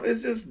dumb.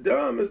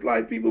 It's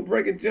like people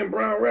breaking Jim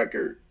Brown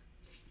record.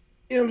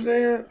 You know what I'm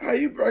saying? How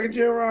you breaking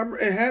Jim Brown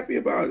and happy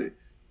about it?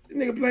 The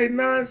nigga played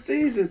 9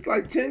 seasons,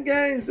 like 10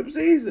 games a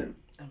season.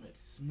 Emmitt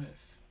Smith.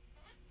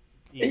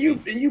 Easy.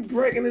 And you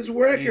breaking his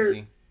record.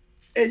 Easy.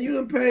 And you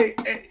done paid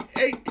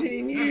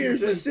 18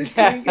 years and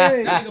 16 games.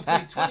 That nigga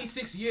played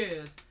 26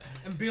 years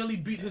and barely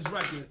beat his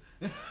record.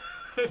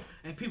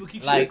 And people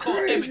keep saying call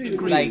Emmitt the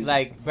greatest.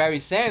 Like Barry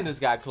Sanders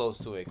got close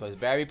to it because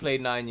Barry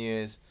played 9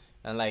 years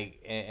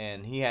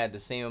and he had the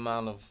same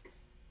amount of.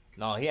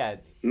 No, he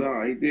had.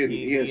 No, he didn't.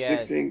 He had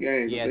 16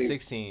 games. He had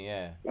 16,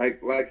 yeah.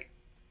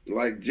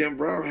 Like Jim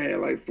Brown had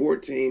like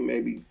 14,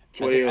 maybe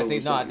 12.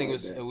 I think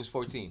it was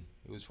 14.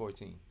 It was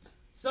 14.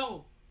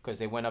 So. Because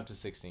they went up to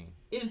 16.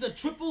 Is the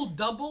triple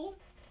double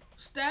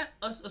stat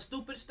a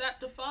stupid stat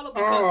to follow?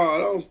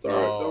 Don't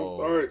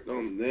start.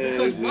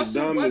 It's the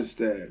dumbest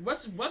stat.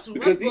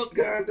 Because these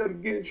guys that are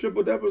getting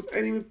triple doubles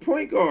ain't even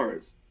point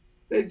guards.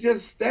 They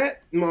just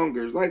stat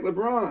mongers like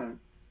LeBron.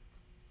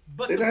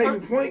 But they're not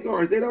even point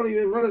guards. They don't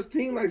even run a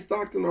team like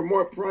Stockton or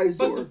Mark Price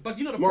or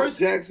Mark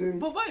Jackson.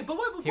 But wait.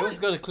 He was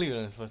going to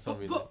Cleveland for some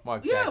reason.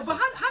 Mark yeah, Jackson. but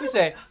how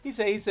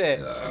he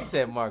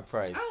said Mark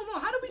Price. I don't know.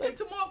 How did we get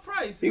to Mark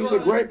Price? He was a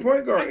great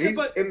point guard. He's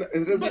one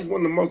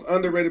of the most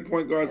underrated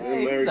point guards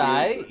in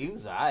America. He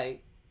was all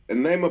right.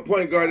 And name a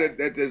point guard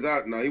that's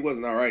out. No, he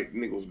wasn't all right.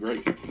 Nigga was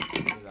great. He was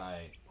all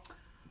right.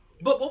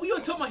 But what we are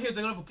talking about here is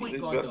another point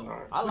guard, though.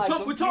 We're not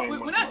talking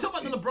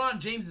about the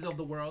LeBron Jameses of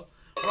the world,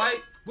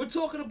 right? We're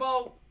talking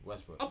about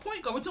Westbrook. A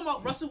point guard. We're talking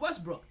about Russell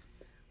Westbrook.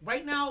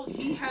 Right now,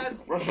 he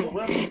has. Russell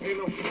Westbrook ain't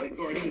no point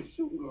guard. He's a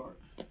shooting guard.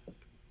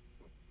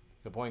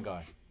 He's a point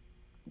guard.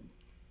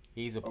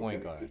 He's a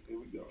point guard. Here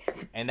we go.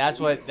 And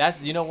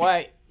you know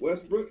why?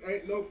 Westbrook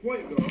ain't no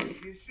point guard.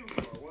 He's a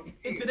shooting guard.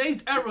 In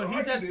today's era,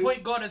 he's as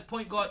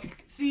point guard.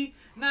 See,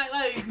 not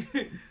like.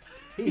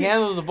 He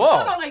handles the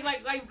ball. No,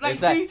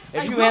 see.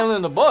 If you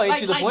handling the ball, ain't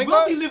you the point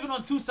guard? We'll be living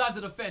on two sides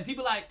of the fence. He'd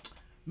be like,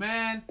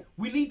 man,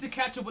 we need to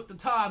catch up with the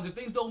times. If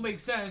things don't make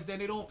sense, then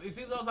they don't. If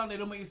things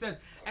don't make sense,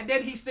 and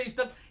then he stays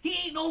stuck. He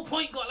ain't no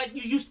point guard. Like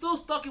you still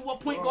stuck in what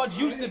point guards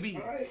used to be.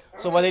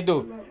 So what they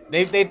do?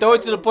 They throw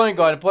it to the point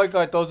guard. The point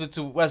guard throws it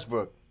to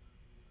Westbrook.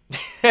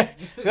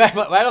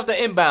 right off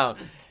the inbound.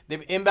 They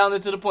inbound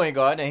it to the point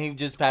guard, and he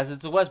just passes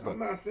it to Westbrook. I'm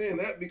not saying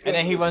that because. And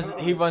then he runs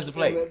the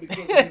play.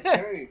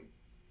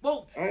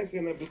 Well, I ain't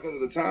saying that because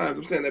of the times.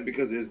 I'm saying that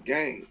because of his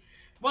game.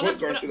 Well, point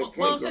guard's still a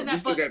point guard. We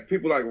still got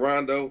people like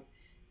Rondo.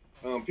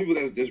 People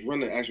that's just run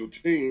the actual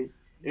team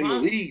in the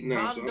league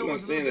now. So I'm not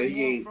saying that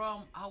he ain't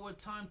from our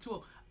time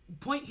too.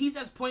 He's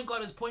as point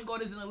guard is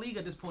in the league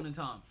at this point in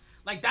time.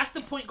 Like that's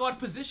the point guard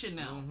position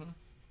now. Mm-hmm.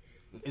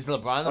 Is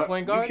LeBron the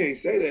point guard? You can't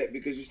say that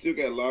because you still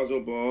got Lonzo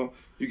Ball.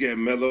 You got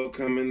Melo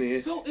coming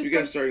in. You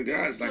got certain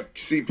guys like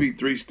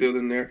CP3 still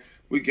in there.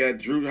 We got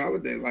Drew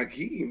Holiday. Like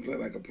he can play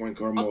like a point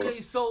guard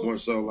more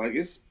so. Like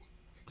it's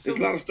a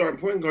lot of starting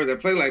point guards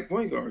that play like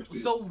point guards.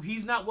 Dude. So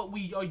he's not what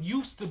we are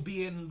used to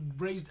being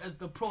raised as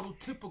the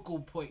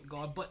prototypical point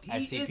guard, but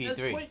he is as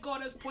point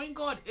guard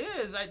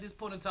is at this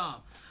point in time.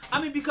 I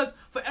mean, because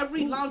for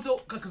every Lonzo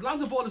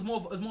Ball is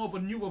more of a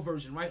newer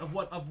version, right? Of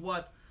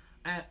what.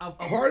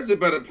 Harden's a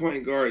better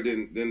point guard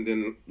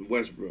than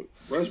Westbrook.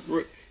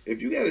 Westbrook,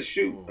 if you got to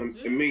shoot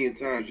a million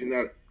times, you're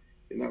not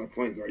a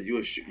point guard.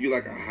 You're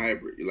like a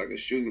hybrid. You're like a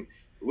shooting,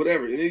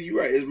 whatever. And you're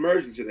right. It's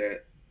merging to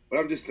that. But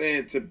I'm just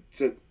saying to.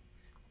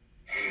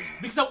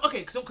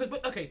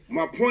 Okay.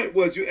 My point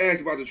was you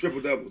asked about the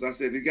triple doubles. I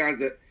said the guys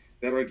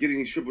that are getting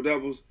these triple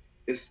doubles,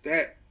 they're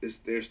stat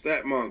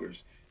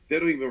mongers. They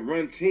don't even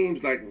run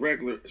teams like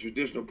regular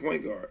traditional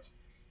point guards.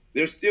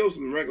 There's still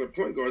some regular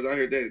point guards out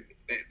here that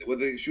where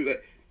they shoot at,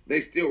 they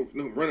still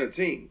run a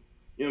team.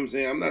 You know what I'm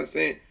saying? I'm not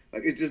saying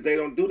like it's just they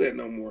don't do that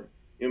no more.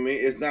 You know what I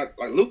mean? It's not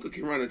like Luka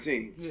can run a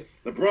team. Yeah.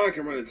 LeBron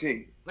can run a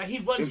team. Like he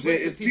runs with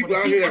his team. People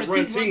out here that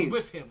run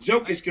teams.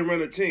 Jokic can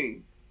run a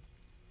team.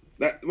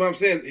 That's what I'm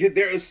saying.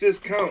 Their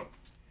assists count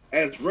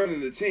as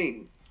running the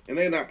team, and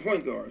they're not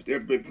point guards. They're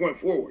point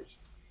forwards.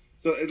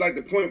 So it's like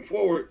the point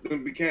forward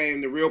then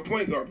became the real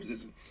point guard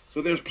position.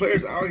 So there's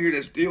players out here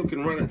that still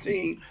can run a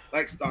team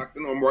like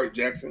Stockton or Mark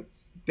Jackson.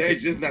 They're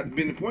just not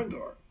being the point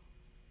guard.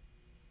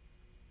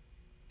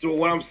 So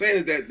what I'm saying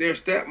is that they're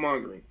stat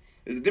mongering.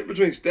 There's a difference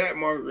between stat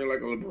mongering like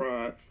a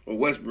LeBron or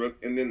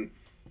Westbrook, and then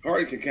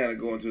Harden can kind of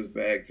go into his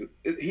bag.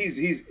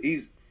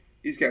 He's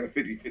kind of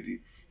 50-50.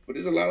 But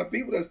there's a lot of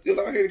people that's still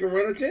out here that can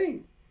run a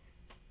team.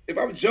 If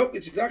I'm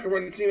joking, I can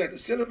run the team at the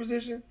center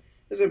position.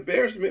 It's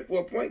embarrassment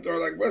for a point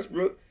guard like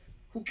Westbrook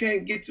who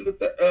can't get to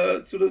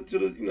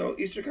the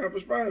Eastern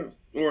Conference Finals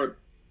or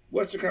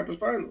Western Conference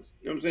Finals.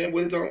 You know what I'm saying?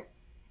 With his own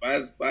by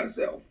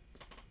himself.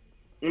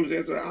 You know what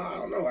I'm saying? So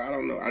I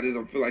don't know. I just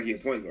don't feel like he's a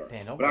point guard.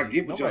 Damn, but I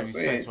get what y'all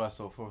saying. respects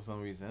Russell for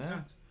some reason. Huh?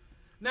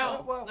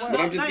 Now, but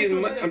I'm just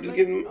getting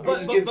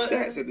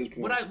stats at this point.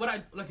 What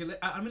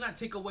I mean, not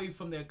take away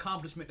from the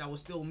accomplishment that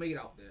was still made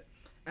out there,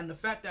 and the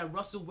fact that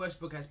Russell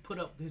Westbrook has put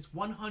up his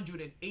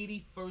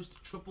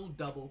 181st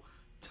triple-double,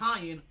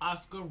 tying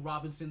Oscar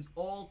Robinson's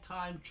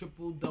all-time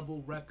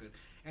triple-double record,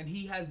 and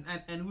he has,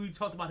 and we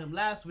talked about him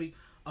last week,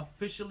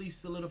 officially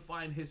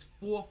solidifying his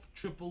 4th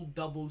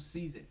triple-double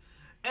season.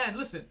 And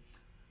listen,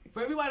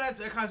 for everybody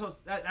that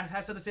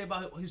has something to say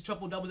about his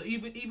triple-doubles,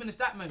 even the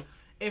stat man,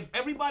 if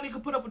everybody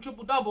could put up a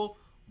triple-double,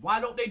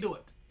 why don't they do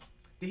it?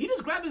 Did he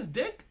just grab his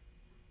dick?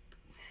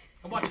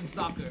 I'm watching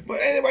soccer. But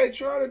ain't nobody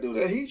trying to do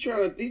that. He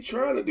trying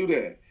to do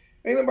that.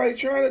 Ain't nobody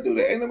trying to do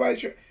that. Ain't nobody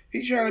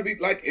He trying to be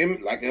like him,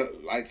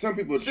 like some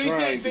people are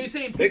trying. So you're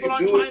saying people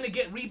aren't trying to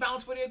get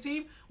rebounds for their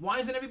team? Why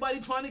isn't everybody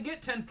trying to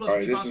get 10 plus all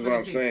right, rebounds this is for what their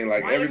I'm team? saying.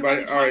 Like Why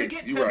everybody, all right,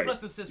 you're right.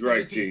 You're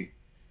right, T.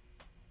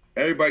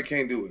 Everybody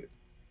can't do it.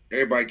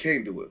 Everybody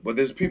can't do it. But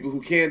there's people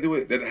who can do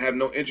it that have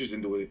no interest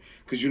in doing it.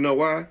 Because you know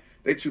why?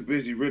 They too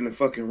busy winning the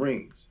fucking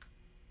rings.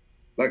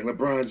 Like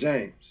LeBron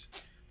James.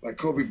 Like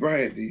Kobe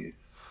Bryant did.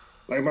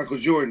 Like Michael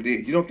Jordan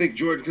did. You don't think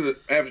Jordan could have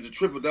averaged a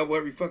triple-double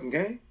every fucking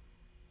game?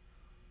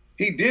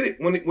 He did it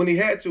when he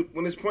had to,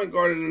 when his point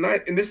guard in the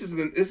night, and this is in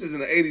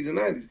the 80s and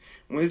 90s.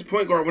 When his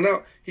point guard went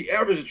out, he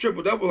averaged a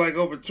triple-double like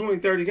over 20,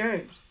 30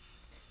 games.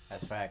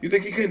 That's facts. You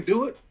think he couldn't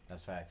do it?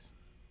 That's facts.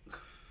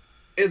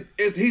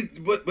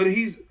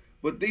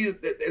 But these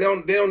they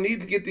don't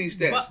need to get these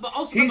stats. But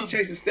also, he's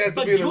chasing stats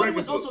to be in the Jordan record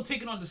was also books.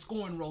 taking on the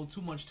scoring role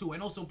too much too,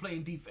 and also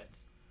playing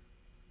defense.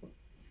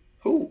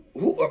 Who?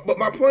 But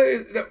my point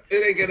is that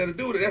it ain't got nothing to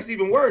do with it. That's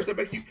even worse. That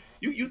make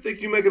you think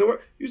you're making it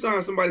worse. You saw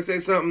how somebody say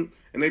something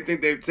and they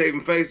think they're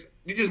saving face.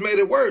 You just made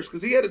it worse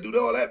because he had to do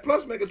all that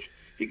plus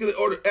he could have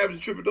ordered average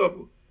a triple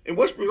double. And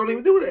Westbrook don't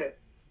even do that.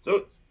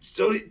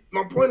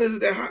 My point is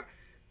that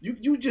you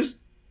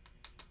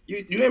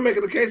ain't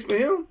making a case for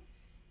him.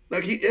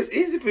 Like it's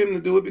easy for him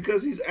to do it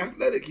because he's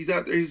athletic. He's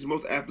out there. He's the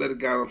most athletic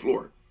guy on the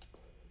floor,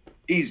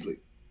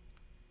 easily.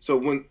 So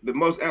when the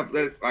most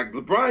athletic, like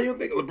LeBron, you don't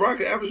think LeBron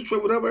can average a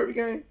triple double every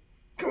game?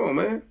 Come on,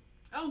 man.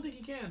 I don't think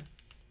he can.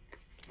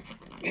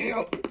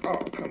 Hell, oh,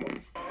 come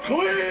on.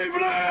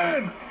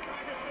 Cleveland,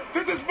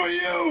 this is for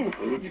you.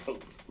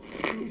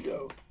 Here we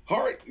go.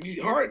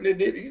 Harden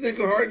did it. You think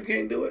Harden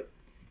can't do it?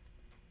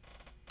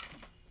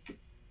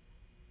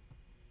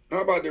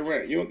 How about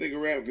Durant? You don't think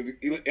Durant could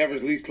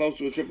average at least close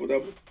to a triple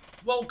double?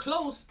 Well,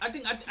 close. I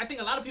think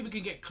a lot of people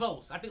can get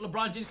close. I think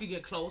LeBron James could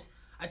get close.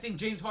 I think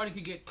James Harden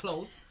could get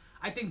close.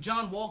 I think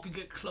John Wall could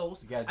get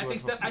close. I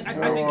think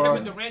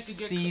Kevin Durant could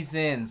get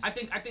seasons. I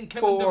think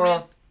Kevin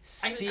Durant.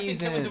 I think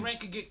Kevin Durant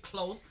could get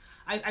close.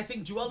 I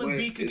think Joel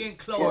Embiid could get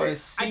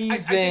close. I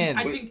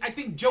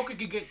think Joker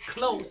could get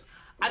close.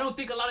 I don't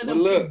think a lot of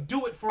them can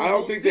do it for a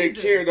whole season. I don't think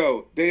they care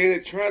though.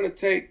 They're trying to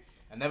take.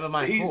 And never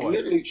mind. He's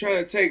literally trying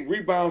to take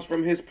rebounds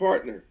from his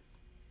partner.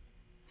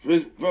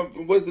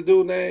 From what's the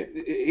dude's name?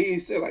 He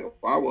said like,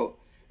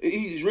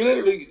 he's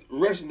literally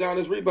rushing down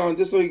his rebound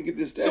just so he can get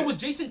this stat. So was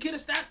Jason Kidd a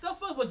stat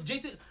stuffer? Was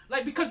Jason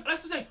because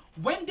let's just say,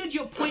 when did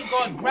your point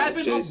guard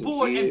grabbing a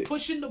board and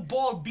pushing the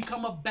ball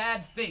become a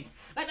bad thing?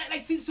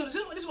 See, so this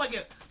is what I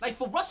get. Like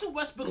for Russell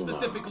Westbrook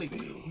specifically,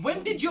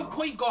 when did your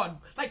point guard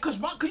cause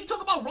you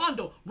talk about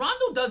Rondo?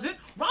 Rondo does it.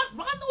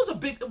 Rondo's a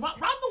big Rondo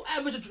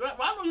average.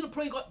 Rondo in the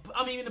point guard.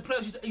 I mean, in the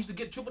players used to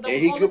get triple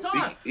doubles all the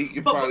time. He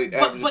could probably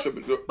average a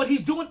triple double. But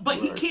he's doing. But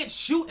he can't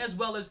shoot as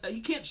well as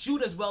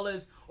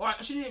or I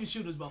shouldn't even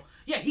shoot as well.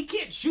 Yeah, he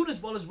can't shoot as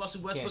well as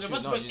Russell Westbrook. And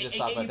Russell Westbrook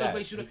ain't even a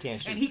great shooter.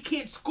 And he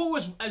can't score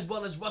as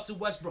well as Russell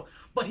Westbrook.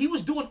 But he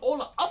was doing all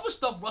the other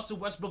stuff Russell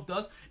Westbrook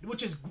does,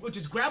 which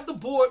is grab the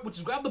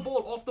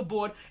ball off the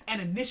board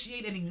and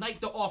initiate and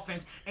ignite the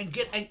offense and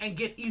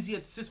get easy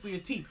assists for your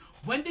team.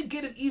 When did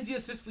getting easy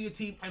assists for your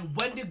team and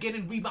when did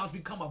getting rebounds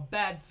become a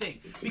bad thing?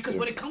 Because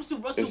when it comes to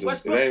Russell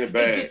Westbrook,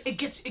 it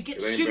gets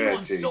shitted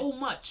on so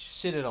much.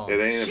 Shitted on. It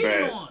ain't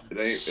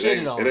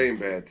bad. It ain't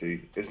bad,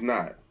 T. It's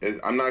not.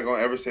 I'm not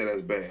gonna ever say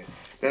that's bad.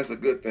 That's a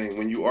good thing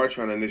when you are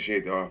trying to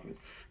initiate the offense.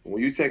 But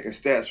when you taking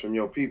stats from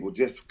your people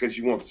just because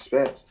you want the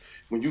stats,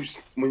 when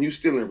you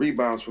stealing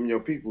rebounds from your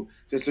people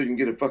just so you can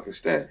get a fucking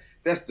stat,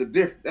 that's the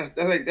difference.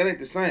 That ain't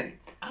the same.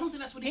 I don't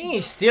think that's what he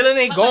ain't stealing.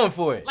 Ain't going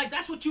for it. Like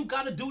that's what you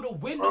gotta do to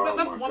win. Oh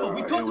Remember,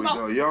 we talked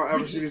about. Y'all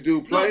ever see this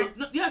dude play?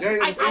 Yes,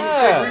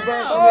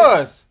 of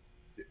course.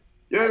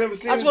 Y'all never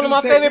seen that's one of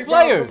my favorite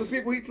players. The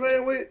people he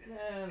playing with,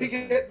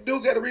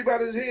 dude got a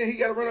rebound in his hand. He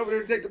got to run over there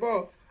and take the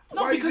ball.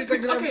 No, because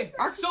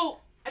so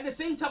at the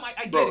same time,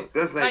 I get it.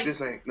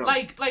 This ain't no.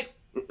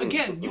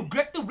 Again, you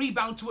get the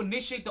rebound to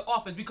initiate the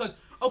offense because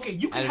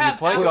you can and have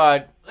if your point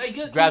guard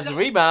grabs the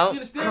rebound.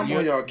 Come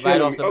on, y'all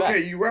killing me.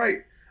 Okay, you right.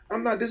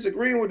 I'm not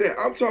disagreeing with that.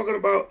 I'm talking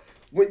about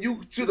when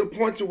you to the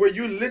point to where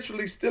you're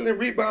literally stealing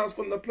rebounds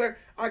from the player.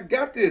 I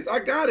got this. I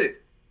got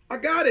it. I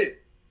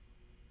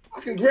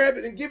can grab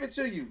it and give it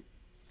to you.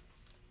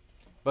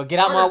 But get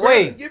out my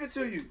way. Give it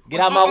to you. Get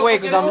out my way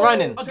because I'm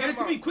running. Get it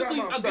to me quickly.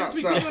 Get it to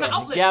me quickly on the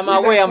outlet. Get out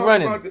my way. I'm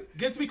running.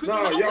 Get it to me quickly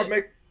on the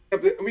outlet.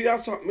 We're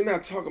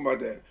not talking about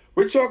that.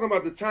 We're talking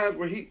about the times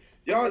where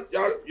y'all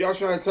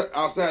trying to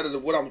outside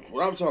of what I'm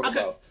talking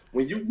about.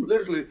 When you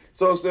literally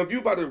so if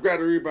you about to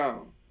grab a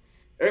rebound,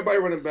 everybody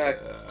running back,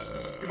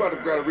 you about to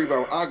grab a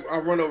rebound. I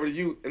run over to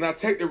you and I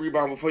take the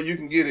rebound before you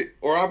can get it,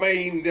 or I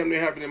may even damn near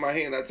have it in my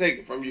hand. I take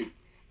it from you,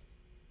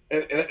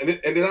 and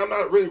then I'm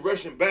not really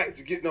rushing back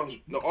to get no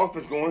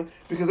offense going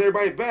because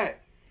everybody back.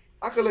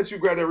 I could let you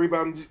grab that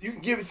rebound. You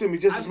can give it to me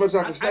just as much as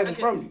I can snatch it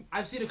from you.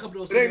 I've seen a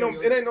couple of those. It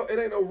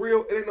ain't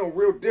no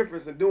real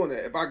difference in doing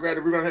that. If I grab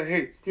the rebound,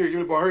 hey, here, give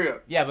me the ball, hurry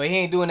up. Yeah, but he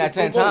ain't doing that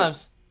 10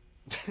 times.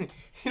 You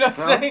know what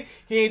I'm saying?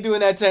 He ain't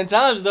doing that 10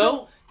 times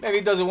though. Maybe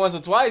he does it once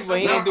or twice,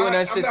 but he ain't doing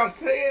that shit. I'm not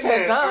saying 10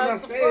 that. times. I'm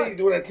not saying he's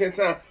doing that 10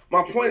 times.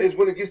 My point is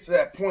when it gets to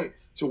that point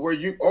to where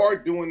you are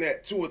doing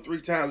that 2 or 3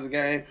 times a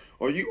game,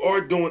 or you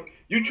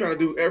trying to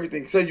do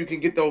everything so you can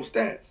get those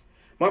stats.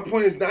 My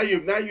point is now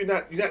you're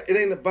not. It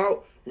ain't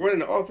about running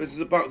the offense.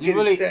 It's about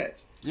getting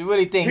stats. You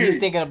really think he's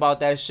thinking about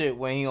that shit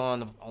when he on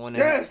the?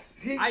 Yes,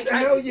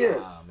 hell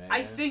yes.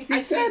 I think he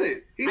said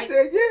it. He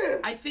said yeah.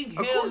 I think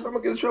of course I'm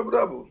gonna get a triple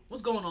double.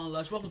 What's going on,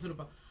 Lush? Welcome to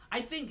the.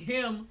 I think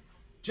him,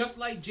 just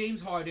like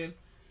James Harden,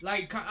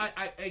 like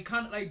I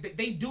kind of like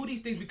they do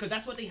these things because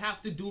that's what they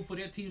have to do for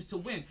their teams to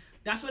win.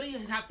 That's what they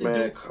have to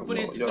do for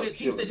their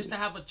teams just to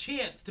have a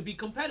chance to be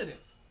competitive.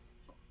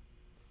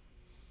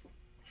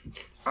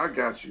 I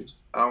got you.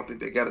 I don't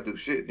think they gotta do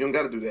shit. You don't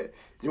gotta do that.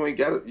 You ain't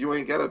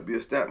gotta be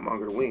a stat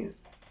monger to win.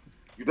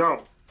 You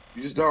don't.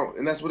 You just don't.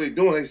 And that's what they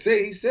doing.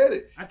 He said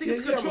it. I think it's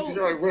control. I'm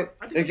trying to run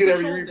and get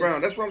every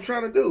rebound. That's what I'm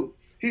trying to do.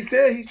 He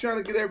said he's trying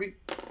to get every.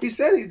 He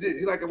said he did.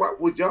 He like,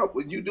 would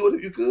you do it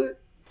if you could?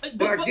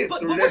 But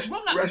what's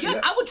wrong now?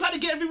 Yeah, I would try to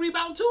get every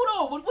rebound too,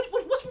 though. What's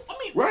I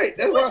mean? Right.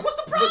 What's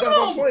the problem? But that's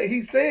my point.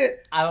 He said.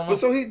 I don't know. But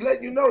so he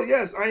let you know.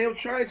 Yes, I am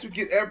trying to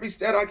get every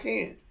stat I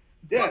can.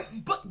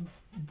 Yes. But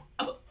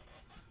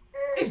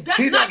is that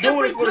he's not doing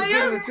every it for player? the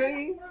good of the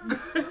team.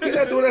 He's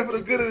not doing that for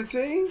the good of the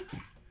team.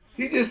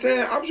 He just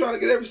saying, I'm trying to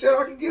get every stat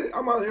I can get.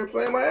 I'm out here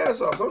playing my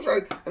ass off. So I'm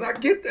trying to, and I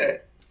get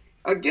that.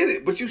 I get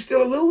it. But you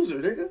still a loser,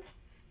 nigga.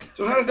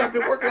 So how's that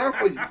been working out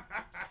for you?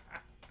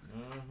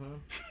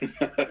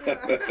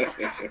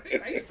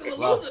 Are you still a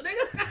loser,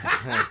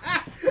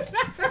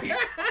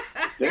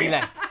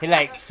 nigga? he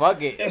like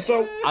fuck it. And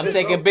so I'm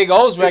taking Big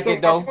O's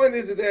record though. My point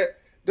is that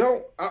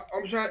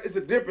I'm trying. It's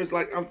a difference.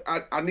 Like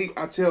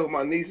I tell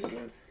my nieces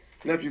and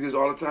nephews this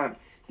all the time.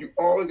 You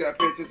always gotta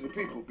pay attention to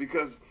people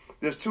because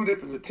there's 2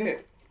 different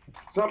intents.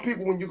 Some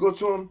people, when you go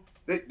to them,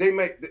 they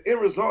make the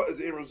end result is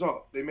the end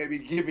result. They may be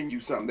giving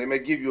you something. They may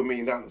give you $1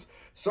 million.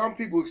 Some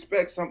people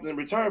expect something in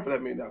return for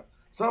that $1 million.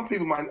 Some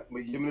people might not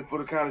be giving it for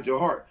the kind of your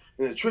heart.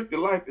 And the trick to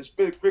life is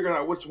figuring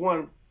out which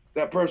one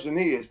that person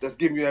is that's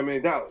giving you that $1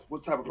 million.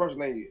 What type of person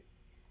they is.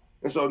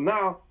 And so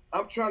now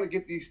I'm trying to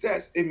get these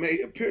stats. It may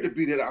appear to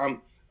be that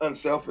I'm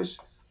unselfish.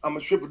 I'm a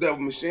triple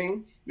double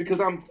machine because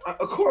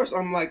of course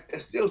I'm like,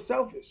 it's still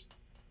selfish.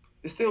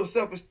 It's still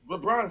selfish.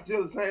 LeBron's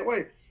still the same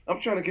way. I'm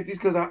trying to get these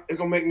because it's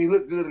going to make me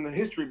look good in the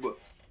history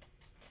books.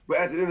 But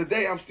at the end of the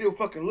day, I'm still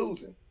fucking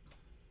losing.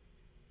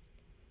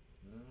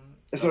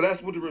 And so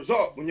that's what the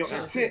result. When your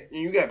intent,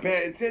 and you got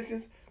bad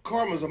intentions,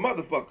 karma's a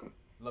motherfucker.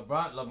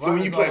 LeBron so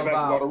when you play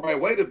basketball the right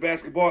way,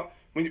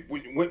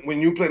 when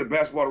you play the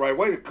basketball the right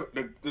way,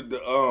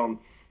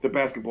 the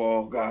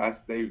basketball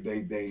guys, they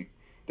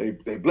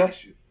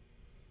bless you.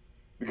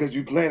 Because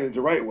you playing it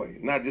the right way,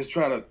 not just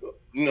trying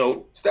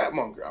to, stat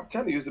monger. I'm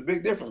telling you, it's a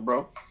big difference,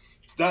 bro.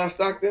 Don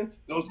Stockton,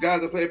 those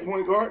guys that play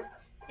point guard,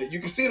 you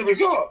can see the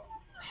result.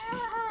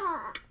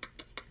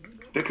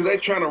 Because they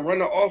trying to run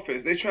the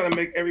offense. They trying to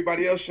make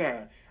everybody else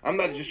shine. I'm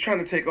not just trying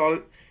to take all it.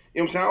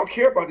 You know what I'm saying? I don't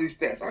care about these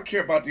stats. I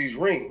care about these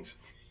rings.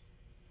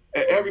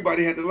 And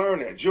everybody had to learn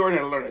that. Jordan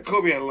had to learn that.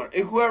 Kobe had to learn.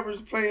 And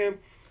whoever's playing,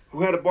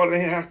 who had the ball in their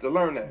hand has to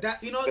learn that.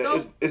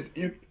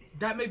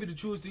 That may be the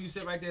truest thing you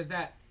said right there is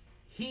that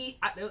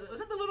was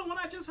that the little one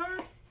I just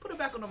heard? Put it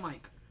back on the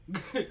mic.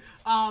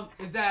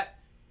 Is that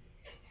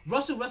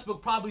Russell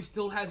Westbrook probably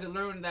still hasn't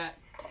learned that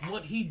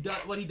what he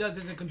does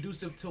isn't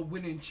conducive to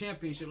winning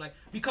championship. Like,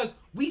 because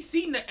we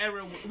seen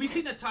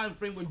the time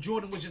frame when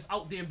Jordan was just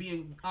out there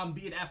being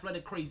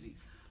athletic crazy.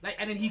 Like,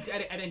 and then he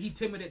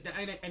tapered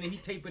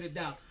it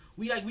down.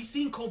 We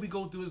seen Kobe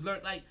go through his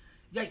learn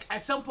like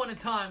at some point in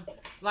time,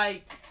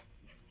 like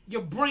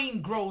your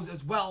brain grows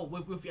as well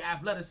with your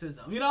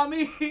athleticism. You know what I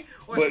mean?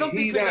 Or but something.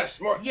 He's not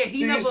smart. Yeah,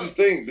 this is the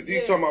thing. But we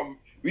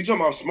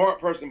talking about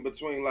smart person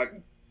between like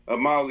a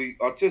mildly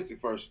autistic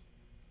person.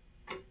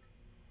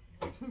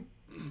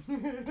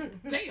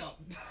 Damn.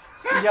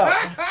 Yo.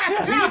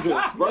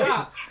 Jesus,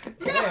 right?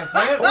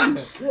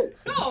 Holy shit.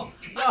 No.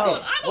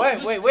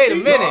 Wait a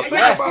minute.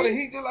 Think about it.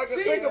 He did like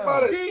think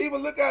about it.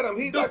 Even look at him.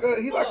 He's like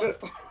a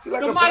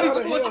the MyT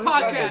Sports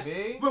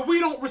podcast where we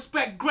don't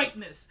respect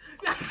greatness.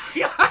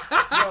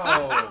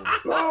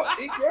 No,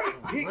 he great.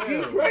 He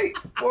great.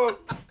 Well,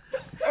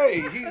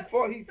 hey, he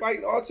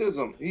fighting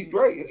autism. He's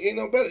great. Ain't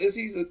no better.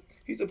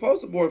 He's a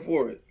poster boy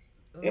for it.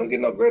 He don't get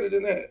no greater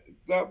than that.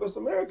 God bless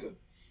America.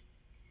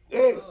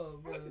 Yeah.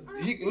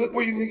 Look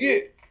where you can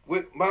get.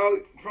 with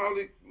mildly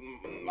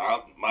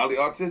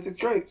autistic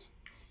traits.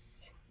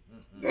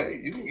 Hey,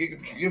 you can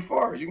get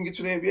far. You can get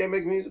to the NBA,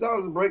 make millions of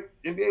dollars, and break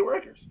NBA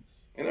records.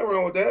 Ain't nothing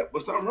wrong with that,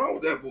 but something wrong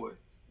with that boy.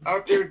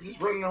 Out there just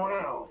running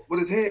around with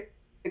his head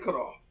cut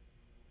off.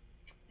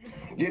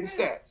 Getting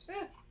stats.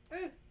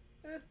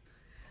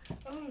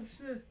 Oh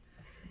shit.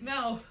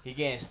 Now he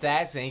getting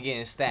stats and he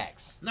getting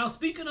stacks. Now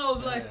speaking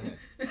of like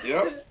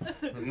Yep.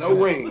 No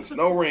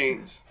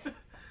rings.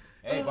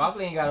 Hey,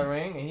 Barkley ain't got a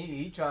ring and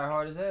he tried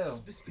hard as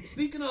hell.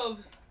 Speaking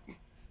of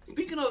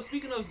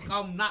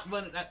not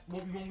running that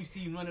when we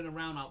see him running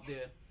around out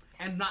there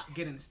and not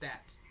getting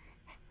stats.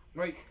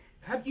 Right?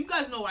 Have you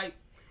guys know right?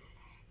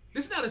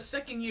 This is now the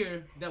second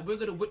year that we're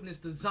gonna witness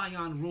the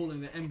Zion rule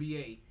in the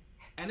NBA.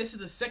 And this is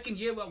the second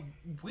year where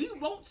we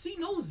won't see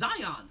no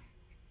Zion.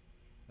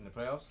 In the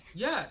playoffs?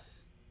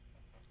 Yes.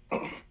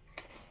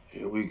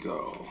 Here we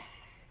go.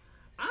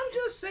 I'm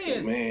just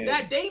saying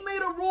that they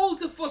made a rule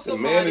for somebody. The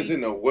man is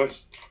in the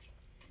West.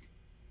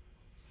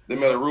 They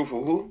made a rule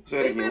for who?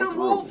 They made a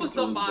rule for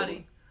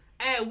somebody,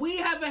 and we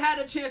haven't had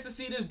a chance to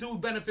see this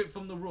dude benefit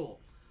from the rule.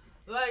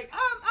 Like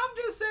I'm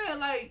just saying,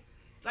 like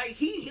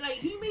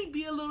he may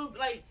be a little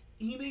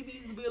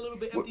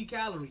bit empty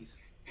calories.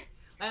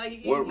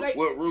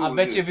 What rule? I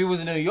bet you if he was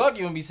in New York,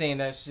 you wouldn't be saying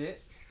that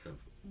shit.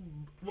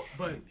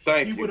 But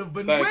he would have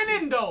been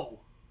winning though.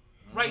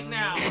 Right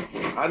now.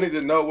 I need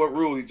to know what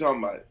rule you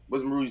talking about.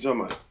 What rule you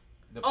talking about?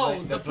 The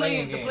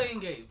playing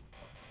game.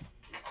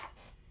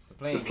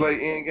 The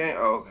play-in game?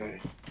 Oh, okay.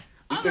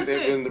 You think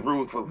they're in the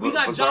rule for we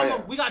got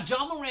Zion? We got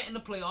John Morant in the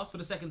playoffs for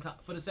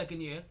the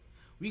second year.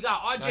 We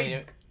got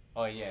RJ.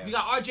 Oh yeah. We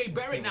got RJ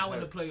Barrett now in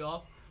the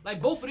playoff.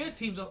 Like both of their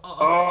teams are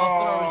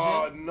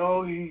flourishing.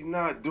 No, he's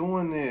not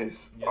doing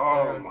this. Yes,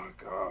 oh sir. my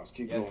gosh,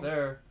 keep going. Yes,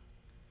 sir.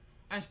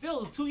 And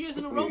still 2 years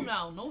in a row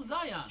now, no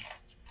Zion.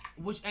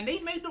 They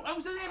made a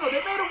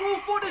rule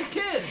for this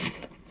kid.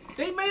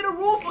 They made a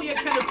rule for your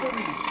Kenneth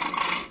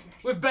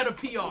Faried with better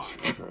PR.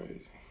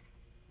 Crazy.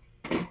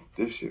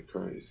 This shit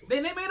crazy.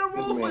 They made a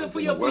rule for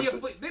your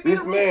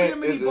This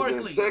man is in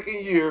his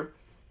second year.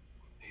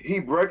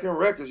 He breaking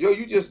records. Yo,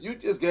 you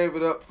just gave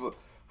it up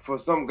for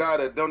some guy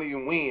that don't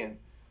even win,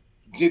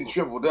 getting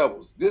triple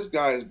doubles. This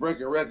guy is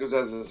breaking records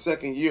as a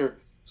second year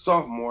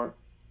sophomore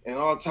in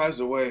all types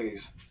of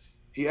ways.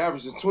 He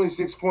averages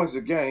 26 points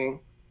a game.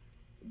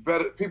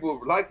 Better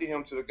people liking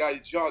him to the guy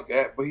that y'all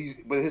got, but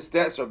his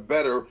stats are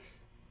better,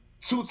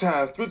 3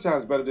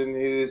 times better than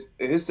it is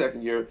in his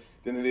second year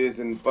than it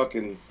is in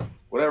fucking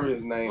whatever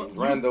his name,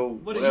 Rondo,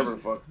 whatever the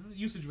fuck.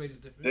 Usage rate is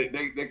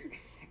different.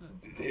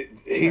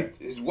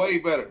 He's way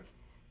better.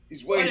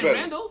 He's way better.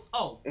 Randall's?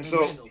 Oh, and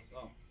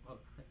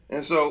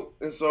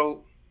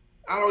so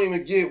I don't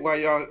even get why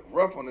y'all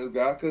rough on this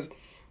guy, because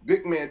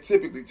big men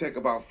typically take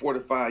about 4 to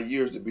 5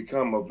 years to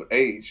become of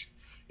age.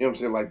 You know what I'm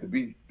saying? Like to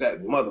be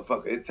that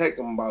motherfucker. It take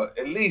him about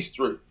at least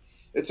 3.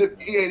 It took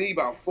EAD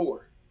about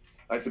 4,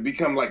 like to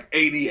become like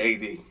 80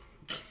 AD.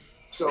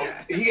 So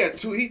he got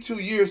 2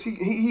 years.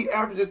 He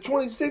averaged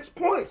 26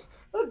 points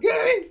a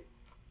game.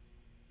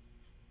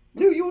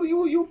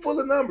 You full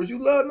of numbers. You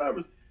love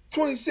numbers.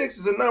 26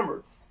 is a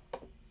number.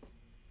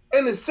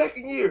 In his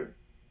second year,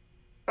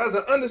 as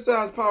an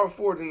undersized power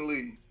forward in the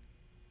league.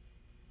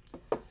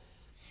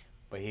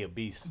 But he a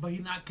beast. But he's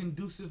not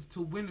conducive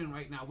to winning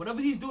right now. Whatever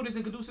he's doing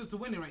isn't conducive to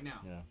winning right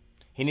now. Yeah.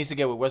 He needs to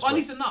get with Westbrook. Or at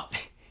least enough.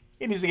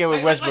 He needs to get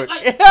with Westbrook.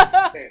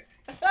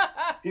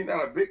 He's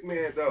not a big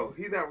man though.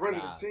 He's not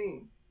running the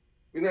team.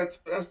 That's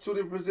 2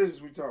 different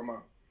positions we talking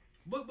about.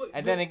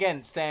 But then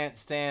again, Stan,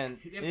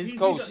 his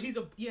coach. His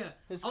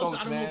coach,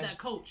 I don't know if that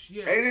coach.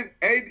 Yeah.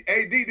 AD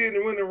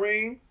didn't win the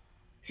ring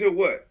till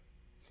what?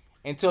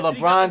 Until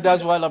LeBron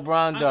does what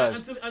LeBron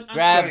does.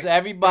 Grabs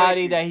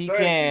everybody that he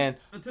can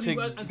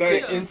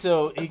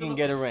until he can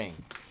get a ring.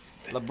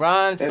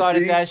 LeBron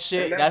started that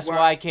shit. That's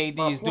why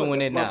KD is doing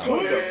it now. So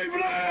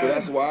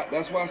that's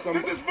why some.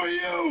 This is for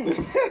you.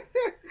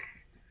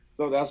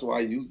 So that's why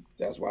I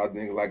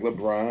think like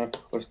LeBron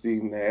or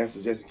Steve Nash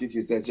or Jesse Kidd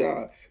gets that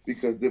job,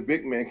 because the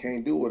big man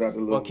can't do without the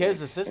little man. Kid's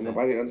assistant. And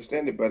nobody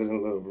understands it better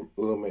than the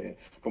little man.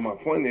 But my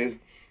point is,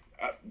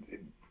 AD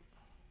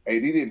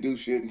didn't do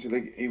shit until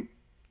he.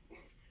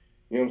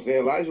 You know what I'm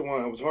saying? Elijah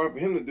Wan, it was hard for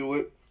him to do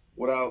it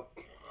without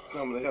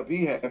some of the help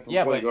he had from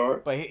point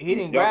guard. But he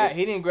didn't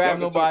grab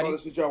nobody. Talk all the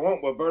shit y'all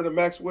want, but Vernon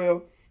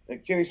Maxwell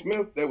and Kenny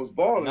Smith, they was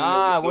balling.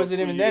 Nah, it wasn't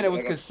even then. It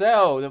was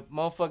Cassell, the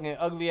motherfucking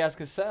ugly ass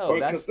Cassell.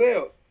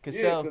 Cassell.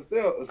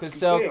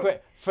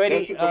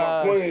 Freddie,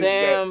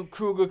 Sam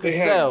Kruger, Cassell. They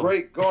had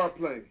great guard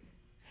play.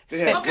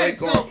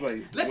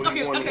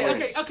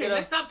 Okay.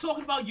 Let's stop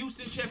talking about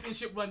Houston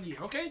championship run year.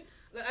 Okay,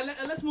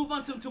 let's move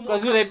on to more.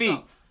 Because who they beat?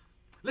 Stuff.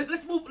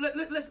 Let's move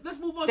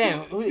on.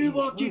 Damn,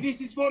 Milwaukee,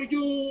 this is for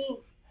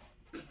you.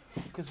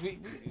 Because we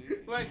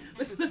right.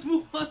 Let's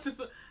move on to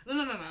some.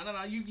 No.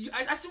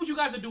 I see what you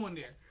guys are doing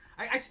there.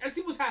 I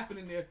see what's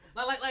happening there.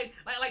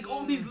 Like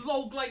all these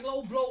low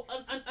blow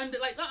under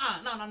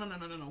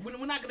no.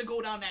 We're not gonna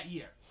go down that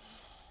year.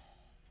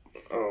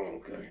 Oh,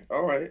 okay.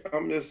 All right.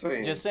 I'm just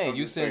saying.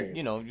 You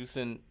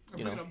send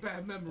you know,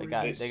 bad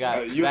memories. they got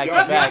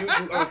back to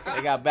back.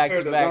 They got back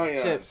to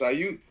back chips. So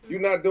you're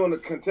not doing the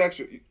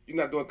contextual. You're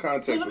not doing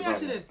context. So let me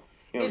ask you this: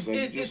 you know what I'm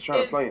saying? You're just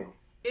trying to play him.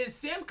 Is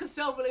Sam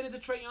Cassell related to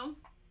Trae Young?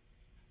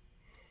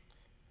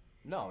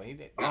 No, he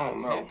didn't. I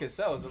don't know. Sam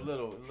Cassell is a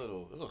little.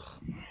 Ugh.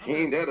 He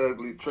ain't that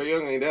ugly. Trae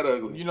Young ain't that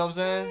ugly. You know what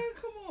I'm saying? Man,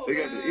 come on, They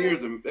got the ears.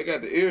 They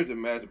got the ears to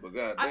match. But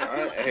goddamn,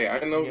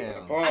 I know. Yeah.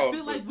 Paul, I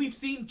feel like we've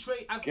seen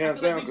Trae. I feel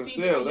like we've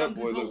seen Trae Young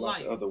his whole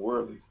life.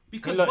 Otherworldly.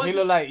 Because he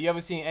look like, you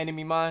ever seen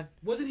Enemy Mine?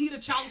 Wasn't he the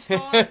child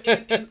star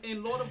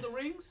in Lord of the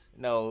Rings?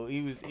 No,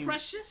 he was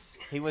Precious.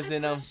 He was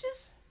in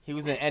Precious? He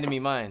was in Enemy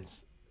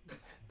Mines.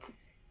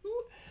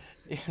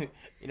 You know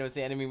what I'm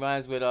saying? Enemy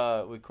Mines with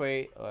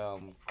Quinn.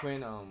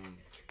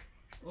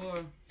 Or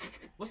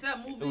what's that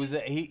movie? It was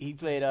he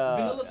played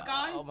Vanilla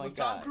Sky oh my with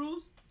God. Tom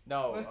Cruise?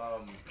 No,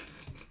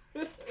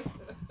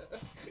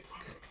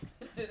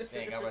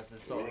 dang, God rest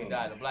his soul. He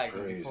died, a black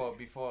dude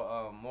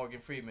before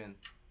Morgan Freeman.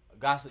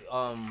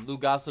 Lou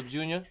Gossip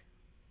Jr.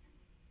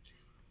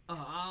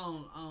 I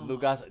don't Lou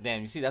Gossip.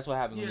 Damn, you see, that's what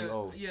happens when yeah, you're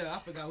old. Yeah, I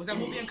forgot. Was that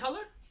movie in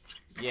color?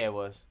 Yeah, it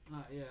was.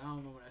 Yeah, I don't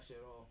remember that shit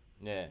at all.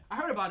 Yeah. I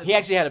heard about it. He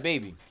actually had a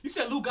baby. You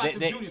said Lou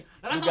Gossip Jr.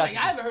 Now that's like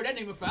I haven't heard that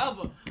name in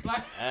forever.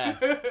 Like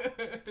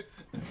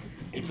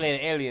he played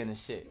an alien and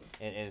shit,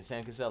 and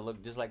Sam Cassell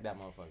looked just like that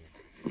motherfucker.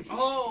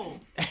 Oh.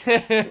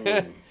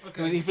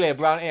 Okay. He played a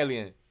brown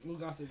alien. Lou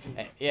Gossip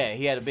Jr. Yeah,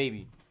 he had a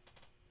baby.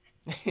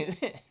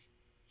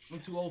 I'm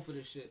too old for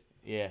this shit.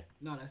 Yeah.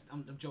 No,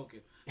 I'm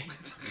joking.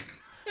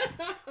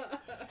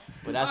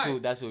 But that's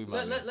who we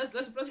might.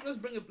 Let's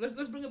bring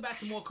it back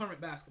to more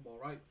current basketball,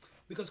 right?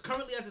 Because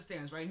currently, as it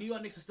stands, right, New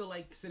York Knicks are still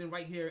like sitting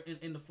right here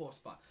in the fourth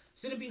spot.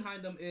 Sitting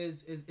behind them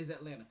is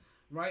Atlanta,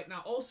 right?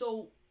 Now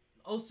also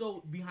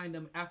behind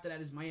them after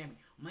that is Miami.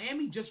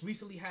 Miami just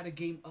recently had a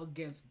game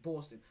against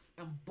Boston,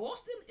 and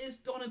Boston is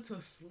starting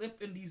to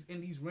slip in these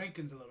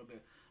rankings a little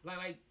bit.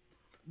 Like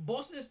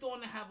Boston is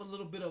starting to have a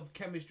little bit of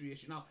chemistry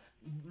issue. Now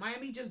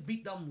Miami just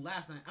beat them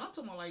last night, and I'm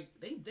talking about like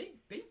they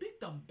beat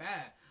them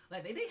bad.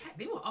 Like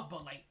they were up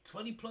by like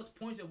 20 plus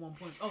points at one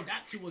point. Oh,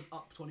 that too was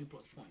up 20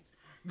 plus points.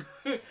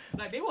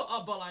 Like they were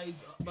up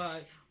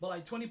by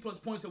like 20 plus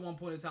points at one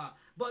point in time.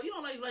 But you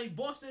know, like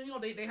Boston, you know,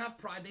 they have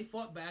pride. They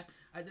fought back.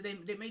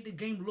 They made the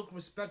game look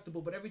respectable.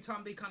 But every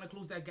time they kind of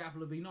closed that gap a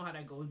little bit, you know how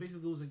that goes.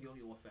 Basically, it was a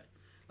yo-yo effect.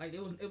 Like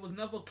it was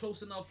never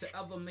close enough to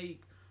ever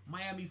make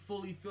Miami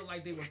fully feel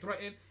like they were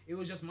threatened. It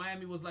was just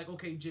Miami was like,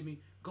 okay, Jimmy,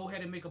 go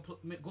ahead and make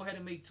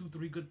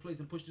 2-3 good plays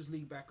and push this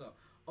league back up.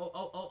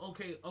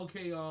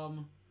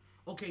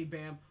 Okay,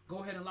 Bam,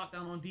 go ahead and lock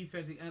down on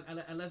defense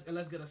and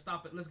let's get a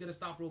stop. Let's get a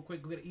stop real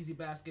quick. Go get an easy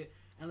basket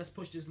and let's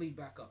push this league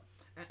back up.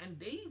 And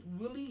they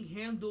really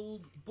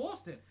handled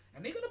Boston,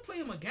 and they're gonna play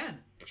them again.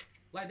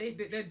 Like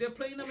they're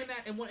playing them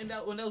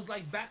in those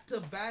like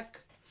back-to-back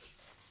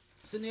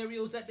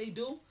scenarios that they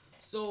do.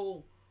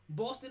 So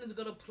Boston is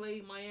gonna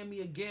play Miami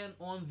again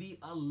on the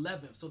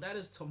 11th. So that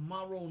is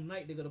tomorrow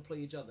night. They're gonna play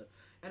each other.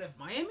 And if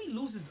Miami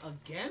loses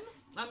again,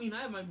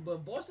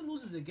 but Boston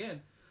loses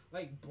again,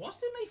 like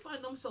Boston may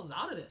find themselves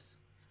out of this.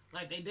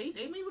 Like they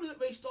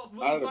may start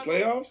really out of the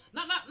playoffs.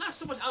 Not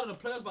so much out of the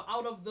playoffs, but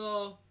out of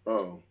the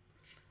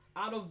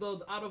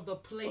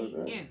play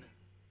in.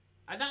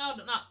 Out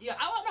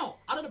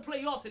of the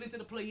playoffs and into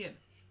the play in.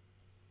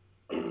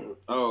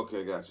 Oh,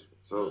 okay, gotcha.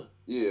 So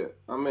yeah,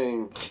 I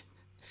mean,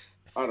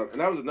 and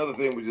that was another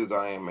thing with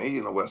Zion, man. He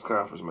in the West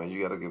Conference, man.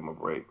 You got to give him a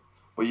break.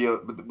 But yeah,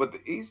 but the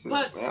East is,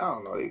 man, I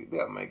don't know.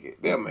 They'll make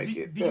it. They'll make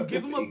it. Do you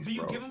give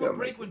him a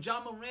break when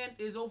Ja Morant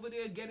is over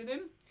there getting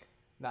in?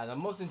 Nah, the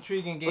most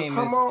intriguing game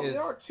is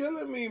y'all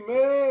killing me,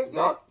 man.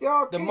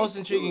 Y'all the most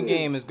intriguing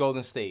game is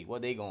Golden State.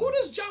 What they going? Who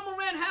does Ja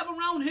Morant have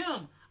around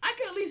him? I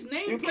can at least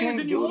name players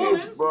in New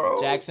Orleans.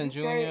 Bro. Jackson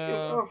Jr.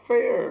 It's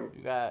unfair.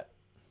 You got.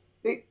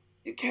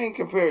 You can't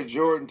compare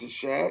Jordan to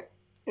Shaq.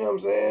 You know what I'm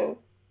saying?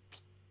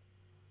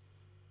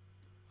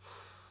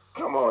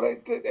 Come on,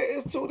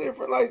 it's two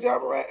different. Like Ja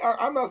Morant,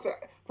 I'm not saying.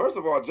 First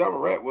of all, Ja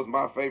Morant was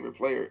my favorite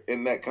player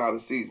in that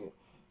college season.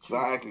 So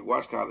I actually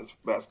watched college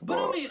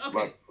basketball. But I mean,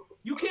 okay,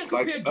 you can't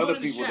compare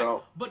Jordan to Shaq.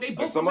 Don't. But they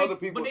both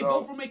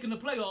were making the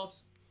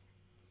playoffs.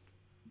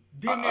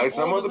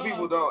 Some other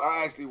people don't.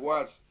 I actually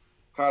watched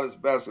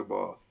college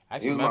basketball.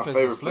 Actually, he was Memphis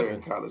my favorite player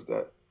in college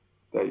that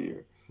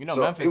year. You know,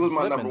 so Memphis he was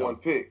my slipping, number one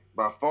pick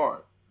by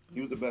far.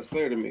 He was the best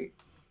player to me.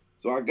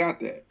 So I got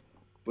that.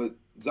 But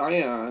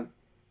Zion,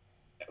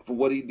 for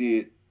what he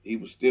did, he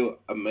was still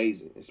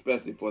amazing,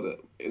 especially for the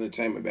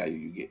entertainment value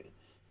you get.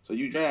 So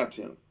you draft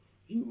him.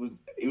 He was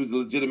a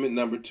legitimate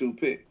number 2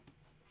 pick.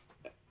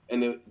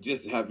 And it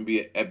just happened to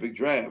be an epic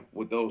draft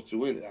with those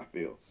two in it, I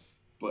feel.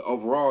 But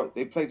overall,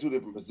 they play 2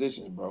 different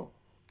positions, bro.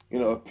 You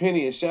know, if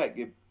Penny and Shaq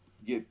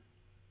get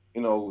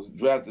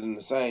drafted in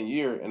the same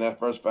year in that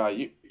first 5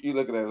 years, you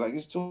looking at it like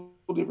it's two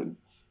different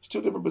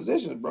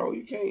positions, bro.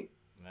 You can't.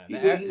 Man,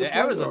 the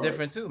eras are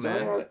different too,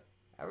 man. Zion,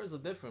 eras are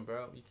different,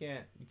 bro. You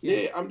can't.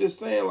 Yeah, I'm just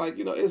saying, like,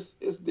 you know, it's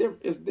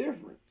different. It's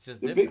different. It's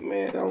just the different. Big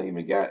man don't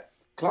even got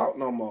clout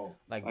no more.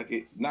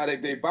 Now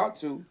that they about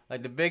to.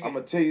 Like the big. I'm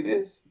gonna tell you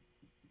this.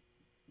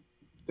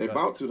 They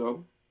about to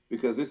though.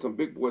 because there's some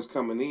big boys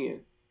coming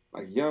in,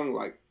 like young,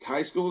 like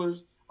high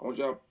schoolers. I want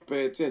y'all to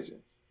pay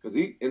attention because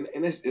and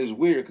it's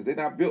weird because they're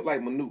not built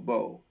like Manute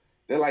Bol.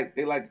 They're like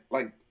they're built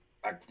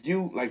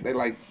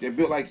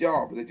like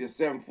y'all, but they're just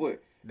 7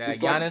 foot.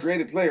 It's like a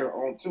creative player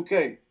on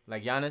 2K.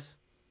 Like Giannis.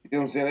 You know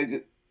what I'm saying? They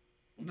just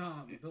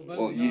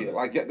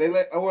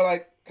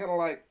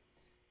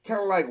kind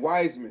of like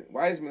Wiseman.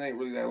 Wiseman ain't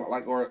really that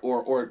like or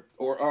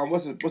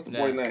what's the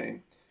boy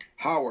name?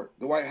 Howard,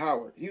 Dwight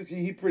Howard.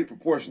 He pretty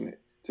proportionate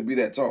to be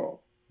that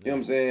tall. You know what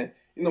I'm saying?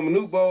 You know,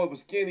 Manute Bol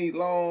was skinny,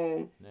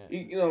 long. Yeah.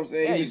 You know what I'm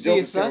saying? Yeah, he you see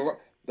his son?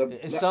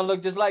 His son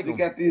look just like him. They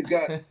got these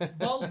guys.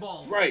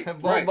 Ball. Right.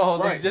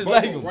 Looks just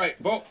like him. Right.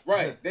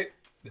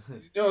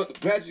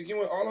 Patrick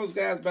Ewing, all those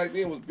guys back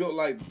then was built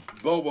like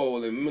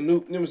Bobo and Manute. You know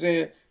what I'm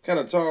saying? Kind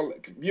of tall,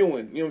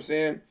 Ewing. You know what I'm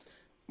saying?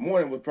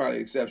 Morning was probably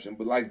an exception,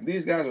 but like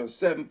these guys are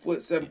 7 foot,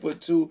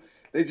 7'2".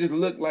 They just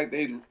look like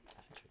they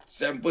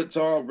 7 foot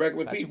tall,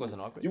 regular Patrick people.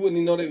 wasn't awkward. You wouldn't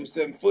even know they were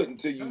 7 foot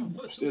until you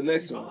stood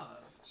next to them.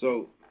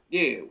 So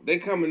yeah, they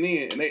coming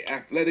in and they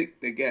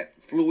athletic. They got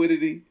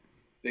fluidity.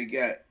 And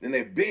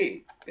they're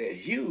big. They're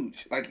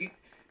huge. Like it's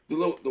the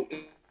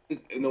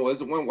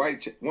one white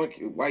kid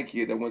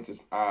that went to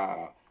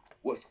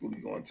what school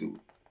he going to?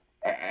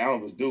 I don't know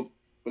if it's Duke,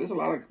 but there's a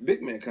lot of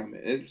big men coming.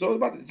 So it's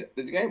about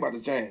the game about to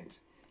change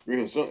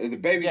real soon. Is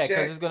it Baby Shaq? Yeah,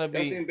 because it's gonna be.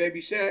 Y'all seen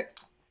Baby Shaq?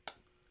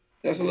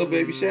 That's a little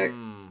Baby Shaq.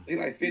 He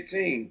like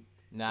 15.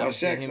 Nah, about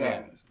Shaq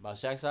size. About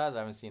Shaq size? I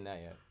haven't seen that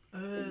yet.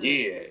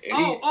 Yeah.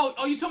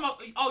 You talking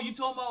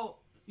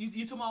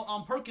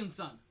about Perkins'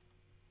 son?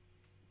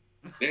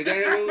 Is that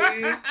who it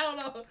is? I don't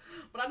know,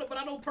 but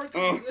I know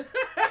Perkins.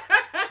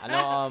 I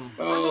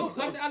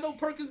know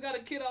Perkins got a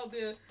kid out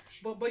there,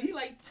 but he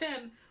like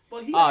 10.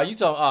 But he. You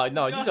talking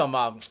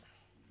about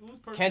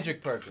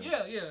Kendrick Perkins.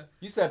 Yeah.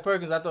 You said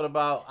Perkins. I thought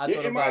about.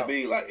 It might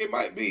be. It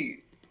might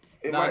be.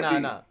 It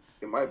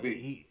might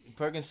be.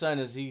 Perkins' son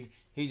is he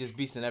just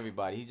beasting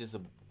everybody. He's just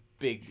a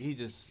big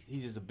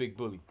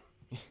bully.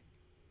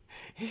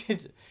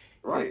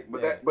 Right,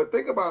 but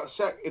think about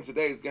Shaq in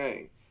today's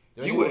game.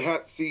 You would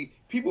have to see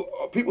people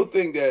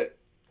think that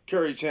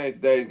Curry changed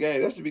today's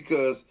game. That's just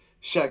because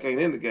Shaq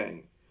ain't in the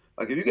game.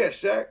 Like if you got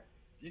Shaq,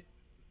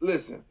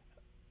 listen,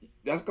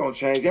 that's gonna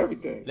change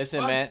everything.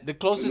 Listen, man, the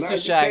closest to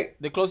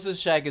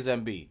Shaq is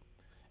Embiid.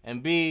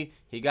 Embiid,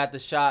 he got the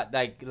shot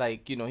like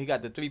he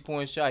got the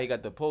 3-point shot. He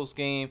got the post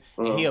game,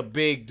 and he a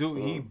big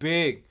dude. He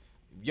big.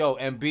 Yo,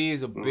 Embiid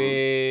is a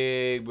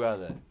big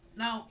brother.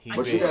 Now,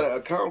 but you gotta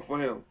account for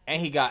him.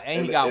 And he got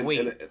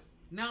weight.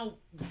 Now,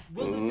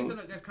 Will say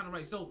something that's kind of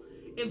right. So,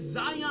 if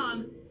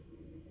Zion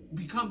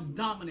becomes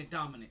dominant,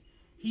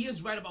 he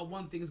is right about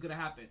one thing is gonna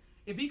happen.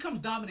 If he becomes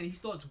dominant, he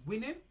starts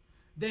winning.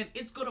 Then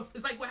it's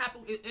like what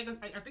happened.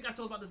 I think I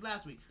told about this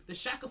last week. The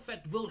Shaq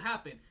effect will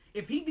happen.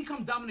 If he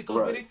becomes dominant,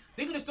 winning,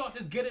 they're gonna start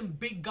just getting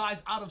big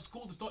guys out of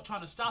school to start trying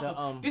to stop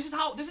him. This is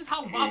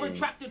how Robert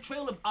Tractor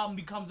Trailer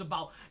becomes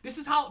about. This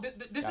is how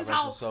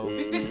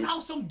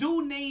some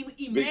dude named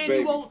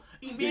Emmanuel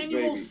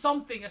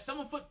something, a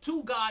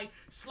 7'2" guy,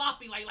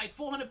 sloppy like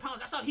 400 pounds.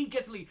 That's how he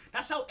gets lead.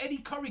 That's how Eddie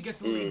Curry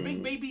gets lead.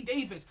 Big Baby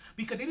Davis,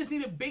 because they just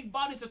needed big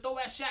bodies to throw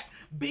at Shaq.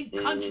 Big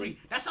country.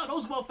 That's how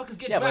those motherfuckers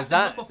get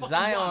drafted. But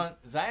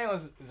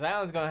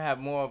Zion's gonna have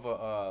more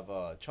of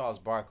a Charles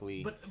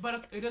Barkley.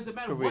 But it doesn't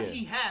matter what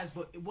he has,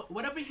 but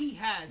whatever he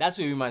has. That's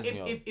what he reminds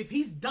me of. If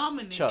he's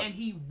dominant and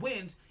he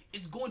wins,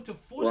 it's going to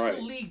force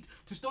the league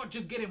to start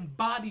just getting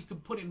bodies to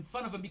put in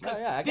front of him, because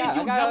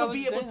you'll never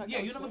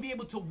be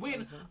able to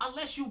win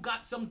unless you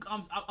got some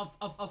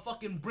a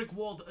fucking brick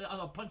wall,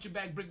 a punching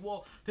bag brick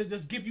wall to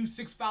just give you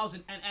 6 fouls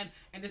and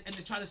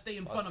to try to stay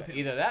in front of him.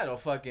 Either that or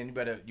fucking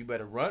you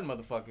better run,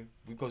 motherfucker,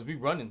 because we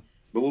running.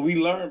 But what we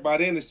learned by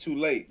then is too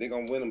late. They're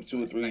gonna win them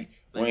 2 or 3 rings.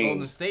 Like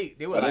Golden State,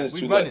 they were like,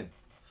 we running.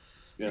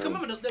 Yeah. Because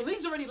remember, the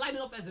league's already light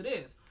enough as it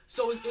is.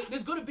 So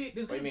there's gonna be.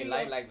 What do you mean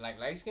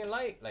light skin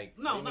light? Like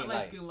no, not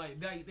light skin light.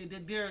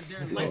 They're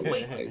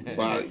lightweight.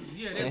 Body.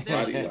 Yeah, they're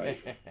body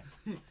light.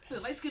 The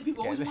light skinned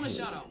people always want a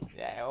shout out.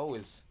 Yeah,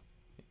 always.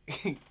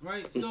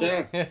 Right. So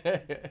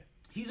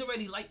he's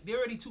already they're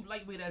already too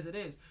lightweight as it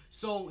is.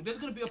 So there's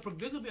gonna be like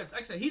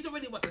I said, he's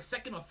already the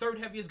 2nd or 3rd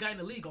heaviest guy in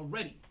the league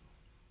already.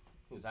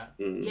 Who's that?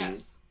 Mm-hmm.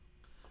 Yes.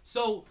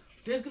 So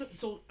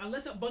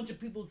unless a bunch of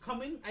people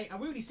come in, I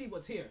already see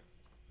what's here.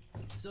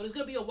 So there's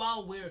gonna be a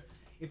while where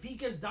if he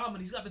gets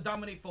dominant, he's got to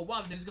dominate for a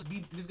while. And then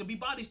there's gonna be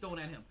bodies thrown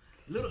at him.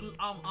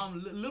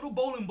 Little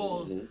bowling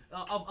balls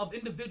of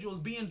individuals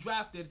being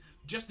drafted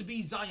just to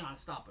be Zion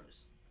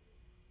stoppers.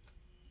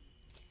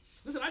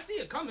 Listen, I see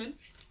it coming.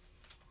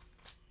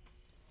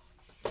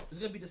 It's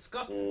gonna be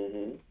disgusting.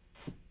 Mm-hmm.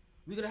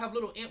 We're gonna have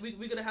little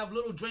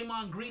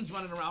Draymond Greens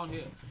running around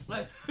here,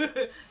 like,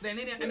 and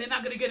they're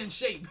not gonna get in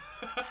shape.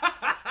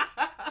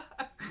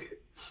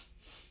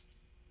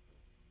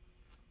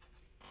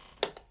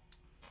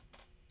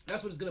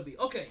 That's what it's gonna be.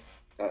 Okay.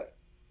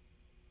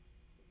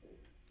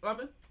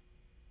 Robin?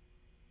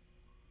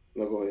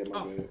 No, go ahead. Go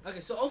ahead.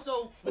 Okay. So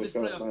also with this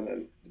playoff, find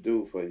a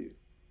dude for you.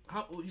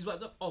 He's about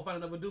to find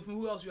another dude for me.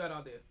 Who else you had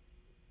out there?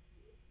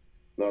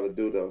 No, the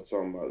dude I was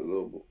talking about, the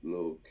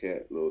little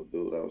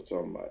dude I was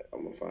talking about.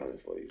 I'm gonna find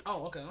it for you.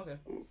 Oh, okay. I'm gonna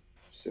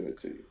send it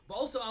to you. But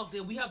also out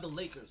there, we have the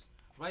Lakers,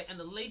 right? And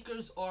the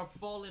Lakers are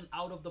falling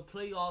out of the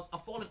playoffs.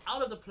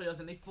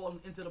 And they falling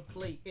into the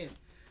play-in.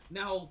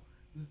 Now,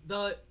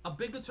 a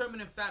big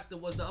determining factor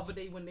was the other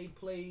day when they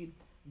played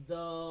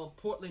the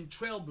Portland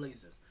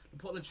Trailblazers. The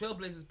Portland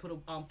Trailblazers put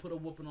a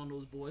whooping on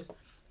those boys,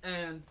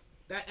 and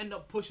that ended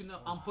up pushing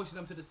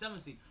them to the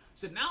 7th seed.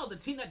 So now the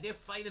team that they're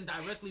fighting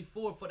directly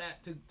for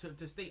that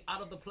to stay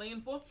out of the play-in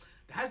for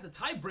has the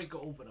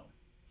tiebreaker over them.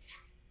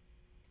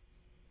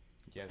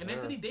 Yes, and sir.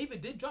 Anthony Davis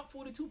did drop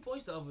 42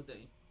 points the other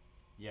day.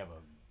 Yeah,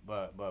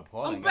 but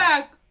Portland.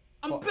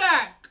 I'm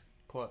back.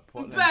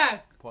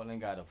 Portland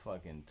got a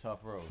fucking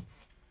tough road.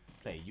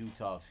 Play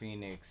Utah,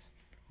 Phoenix,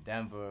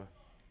 Denver,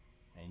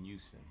 and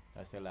Houston.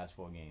 That's their last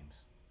 4 games.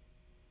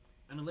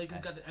 And the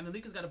Lakers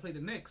got to play the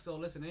Knicks. So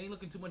listen, it ain't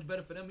looking too much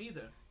better for them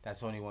either.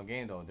 That's only 1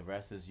 game though. The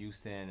rest is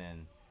Houston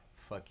and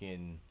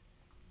fucking.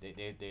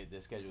 Their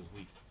schedule is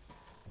weak.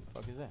 What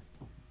the fuck is that?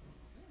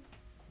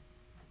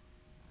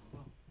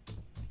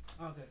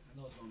 Okay, I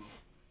know what's going on.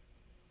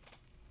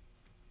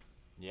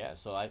 Yeah,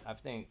 so I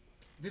think.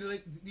 I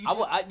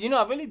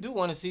really do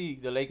want to see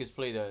the Lakers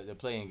play the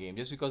playing game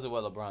just because of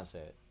what LeBron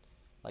said.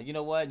 Like, you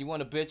know what? You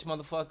want a bitch,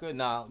 motherfucker?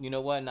 Nah, you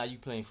know what? Now you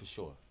playing for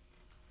sure.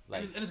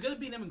 Like, and it's gonna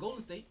be them in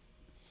Golden State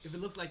if it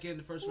looks like it in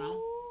the first round.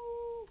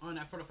 For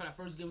that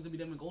first game, it's gonna be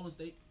them in Golden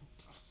State.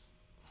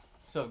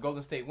 So if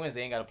Golden State wins,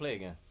 they ain't gotta play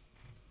again.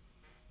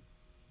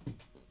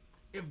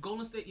 If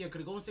Golden State,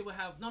 because Golden State would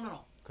have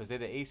no. Because they're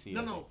the AC.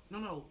 No.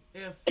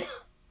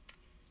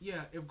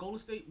 If Golden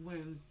State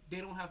wins,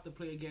 they don't have to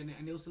play again,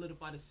 and they'll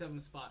solidify the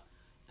 7th spot,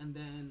 and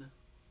then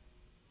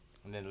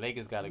the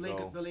Lakers gotta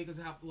go. The Lakers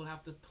will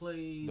have to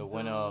play the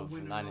winner of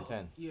 9 and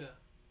 10. Yeah.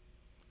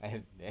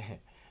 And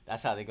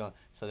that's how they go.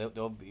 So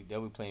they'll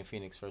be playing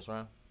Phoenix first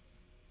round,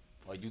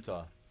 or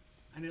Utah.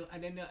 And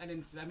then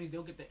so that means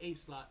they'll get the 8th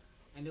slot,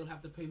 and they'll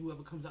have to pay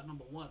whoever comes out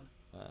number 1.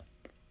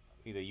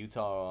 Either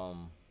Utah or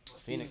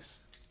Phoenix.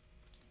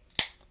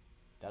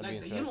 That'll be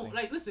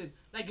interesting. Listen,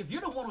 if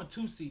you're the 1 or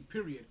 2 seed,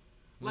 period.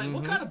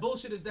 What kind of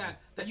bullshit is that?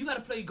 That you got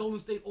to play Golden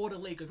State or the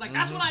Lakers?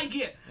 That's what I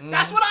get.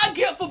 That's what I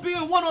get for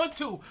being 1 or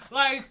 2.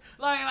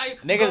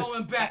 Niggas,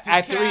 going back to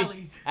at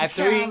Cali. At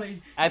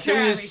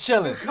three is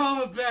chilling.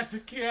 Coming back to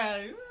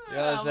Cali. You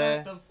know what I'm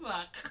saying? What the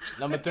fuck?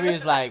 Number 3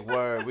 is like,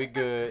 word, we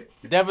good.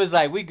 Denver's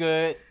like, we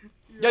good.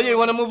 Yo, you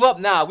want to move up?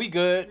 Nah, we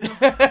good.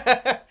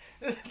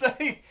 It's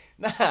like,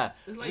 nah,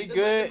 we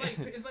good.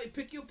 It's like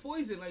pick your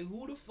poison. Like,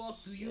 who the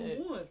fuck do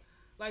you want?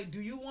 Like,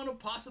 do you want to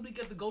possibly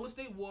get the Golden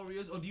State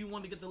Warriors, or do you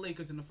want to get the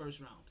Lakers in the first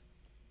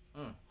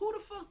round? Who the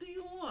fuck do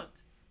you want?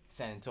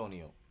 San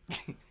Antonio.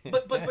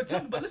 but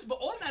listen, but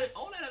all that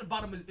at the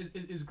bottom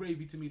is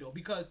gravy to me though,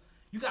 because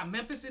you got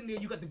Memphis in there,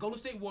 you got the Golden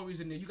State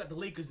Warriors in there, you got the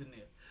Lakers in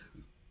there.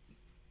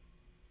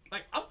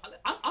 Like,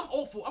 I'm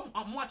all for.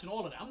 I'm watching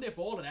all of that. I'm there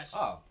for all of that shit.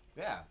 Oh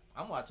yeah,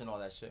 I'm watching all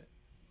that shit.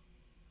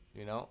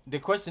 You know, the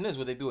question is,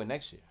 will they do it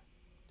next year?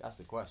 That's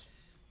the question.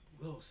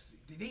 We'll see.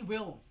 They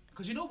will,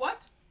 because you know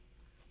what?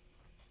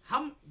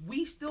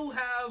 We still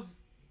have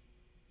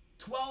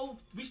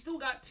 12. We still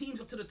got teams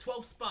up to the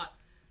 12th spot,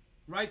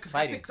 right? Because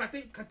I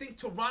think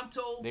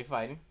Toronto. They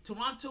fighting.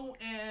 Toronto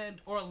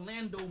and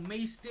Orlando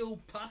may still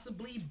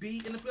possibly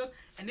be in the playoffs,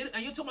 and you're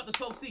talking about the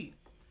 12th seed,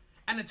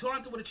 and then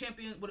Toronto were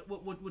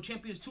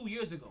champions 2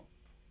 years ago,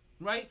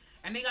 right?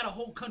 And they got a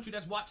whole country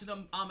that's watching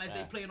them as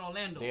they play in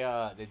Orlando.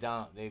 They're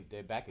down.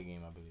 They're back a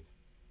game, I believe,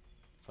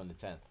 from the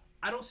 10th.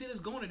 I don't see this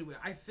going anywhere.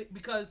 I think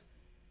because,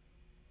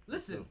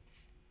 listen.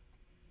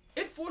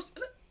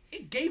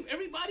 It gave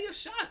everybody a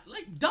shot,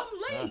 dumb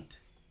late.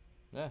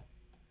 Yeah.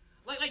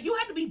 Like you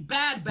had to be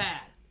bad.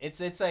 It's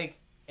like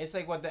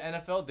what the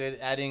NFL did,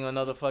 adding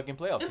another fucking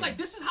playoff It's team. like,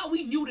 this is how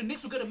we knew the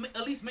Knicks were gonna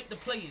at least make the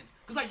play-ins.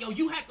 Cause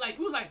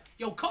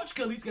Coach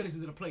could at least get us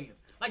into the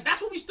play-ins. Like,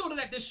 that's what we started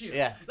at this year.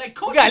 Yeah. Like,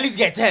 Coach, we got at least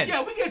get 10.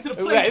 Yeah, we get into the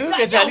play-ins. We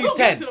get at least 10.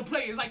 Get into the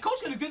play-ins. Like,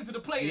 Coach could get into the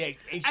play-ins.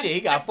 Yeah,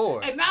 he got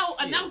 4. And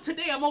now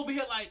today I'm over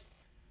here like,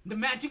 the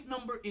magic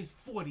number is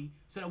 40,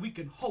 so that we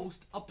can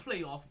host a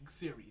playoff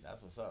series.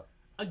 That's what's up.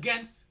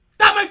 Against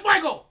Dame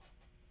Fuego.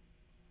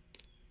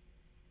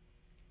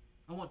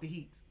 I want the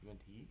Heat. You want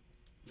the Heat?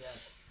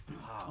 Yes.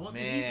 Oh, I want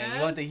man. the Heat, man.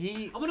 You want the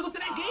Heat? I want to go to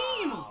that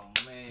game. Oh,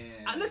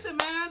 man. Listen,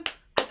 man.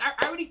 I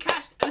already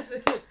cashed.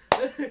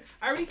 I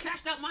already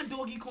cashed out my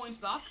doggy coin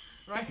stock,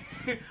 right?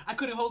 I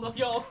couldn't hold up,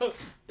 yo.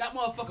 That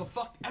motherfucker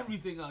fucked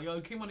everything up, yo.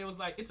 He came on there, was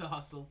like, it's a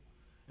hustle,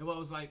 and I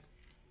was like,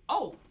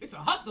 oh, it's a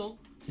hustle.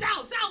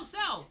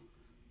 Sell.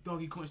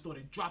 Doggy coin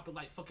started dropping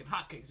like fucking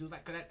hotcakes. It was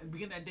like, at the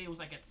beginning of that day, it was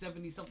like at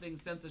 70 something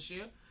cents a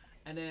share,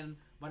 and then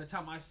by the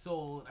time I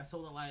sold it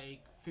like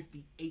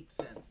 58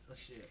 cents a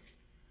share.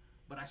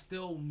 But I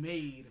still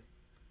made.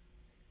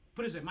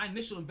 Put it this way, my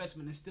initial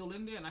investment is still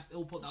in there, and I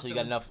still put out. So you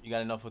got enough? You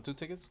got enough for 2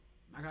 tickets?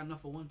 I got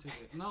enough for 1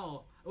 ticket.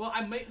 No, well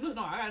I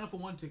got enough for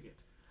 1 ticket.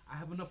 I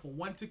have enough for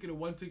 1 ticket and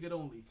 1 ticket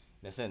only.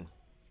 Listen,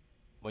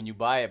 when you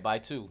buy it, buy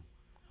 2.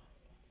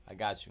 I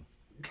got you.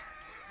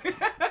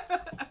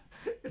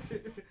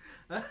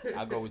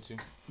 I'll go with you.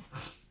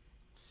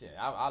 Shit,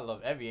 I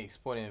love every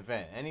sporting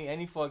event.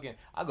 Any fucking,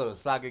 I go to a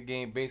soccer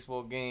game,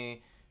 baseball game,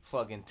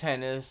 fucking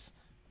tennis,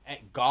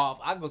 golf.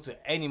 I go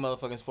to any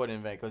motherfucking sporting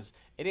event because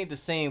it ain't the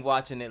same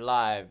watching it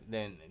live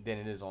than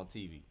it is on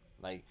TV.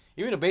 Like,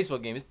 even a baseball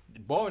game, it's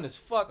boring as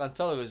fuck on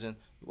television.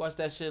 You watch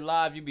that shit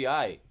live, you be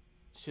alright.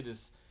 Shit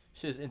is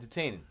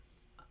entertaining.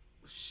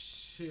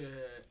 Shit,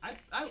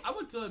 I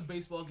went to a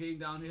baseball game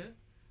down here,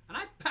 and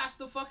I passed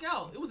the fuck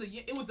out. It was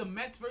the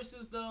Mets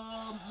versus the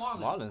Marlins.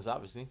 Marlins,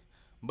 obviously.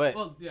 But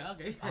well, yeah,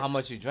 okay. How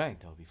much you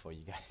drank though before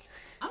you got it?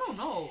 I don't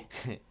know.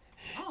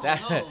 I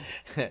don't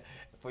know.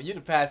 For you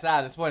to pass out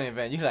in a sporting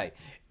event, you like,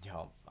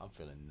 yo, I'm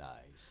feeling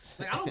nice.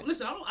 Like, I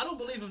don't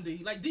believe him,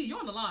 D. Like, D, you're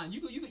on the line.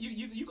 You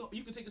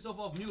can take yourself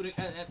off mute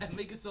and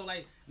make it so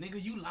like, nigga,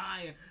 you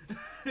lying.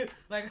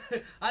 Like,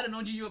 I done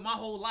known you my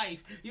whole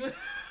life. You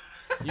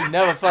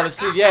never fell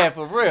asleep, yeah,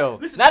 for real.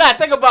 Listen, now that I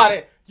think about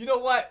it, you know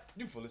what?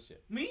 You full of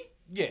shit. Me?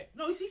 Yeah.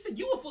 No, he said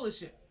you were full of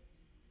shit.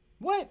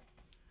 What?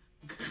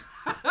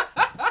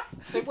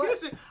 Say what?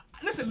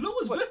 Listen, Lou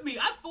was with me.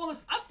 I've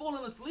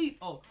fallen asleep.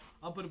 Oh,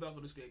 I'll put it back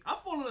on the screen.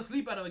 I've fallen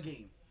asleep at a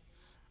game.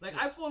 Like,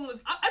 I've fallen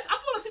asleep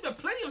at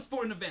plenty of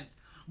sporting events.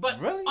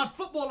 But really? On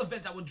football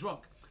events, I was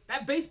drunk.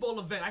 That baseball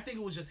event, I think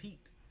it was just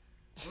heat.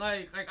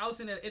 Like I was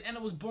in there, and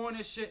it was boring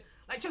as shit.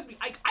 Like, trust me,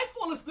 I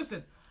fall asleep.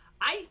 Listen,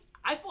 I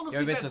fall asleep. You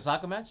ever been to a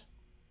soccer match?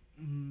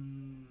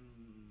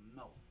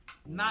 No,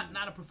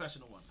 not a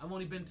professional one. I've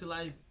only been to,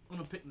 like, on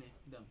a picnic.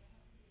 Them.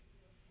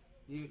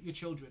 Your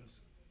children's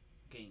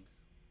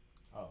games.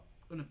 Oh.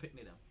 On a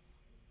picnic. Them.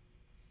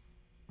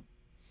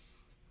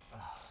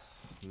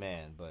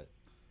 Man, but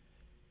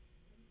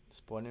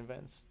sporting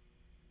events.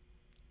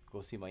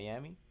 Go see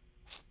Miami.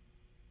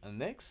 And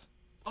Knicks.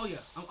 Oh yeah,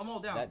 I'm all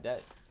down.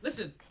 That.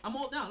 Listen, I'm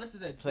all down.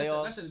 Listen,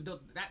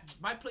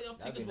 my playoff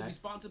tickets will be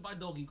sponsored by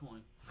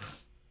Dogecoin.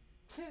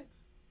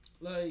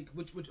 Like,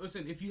 which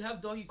listen, if you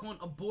have Dogecoin,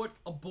 abort.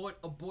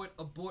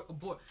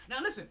 Now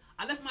listen,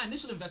 I left my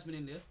initial investment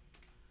in there.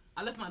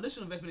 So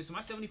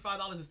my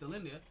 $75 is still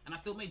in there, and I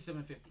still made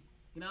 $750.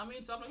 You know what I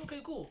mean? So I'm like, okay,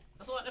 cool.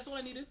 That's all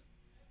I needed.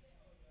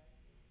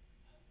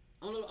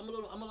 I'm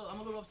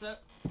a little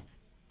upset.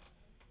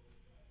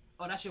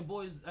 Oh, that's your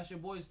boy's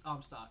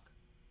stock.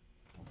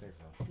 I don't think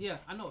so. Yeah,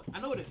 I know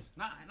it is.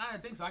 Not I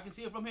think so. I can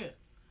see it from here.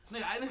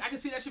 Nigga, I can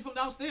see that shit from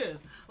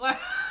downstairs. Like,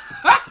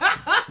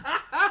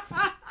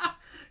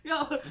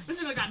 yo, this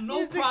nigga got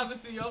no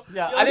privacy, yo.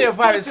 Yo, I need a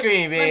private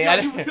screen, man.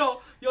 Like,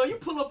 yo, you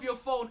pull up your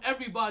phone,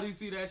 everybody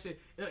see that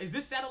shit. Is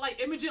this satellite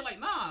imaging? Like,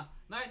 nah.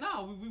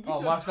 We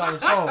just... Mark's on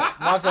his phone.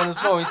 Mark's on his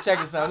phone. He's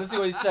checking something. Let's see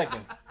what he's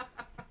checking.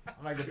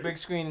 I'm like the big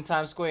screen in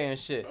Times Square and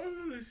shit.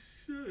 Oh,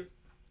 shit.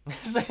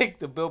 It's like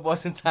the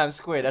billboards in Times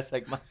Square. That's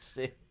like my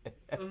shit.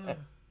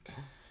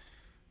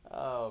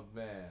 Oh,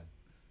 man.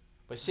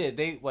 But shit,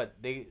 they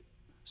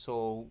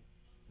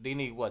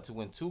need what to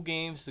win 2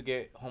 games to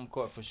get home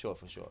court for sure.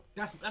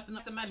 That's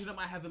the magic that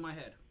I have in my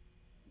head.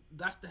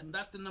 That's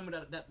the number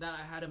that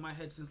I had in my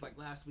head since like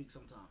last week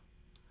sometime.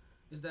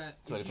 Is that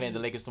so they're playing the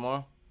Lakers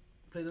tomorrow?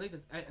 Play the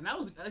Lakers, and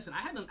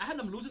I had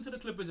them losing to the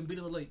Clippers and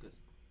beating the Lakers.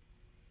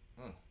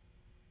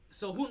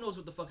 So who knows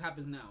what the fuck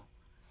happens now?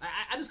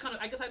 I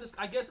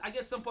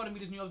guess some part of me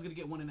just knew I was gonna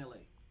get one in LA.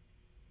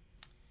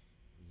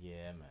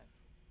 Yeah, man.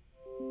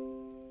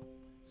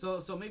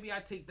 So maybe I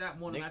take that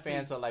more than I take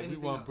fans are like, we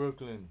want else.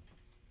 Brooklyn.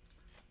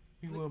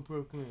 We want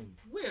Brooklyn.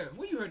 Where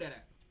you heard that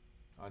at?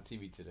 On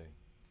TV today,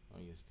 on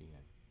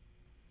ESPN.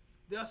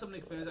 There are some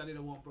Knicks fans out there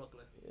that want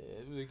Brooklyn.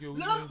 Yeah, like, yo,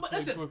 no, but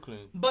listen,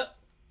 Brooklyn. But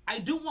I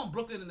do want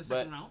Brooklyn in the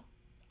second round.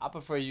 I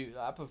prefer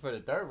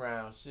the third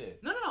round.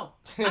 Shit. No.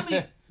 I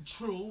mean,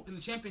 true. In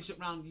the championship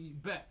round, you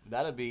bet. You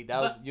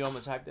know how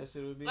much hype that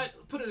shit would be? Like,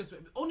 put it this way.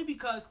 Only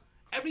because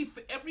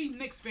every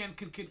Knicks fan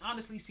can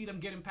honestly see them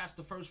getting past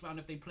the first round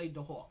if they played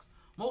the Hawks.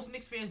 Most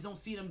Knicks fans don't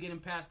see them getting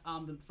past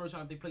the first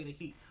round if they play the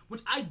Heat.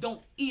 Which I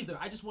don't either.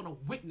 I just want to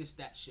witness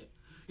that shit.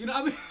 You know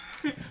what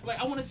I mean? Like,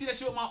 I want to see that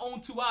shit with my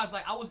own 2 eyes.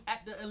 Like, I was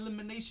at the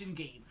elimination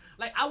game.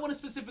 Like, I want to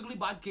specifically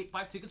buy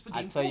tickets for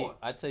game 4.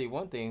 I tell you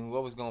one thing.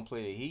 Whoever's going to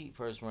play the Heat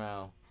first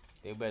round,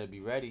 they better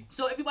be ready.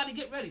 So everybody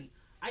get ready.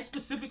 I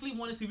specifically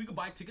want to see if we could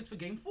buy tickets for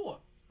game 4.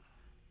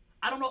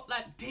 I don't know.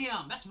 Like,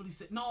 damn, that's really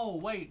sick. No,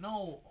 wait,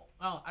 no.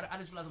 Oh, I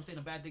just realized I'm saying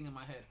a bad thing in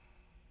my head.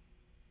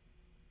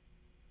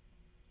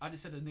 I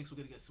just said the Knicks were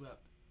going to get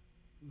swept.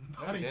 You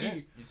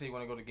say you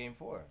want to go to game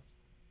 4.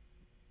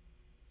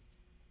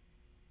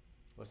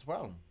 What's the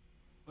problem?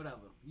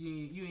 Whatever.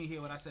 You ain't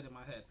hear what I said in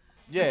my head.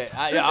 Yeah,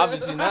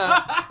 obviously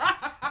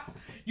not.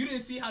 You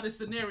didn't see how this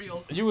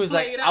scenario. You was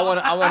like, I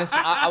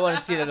want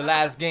to see the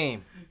last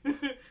game.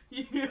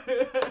 Yeah.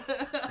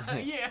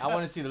 I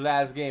want to see the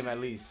last game at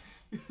least.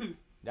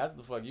 That's what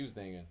the fuck you was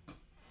thinking.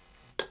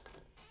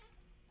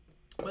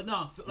 But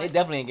no, they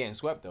definitely ain't getting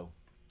swept though.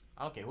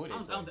 I don't care who they play.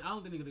 I don't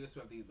think they're gonna get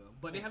swept either.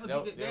 But they haven't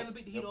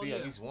beat the Heat all year.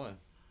 year. At least one.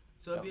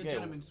 So it'll be a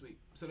gentleman's sweep.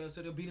 So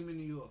they'll beat them in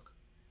New York.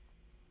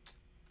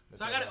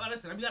 So I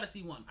gotta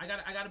see one.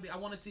 I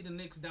want to see the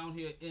Knicks down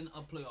here in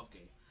a playoff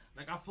game.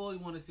 Like, I fully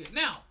want to see it.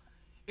 Now,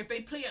 if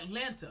they play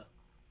Atlanta,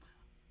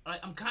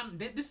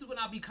 This is when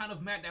I'll be kind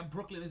of mad that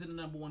Brooklyn isn't the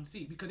number 1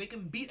 seed because they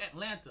can beat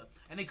Atlanta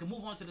and they can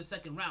move on to the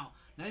second round.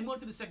 Now they move on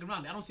to the second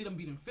round. I don't see them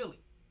beating Philly,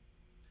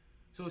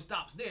 so it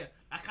stops there.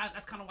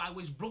 That's kind of why I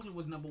wish Brooklyn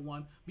was number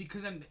 1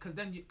 because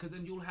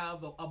then you'll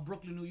have a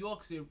Brooklyn New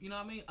York series. You know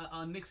what I mean?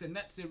 A Knicks and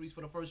Nets series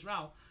for the first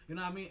round. You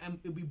know what I mean? And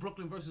it'll be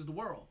Brooklyn versus the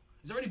world.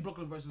 It's already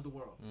Brooklyn versus the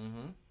world.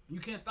 Mm-hmm. You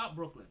can't stop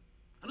Brooklyn.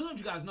 I don't know if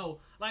you guys know.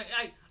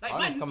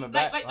 Harden's coming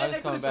back.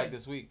 Harden's coming back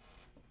this week.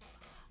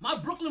 My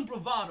Brooklyn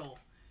bravado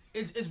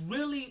is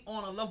really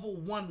on a level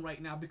 1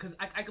 right now because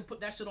I could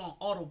put that shit on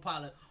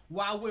autopilot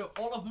while I wear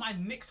all of my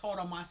Knicks heart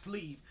on my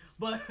sleeve.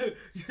 But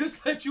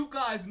just let you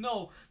guys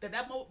know that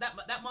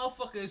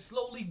motherfucker is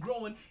slowly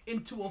growing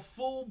into a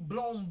full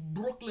blown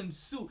Brooklyn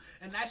suit,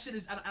 and that shit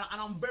is and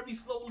I'm very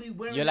slowly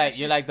wearing. You're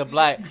like the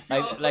black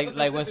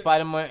like when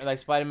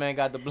Spider-Man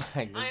got the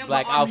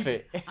black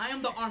outfit. I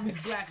am the Army's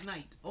Black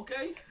Knight.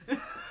 Okay.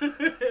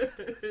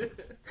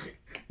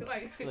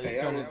 Hey,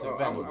 I was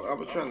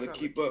trying to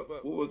keep up.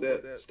 What was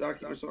that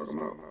stock you were talking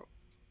about?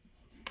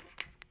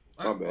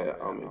 My bad.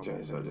 I don't mean to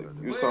change subject.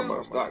 You was talking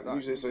about stock.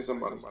 You should say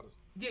something about it.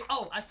 Yeah.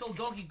 Oh, I sold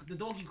the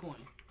doggy coin.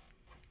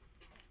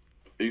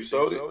 You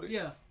sold it?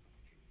 Yeah.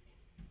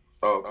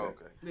 Oh,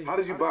 okay. Yeah. How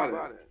did you buy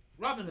that?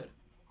 Robinhood.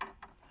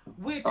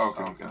 Which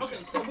okay.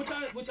 So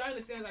which I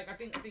understand. Like I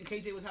think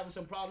KJ was having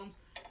some problems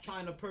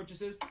trying to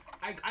purchase it.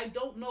 I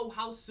don't know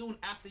how soon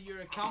after your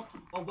account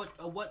or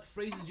what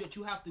phrases that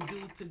you have to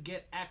do to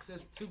get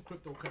access to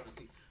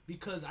cryptocurrency,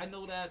 because I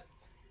know that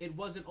it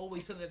wasn't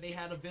always something that they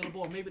had available,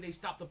 or maybe they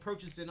stopped the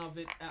purchasing of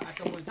it at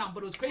some point in time.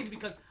 But it was crazy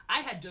because I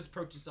had just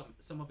purchased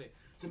some of it,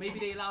 so maybe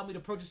they allowed me to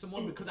purchase some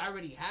more because I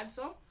already had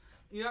some.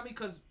 You know what I mean?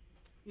 Because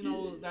you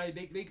know, like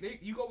they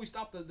you always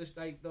stop the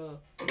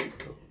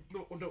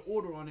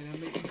order on it, and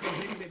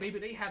maybe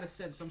they had a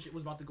sense some shit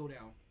was about to go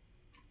down,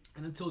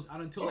 and until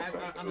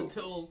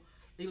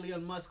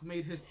Elon Musk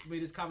made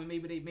his comment,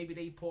 maybe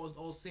they paused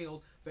all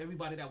sales for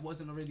everybody that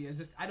wasn't already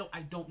exist. I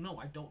don't know.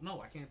 I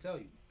can't tell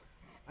you.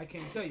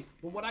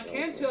 But what I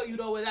can tell you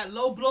though is that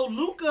Low Blow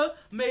Luka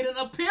made an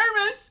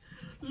appearance.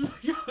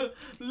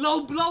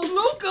 Low Blow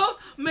Luka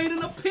made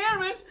an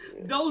appearance.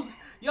 Them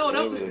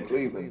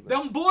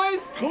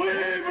boys.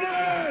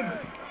 Cleveland!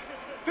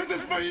 This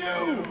is for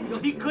you!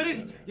 He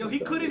couldn't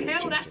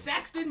handle that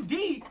Saxton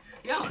D.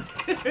 Yo.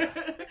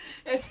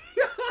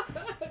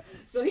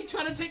 So he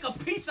trying to take a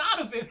piece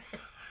out of it.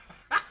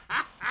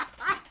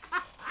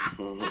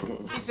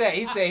 He said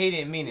he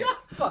didn't mean it.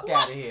 Fuck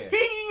out of here.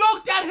 He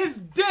looked at his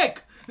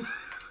dick.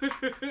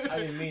 I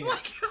didn't mean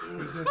it. It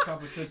was just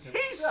competition.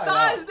 He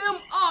sized them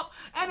up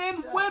and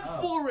then went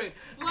for it.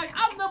 Like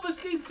I've never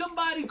seen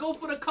somebody go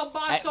for the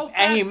kibosh so fast.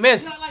 And he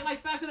missed. You know,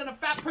 like faster than a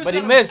fat person but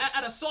he missed.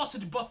 At a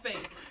sausage buffet.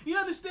 You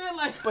understand?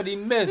 Like. But he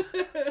missed.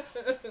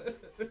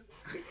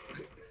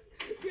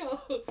 Yo,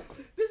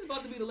 this is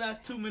about to be the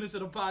last 2 minutes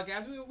of the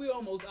podcast. We're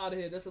almost out of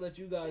here. Just to let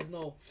you guys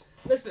know.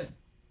 Listen,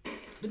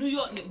 the New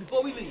York Knicks.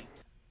 Before we leave,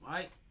 all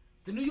right?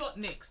 The New York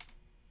Knicks,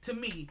 to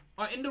me,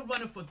 are in the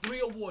running for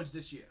 3 awards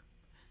this year.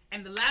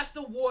 And the last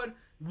award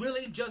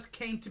really just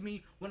came to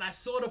me when I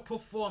saw the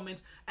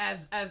performance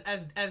as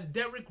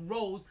Derrick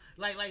Rose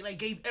like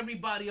gave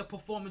everybody a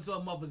performance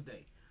on Mother's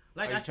Day.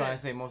 Like Are you trying to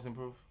say most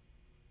improved?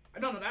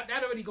 No,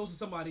 that already goes to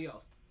somebody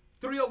else.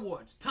 3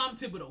 awards. Tom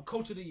Thibodeau,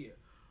 Coach of the Year.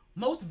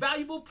 Most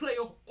Valuable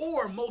Player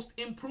or Most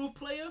Improved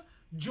Player,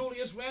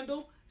 Julius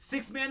Randle.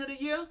 6th Man of the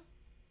Year,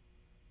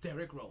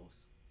 Derrick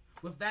Rose.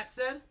 With that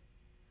said,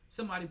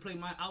 somebody play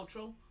my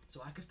outro so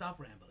I can stop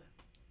rambling.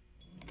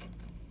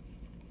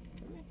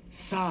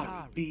 Sorry,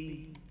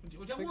 B.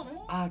 What y'all want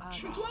more?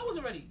 2 hours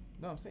already.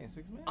 No, I'm saying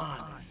 6 man.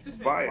 Honest. 6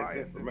 man. Bias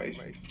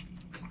information.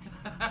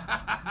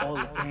 All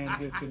the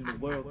bandwidth in the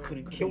world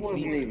couldn't keep It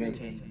wasn't even.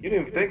 You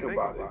didn't even think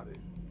about it.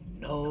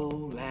 No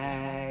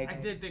lag. I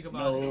did think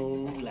about it. No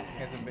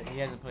lag. He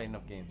hasn't played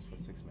enough games for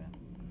 6 man.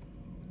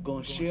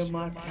 Gonna share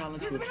my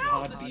talents with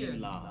hard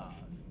being live.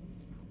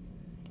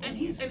 And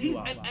he is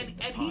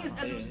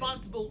as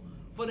responsible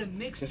for the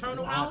Knicks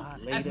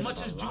turnaround as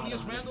much as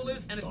Julius Randle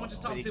is, and as much as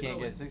Tom Thibodeau is. But he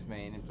can't get 6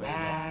 man and play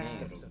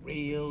enough games.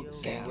 Real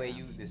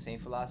The same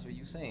philosophy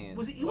you saying.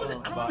 He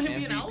wasn't. I don't remember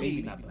him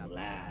being out. Not the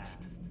last.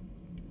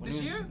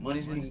 This year? When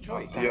he was in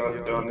Detroit. Y'all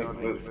done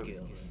niggas.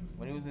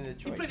 When he was in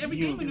Detroit. He played every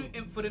game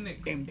for the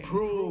Knicks.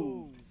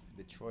 Improve.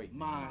 Detroit.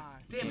 My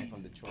damn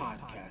from Detroit.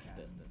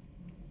 podcaster.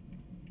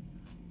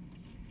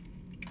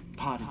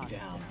 Potty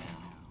down.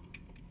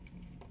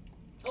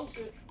 Oh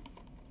shit.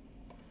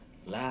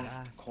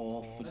 Last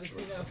call for I just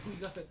drink. see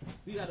that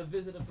we got a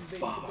visitor from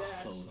Baby Bars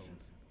Dash. closing.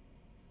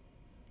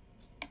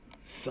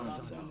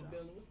 Sun's In out. the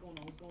building.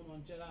 What's going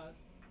on, Jedi?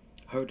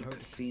 Heard the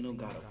casino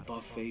got a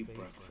buffet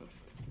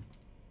breakfast.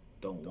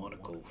 Don't wanna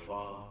go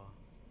far.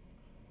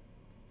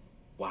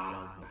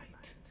 Wild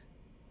night.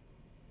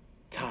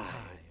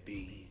 Tide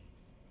be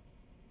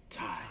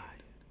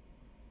tide.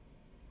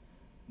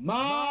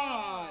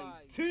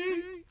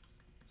 MyT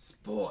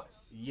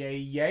Sports.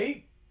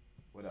 Yay.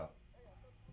 What up?